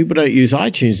nowadays people don't use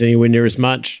iTunes anywhere near as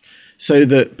much, so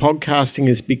that podcasting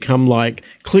has become like,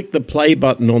 click the play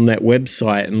button on that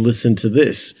website and listen to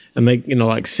this, and they, you know,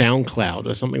 like SoundCloud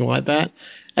or something like that.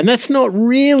 And that's not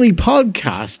really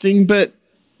podcasting, but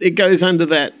it goes under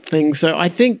that thing. So I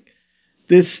think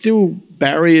there's still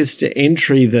barriers to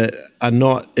entry that are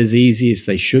not as easy as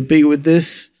they should be with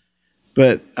this.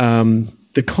 But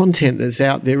the content that's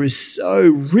out there is so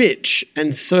rich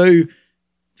and so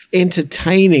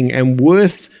entertaining and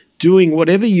worth doing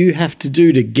whatever you have to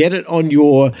do to get it on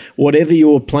your whatever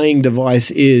your playing device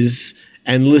is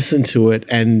and listen to it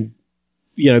and,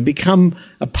 you know, become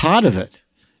a part of it.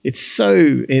 It's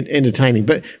so entertaining.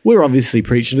 But we're obviously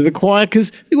preaching to the choir,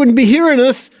 because you wouldn't be hearing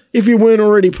us if you weren't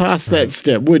already past that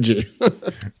step, would you?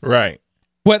 right.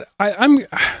 What I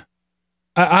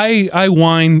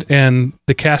whined and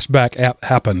the Castback app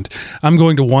happened. I'm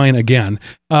going to whine again.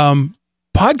 Podcast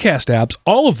apps,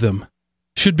 all of them,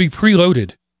 should be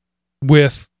preloaded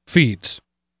with feeds.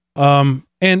 And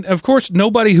of course,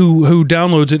 nobody who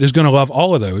downloads it is going to love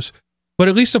all of those, but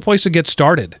at least a place to get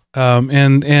started.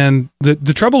 And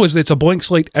the trouble is, it's a blank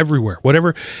slate everywhere.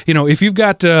 Whatever, you know, if you've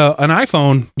got an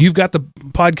iPhone, you've got the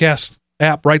podcast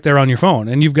app right there on your phone,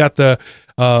 and you've got the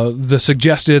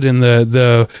suggested and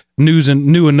the news and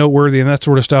new and noteworthy and that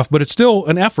sort of stuff. But it's still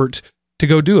an effort to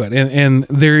go do it. And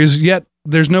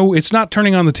it's not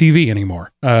turning on the TV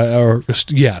anymore, or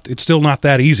yet. It's still not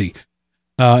that easy.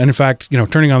 And in fact, you know,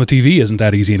 turning on the TV isn't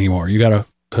that easy anymore. You got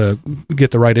to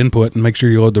get the right input and make sure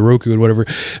you load the Roku and whatever.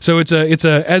 So it's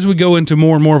as we go into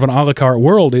more and more of an a la carte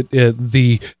world,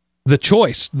 the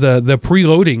choice, the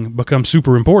preloading becomes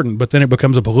super important, but then it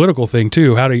becomes a political thing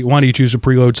too. Why do you choose to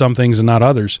preload some things and not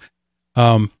others?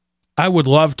 I would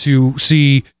love to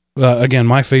see, again,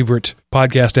 my favorite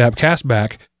podcast app,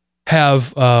 Castback,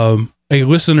 have a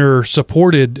listener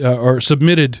supported or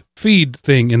submitted feed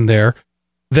thing in there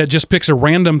that just picks a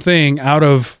random thing out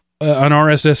of an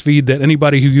RSS feed that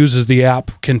anybody who uses the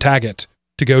app can tag it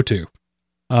to go to.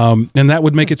 And that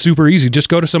would make it super easy. Just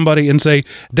go to somebody and say,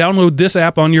 download this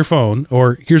app on your phone,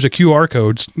 or here's a QR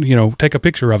code, you know, take a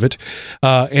picture of it,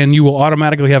 and you will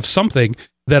automatically have something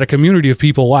that a community of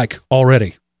people like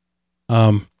already.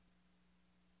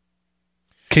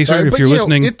 Kaser, if you're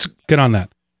listening, get on that.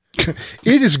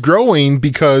 It is growing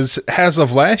because as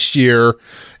of last year,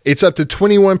 it's up to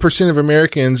 21% of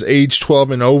Americans aged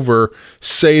 12 and over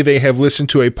say they have listened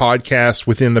to a podcast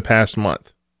within the past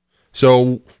month.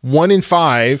 So 1 in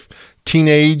 5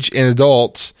 teenage and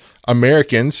adults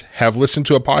Americans have listened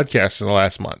to a podcast in the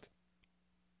last month.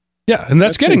 Yeah, and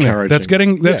that's getting there. That's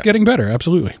getting better.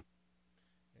 Absolutely.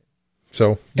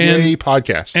 So, yay,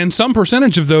 podcast. And some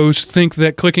percentage of those think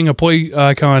that clicking a play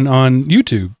icon on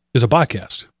YouTube is a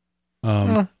podcast.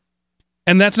 And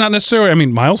that's not necessarily, I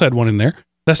mean, Miles had one in there.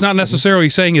 That's not necessarily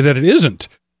saying that it isn't,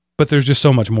 but there's just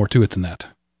so much more to it than that.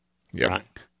 Yeah. Right.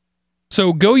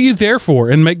 So go ye therefore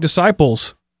and make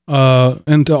disciples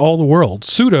into all the world.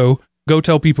 Pseudo, go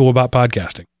tell people about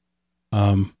podcasting.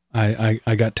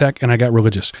 I got tech and I got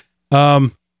religious.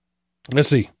 Let's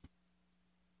see.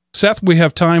 Seth, we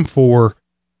have time for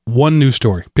one news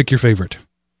story. Pick your favorite.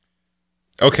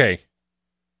 Okay.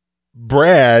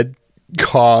 Brad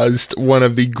caused one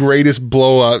of the greatest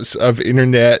blow-ups of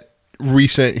internet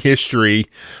recent history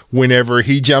whenever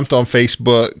he jumped on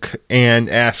Facebook and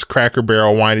asked Cracker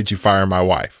Barrel, why did you fire my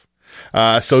wife?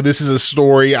 So this is a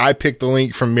story. I picked the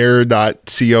link from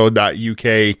mirror.co.uk.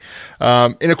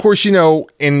 And of course,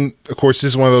 this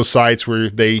is one of those sites where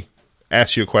they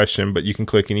ask you a question, but you can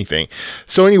click anything.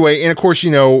 So anyway, and of course,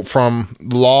 from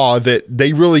law that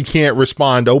they really can't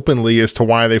respond openly as to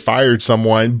why they fired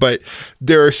someone, but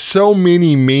there are so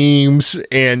many memes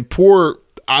and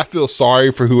I feel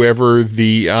sorry for whoever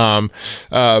the,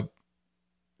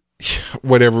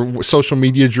 whatever social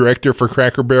media director for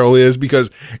Cracker Barrel is, because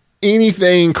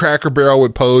anything Cracker Barrel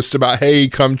would post about, hey,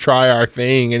 come try our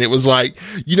thing. And it was like,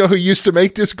 who used to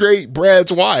make this great?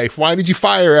 Brad's wife. Why did you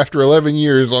fire after 11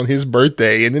 years on his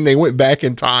birthday? And then they went back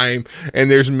in time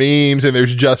and there's memes and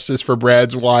there's justice for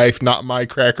Brad's wife, not my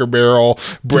Cracker Barrel.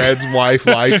 Brad's wife,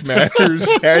 life matters,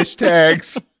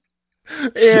 hashtags.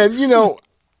 And,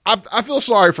 I feel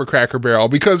sorry for Cracker Barrel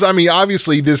because,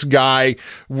 obviously this guy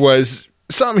was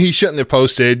something he shouldn't have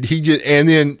posted. And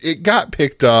then it got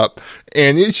picked up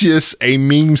and it's just a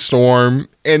meme storm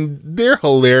and they're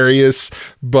hilarious.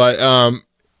 But,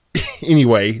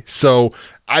 anyway, so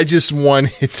I just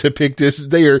wanted to pick this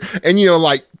there. And,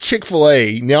 like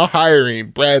Chick-fil-A now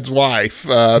hiring Brad's wife,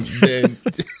 and,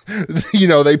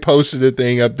 they posted a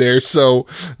thing up there. So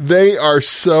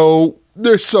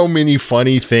there's so many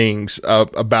funny things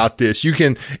about this. You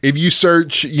can, if you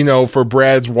search, for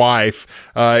Brad's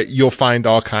wife, you'll find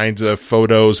all kinds of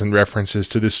photos and references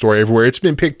to this story everywhere. It's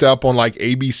been picked up on like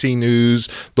ABC News,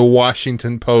 the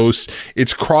Washington Post.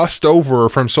 It's crossed over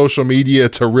from social media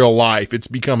to real life. It's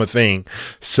become a thing.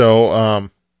 So,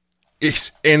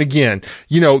 and again,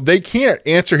 they can't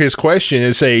answer his question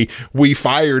and say, we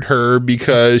fired her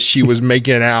because she was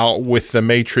making out with the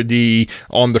maitre d'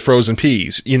 on the frozen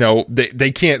peas.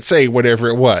 They can't say whatever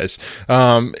it was.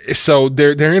 So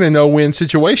they're in a no-win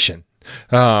situation.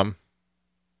 But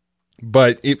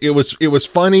it was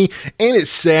funny and it's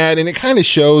sad, and it kind of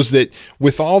shows that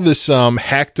with all this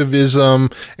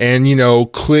hacktivism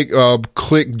and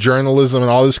click journalism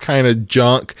and all this kind of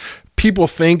junk, people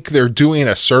think they're doing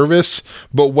a service,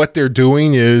 but what they're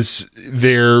doing is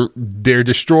they're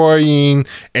destroying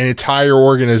an entire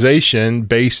organization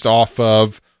based off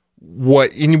of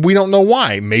and we don't know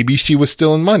why. Maybe she was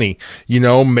stealing money.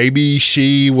 Maybe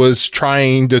she was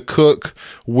trying to cook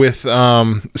with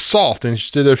salt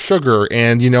instead of sugar,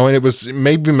 and and it was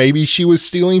maybe she was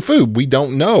stealing food. We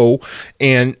don't know,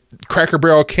 and Cracker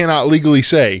Barrel cannot legally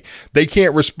say. They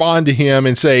can't respond to him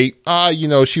and say,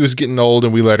 she was getting old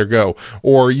and we let her go.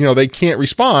 Or, they can't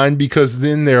respond because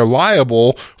then they're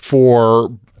liable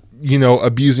for,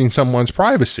 abusing someone's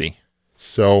privacy.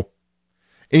 So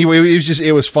anyway,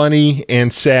 it was funny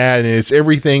and sad, and it's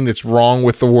everything that's wrong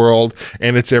with the world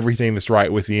and it's everything that's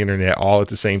right with the internet all at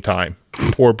the same time.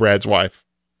 Poor Brad's wife.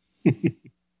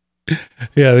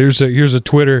 Yeah, here's a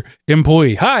Twitter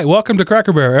employee. Hi, welcome to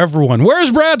Cracker Barrel, everyone.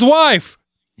 Where's Brad's wife?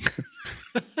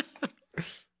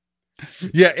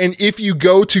 Yeah, and if you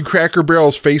go to Cracker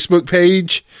Barrel's Facebook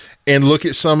page and look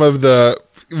at some of the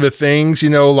things,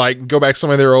 like go back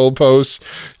some of their old posts,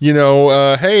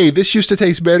 hey, this used to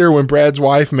taste better when Brad's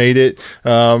wife made it,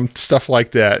 stuff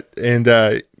like that. And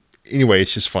anyway,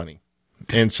 it's just funny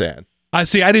and sad. I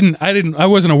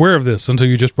wasn't aware of this until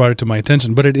you just brought it to my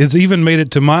attention, but it has even made it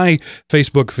to my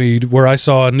Facebook feed where I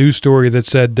saw a news story that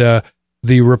said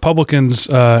the Republicans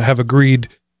have agreed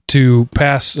to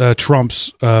pass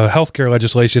Trump's healthcare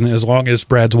legislation as long as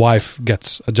Brad's wife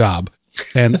gets a job.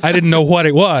 And I didn't know what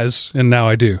it was, and now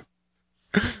I do.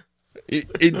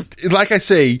 like I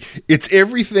say, it's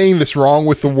everything that's wrong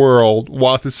with the world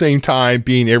while at the same time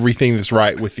being everything that's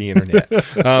right with the internet.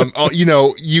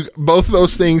 Both of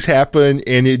those things happen,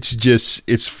 and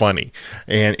it's funny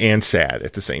and sad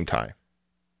at the same time.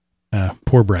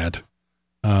 Poor Brad.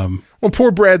 Well,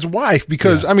 poor Brad's wife,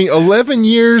 because 11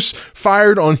 years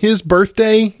fired on his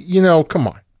birthday. Come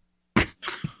on.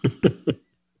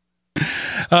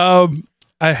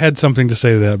 I had something to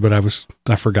say to that, but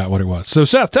I forgot what it was. So,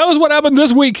 Seth, tell us what happened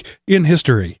this week in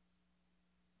history.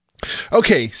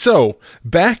 Okay, so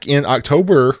back in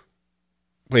October.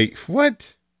 Wait,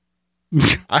 what?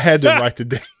 I had to write the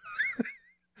date.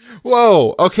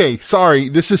 Whoa. Okay.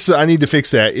 Sorry. I need to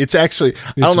fix that. It's actually,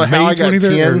 I don't know how I got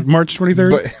 10. March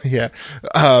 23rd. But yeah.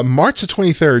 March the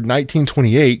 23rd,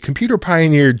 1928, computer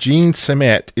pioneer Jean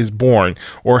Samet is born,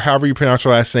 or however you pronounce her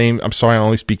last name. I'm sorry. I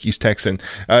only speak East Texan.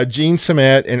 Jean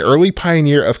Samet, an early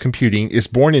pioneer of computing, is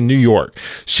born in New York.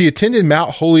 She attended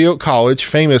Mount Holyoke College,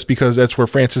 famous because that's where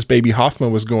Francis Baby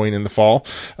Hoffman was going in the fall.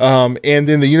 And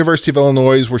then the University of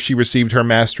Illinois, where she received her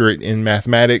masterate in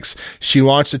mathematics. She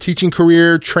launched a teaching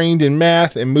career, trained in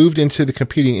math, and moved into the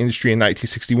computing industry in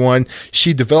 1961.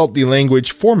 She developed the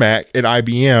language Formac at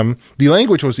IBM. The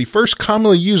language was the first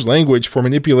commonly used language for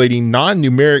manipulating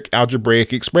non-numeric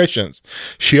algebraic expressions.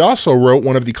 She also wrote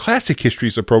one of the classic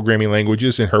histories of programming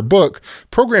languages in her book,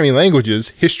 Programming Languages,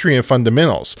 History and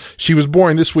Fundamentals. She was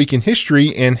born this week in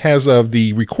history, and as of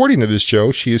the recording of this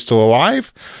show, she is still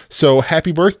alive. So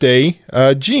happy birthday,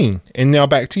 Jean. And now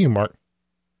back to you, Mark.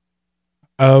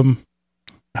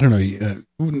 I don't know.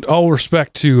 All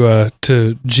respect to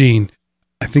Jean,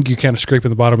 I think you kind of scraping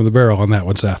the bottom of the barrel on that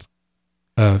one, Seth.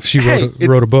 She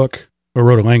wrote a book, or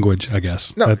wrote a language, I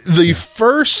guess. No,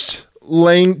 first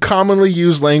commonly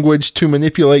used language to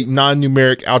manipulate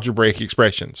non-numeric algebraic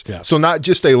expressions. Yeah. So not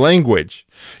just a language,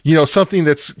 something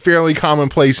that's fairly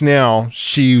commonplace now.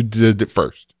 She did it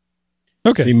first.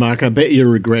 Okay. See, Mark, I bet you're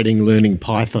regretting learning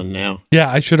Python now. Yeah,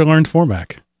 I should have learned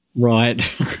Formac. Right.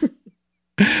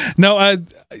 No,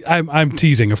 I'm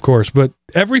teasing, of course, but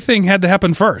everything had to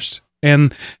happen first.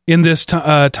 And in this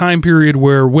time period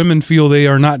where women feel they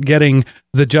are not getting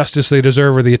the justice they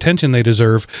deserve or the attention they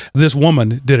deserve, this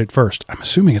woman did it first. I'm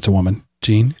assuming it's a woman,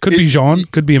 Jean. Could be Jean,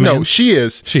 could be a man. No, she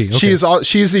is. Okay. She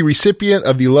is the recipient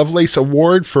of the Lovelace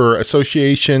Award for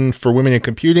Association for Women in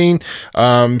Computing.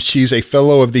 She's a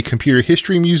fellow of the Computer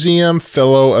History Museum,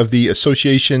 fellow of the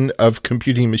Association of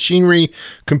Computing Machinery,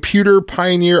 Computer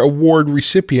Pioneer Award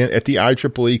recipient at the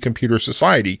IEEE Computer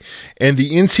Society, and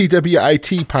the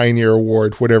NCWIT Pioneer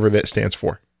Award, whatever that stands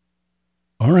for.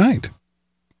 All right.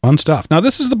 Fun stuff. Now,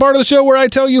 this is the part of the show where I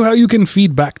tell you how you can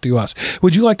feed back to us.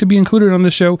 Would you like to be included on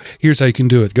this show? Here's how you can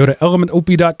do it. Go to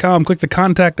elementop.com, click the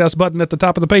Contact Us button at the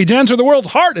top of the page, answer the world's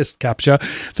hardest CAPTCHA,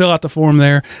 fill out the form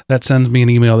there. That sends me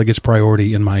an email that gets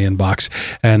priority in my inbox,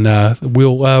 and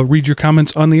we'll read your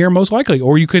comments on the air most likely.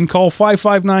 Or you can call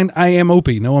 559-IAM-OP.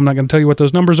 No, I'm not going to tell you what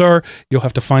those numbers are. You'll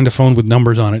have to find a phone with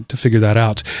numbers on it to figure that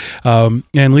out.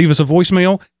 And leave us a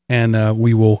voicemail, and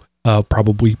we will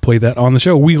probably play that on the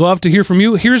show. We love to hear from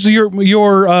you. Here's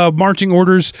your marching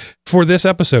orders for this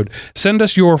episode. Send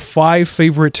us your 5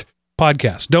 favorite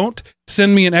podcasts. Don't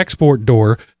send me an export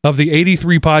door of the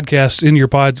 83 podcasts in your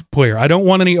pod player. I don't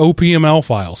want any OPML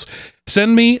files.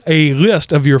 Send me a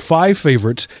list of your 5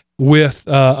 favorites with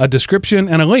a description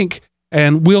and a link,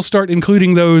 and we'll start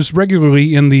including those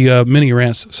regularly in the mini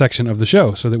rants section of the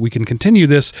show so that we can continue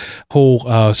this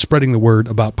whole spreading the word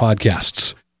about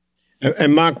podcasts.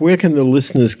 And Mark, where can the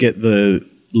listeners get the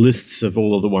lists of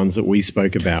all of the ones that we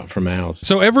spoke about from ours?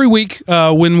 So every week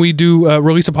when we do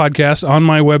release a podcast on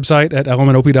my website at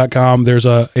elementop.com, there's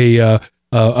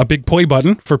a big play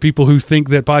button for people who think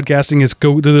that podcasting is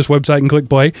go to this website and click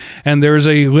play. And there's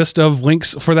a list of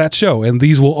links for that show. And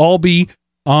these will all be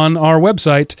on our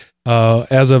website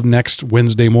as of next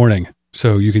Wednesday morning.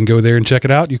 So you can go there and check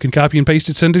it out. You can copy and paste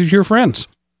it, send it to your friends.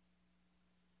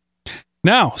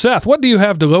 Now, Seth, what do you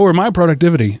have to lower my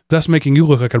productivity, thus making you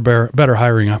look like a better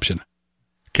hiring option?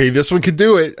 Okay, this one could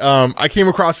do it. I came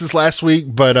across this last week,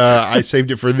 but I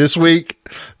saved it for this week.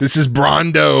 This is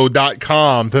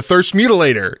Brondo.com, the thirst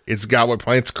mutilator. It's got what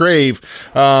plants crave.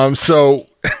 So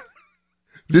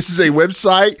this is a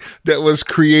website that was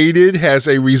created as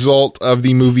a result of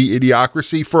the movie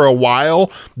Idiocracy. For a while,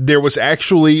 there was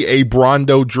actually a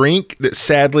Brondo drink that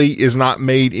sadly is not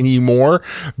made anymore,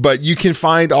 but you can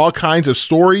find all kinds of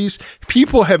stories.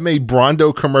 People have made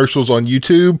Brondo commercials on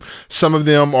YouTube. Some of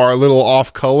them are a little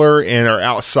off color and are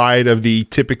outside of the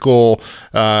typical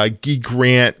Geek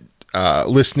Rant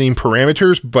listening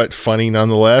parameters, but funny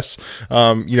nonetheless.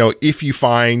 If you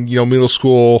find, middle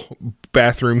school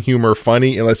bathroom humor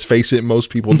funny, and let's face it, most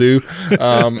people do.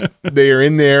 They are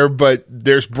in there, but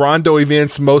there's Brawndo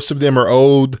events. Most of them are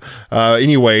old.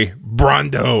 Anyway,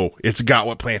 Brawndo, it's got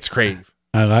what plants crave.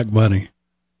 I like money.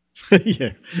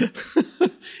 Yeah.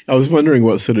 I was wondering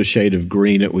what sort of shade of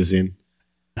green it was in.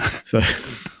 So,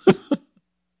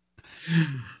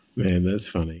 man, that's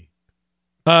funny.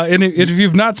 And if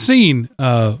you've not seen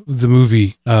the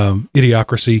movie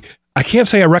Idiocracy, I can't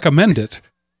say I recommend it,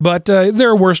 but there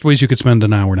are worse ways you could spend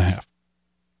an hour and a half.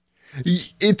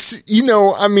 It's,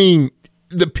 I mean,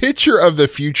 the picture of the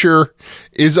future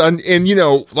is, and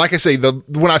like I say,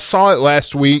 when I saw it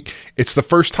last week, it's the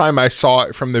first time I saw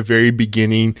it from the very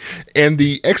beginning, and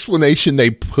the explanation they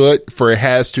put for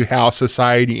how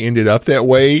society ended up that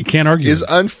way, can't argue, is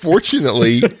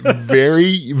unfortunately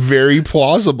very, very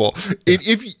plausible.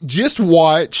 If you just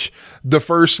watch the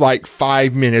first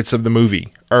 5 minutes of the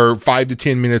movie, or 5 to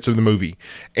 10 minutes of the movie,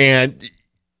 and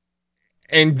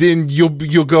then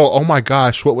you'll go, oh my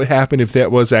gosh, what would happen if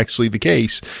that was actually the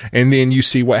case? And then you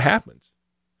see what happens.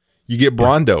 You get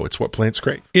Brawndo. It's what plants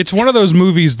crave. It's one of those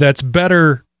movies that's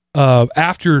better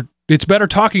it's better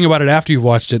talking about it after you've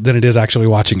watched it than it is actually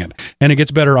watching it. And it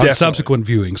gets better on subsequent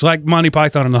viewings, like Monty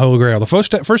Python and the Holy Grail. The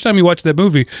first time you watch that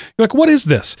movie, you're like, what is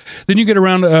this? Then you get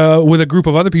around with a group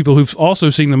of other people who've also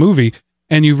seen the movie,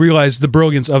 and you realize the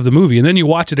brilliance of the movie, and then you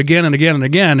watch it again and again and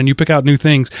again, and you pick out new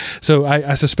things. So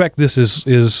I suspect this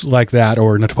is like that,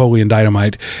 or Napoleon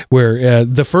Dynamite, where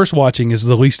the first watching is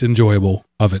the least enjoyable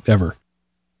of it ever.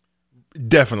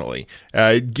 Definitely.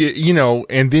 And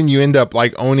then you end up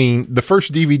owning, the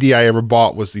first DVD I ever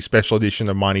bought was the special edition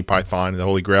of Monty Python and the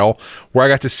Holy Grail, where I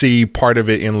got to see part of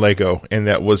it in Lego, and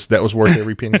that was worth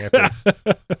every penny I paid.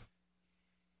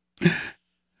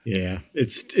 Yeah,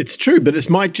 it's true, but it's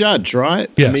Mike Judge,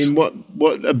 right? Yes. I mean,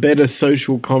 what a better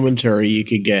social commentary you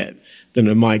could get than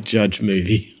a Mike Judge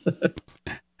movie.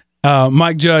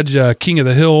 Mike Judge, King of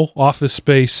the Hill, Office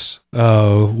Space.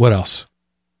 What else?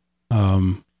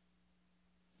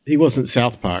 He wasn't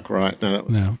South Park, right? No, that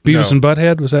was Beavis and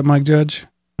Butthead. Was that Mike Judge?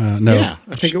 No. Yeah,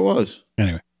 I think it was.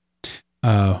 Anyway,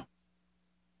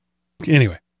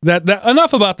 that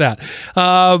enough about that.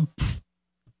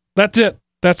 That's it.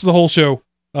 That's the whole show.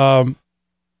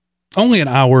 Only an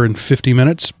hour and 50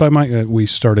 minutes by we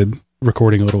started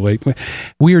recording a little late.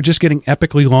 We are just getting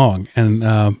epically long,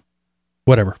 and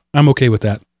whatever. I'm okay with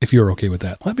that. If you're okay with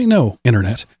that, let me know.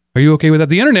 Internet, are you okay with that?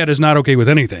 The internet is not okay with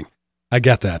anything. I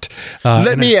get that.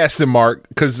 Let me ask them, Mark,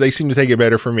 because they seem to take it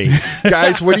better for me.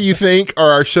 Guys, what do you think?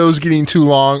 Are our shows getting too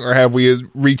long, or have we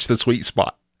reached the sweet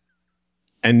spot?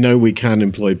 And no, we can't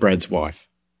employ Brad's wife.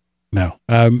 No.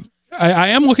 I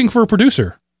am looking for a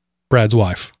producer, Brad's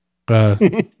wife.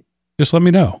 Just let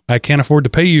me know. I can't afford to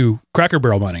pay you Cracker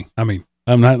Barrel money. I mean,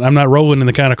 I'm not rolling in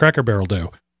the kind of Cracker Barrel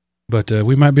dough, but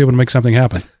we might be able to make something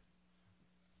happen.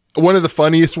 One of the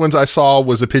funniest ones I saw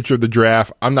was a picture of the giraffe.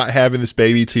 I'm not having this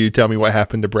baby till you tell me what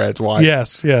happened to Brad's wife.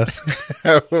 Yes.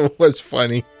 That was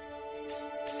funny.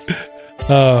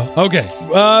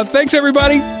 Okay. Thanks,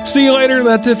 everybody. See you later.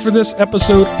 That's it for this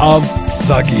episode of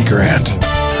The Geek Rant.